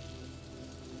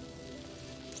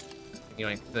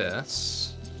 Yoink this.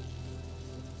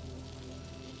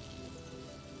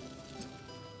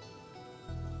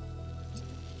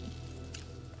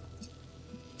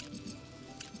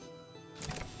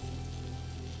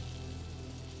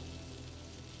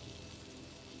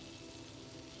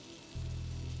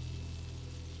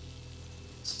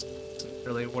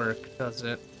 Really work, does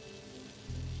it?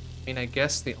 I mean, I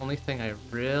guess the only thing I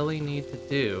really need to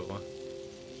do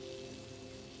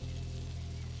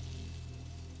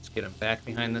is get him back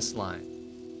behind this line,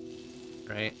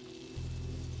 right?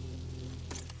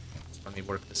 Let me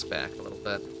work this back a little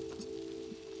bit.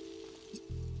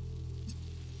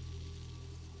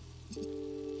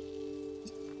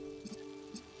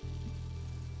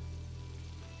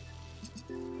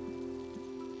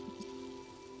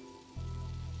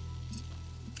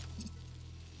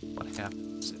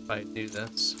 Happens if I do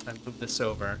this. If I move this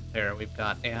over, there we've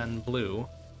got an blue.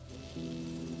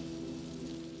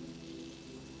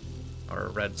 Or a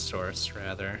red source,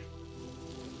 rather.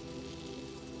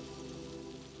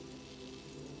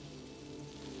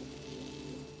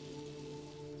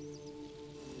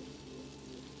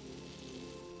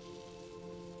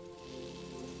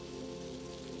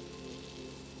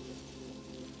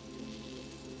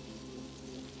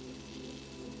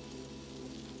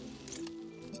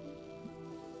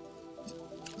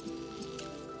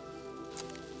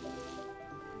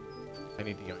 I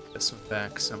need to yoink this one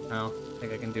back somehow. I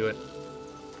think I can do it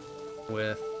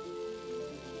with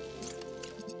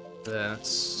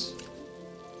this.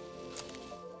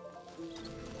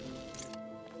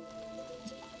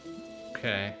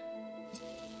 Okay.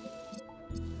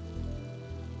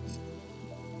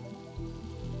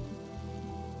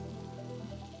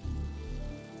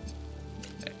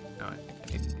 Okay, now I think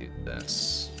I need to do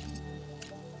this.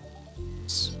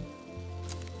 Oops.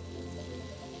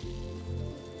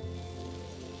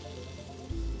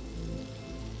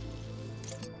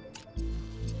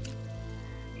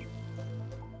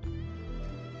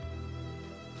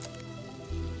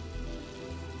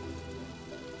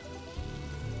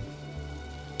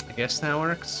 I guess that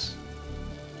works.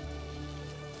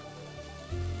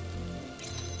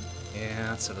 Yeah,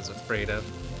 that's what I was afraid of.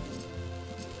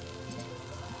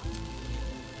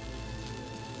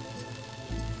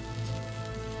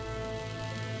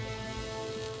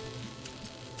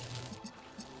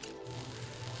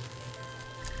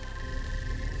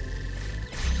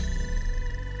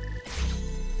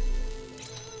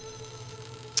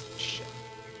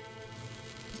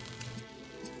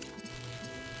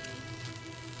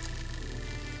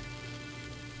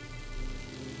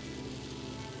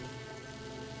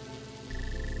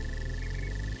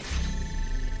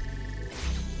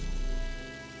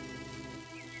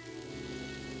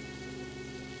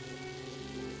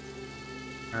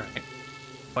 Alright.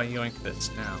 If I yoink this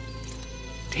now.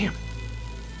 Damn it.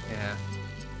 Yeah.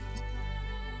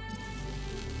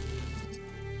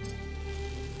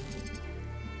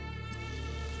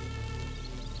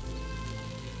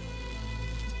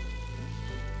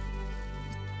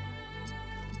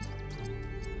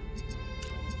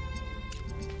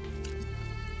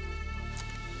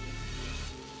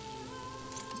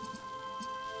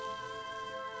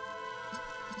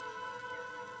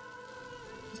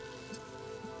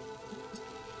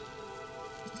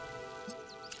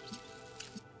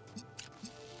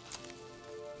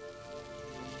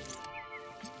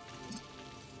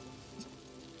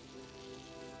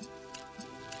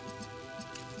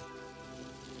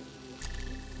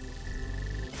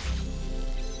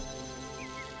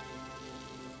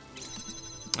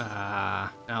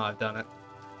 Now I've done it.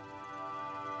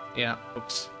 Yeah,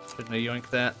 oops. Shouldn't have yoinked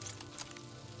that.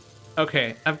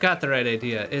 Okay, I've got the right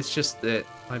idea. It's just that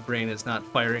my brain is not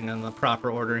firing in the proper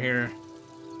order here.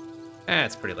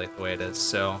 It's pretty late the way it is,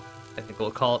 so I think we'll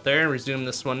call it there and resume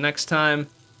this one next time.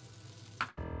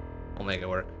 We'll make it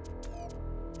work.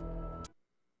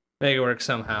 Make it work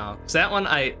somehow. Because that one,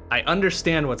 I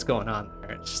understand what's going on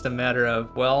there. It's just a matter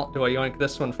of, well, do I yoink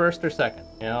this one first or second,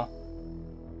 you know?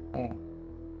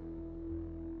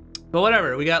 But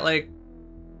whatever, we got like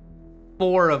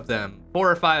 4 or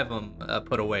 5 of them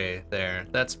put away there.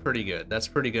 That's pretty good. That's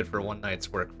pretty good for one night's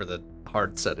work for the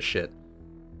hard set of shit.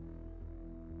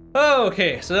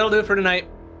 Okay, so that'll do it for tonight.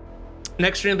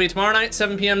 Next stream will be tomorrow night,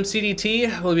 7 p.m.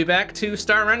 CDT. We'll be back to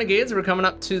Star Renegades. We're coming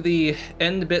up to the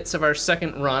end bits of our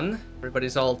second run.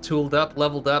 Everybody's all tooled up,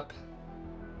 leveled up,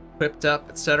 equipped up,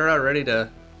 etc., ready to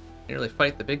nearly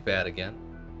fight the big bad again.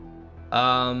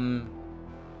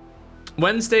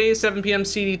 Wednesday, 7 p.m.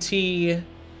 CDT.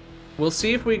 We'll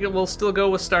see if we'll still go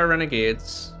with Star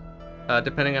Renegades,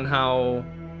 depending on how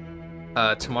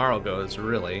tomorrow goes,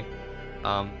 really.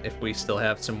 If we still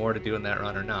have some more to do in that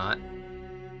run or not.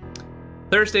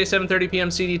 Thursday, 7:30 p.m.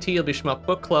 CDT, will be Shmup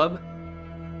Book Club.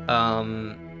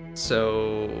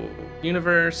 So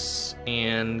Universe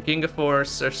and Ginga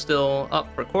Force are still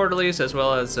up for quarterlies, as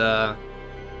well as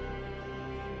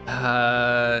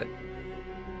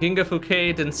Ginga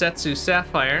Fukei Densetsu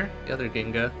Sapphire, the other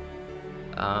Ginga,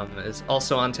 is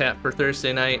also on tap for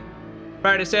Thursday night.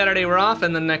 Friday, Saturday, we're off,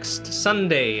 and then next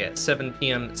Sunday at 7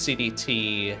 p.m.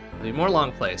 CDT, will be more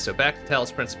long play. So back to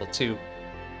Talos Principle 2.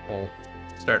 We'll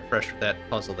start fresh with that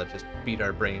puzzle that just beat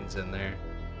our brains in there,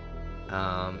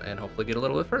 and hopefully get a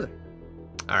little bit further.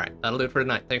 All right, that'll do it for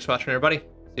tonight. Thanks for watching, everybody. See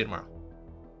you tomorrow.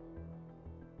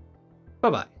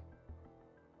 Bye-bye.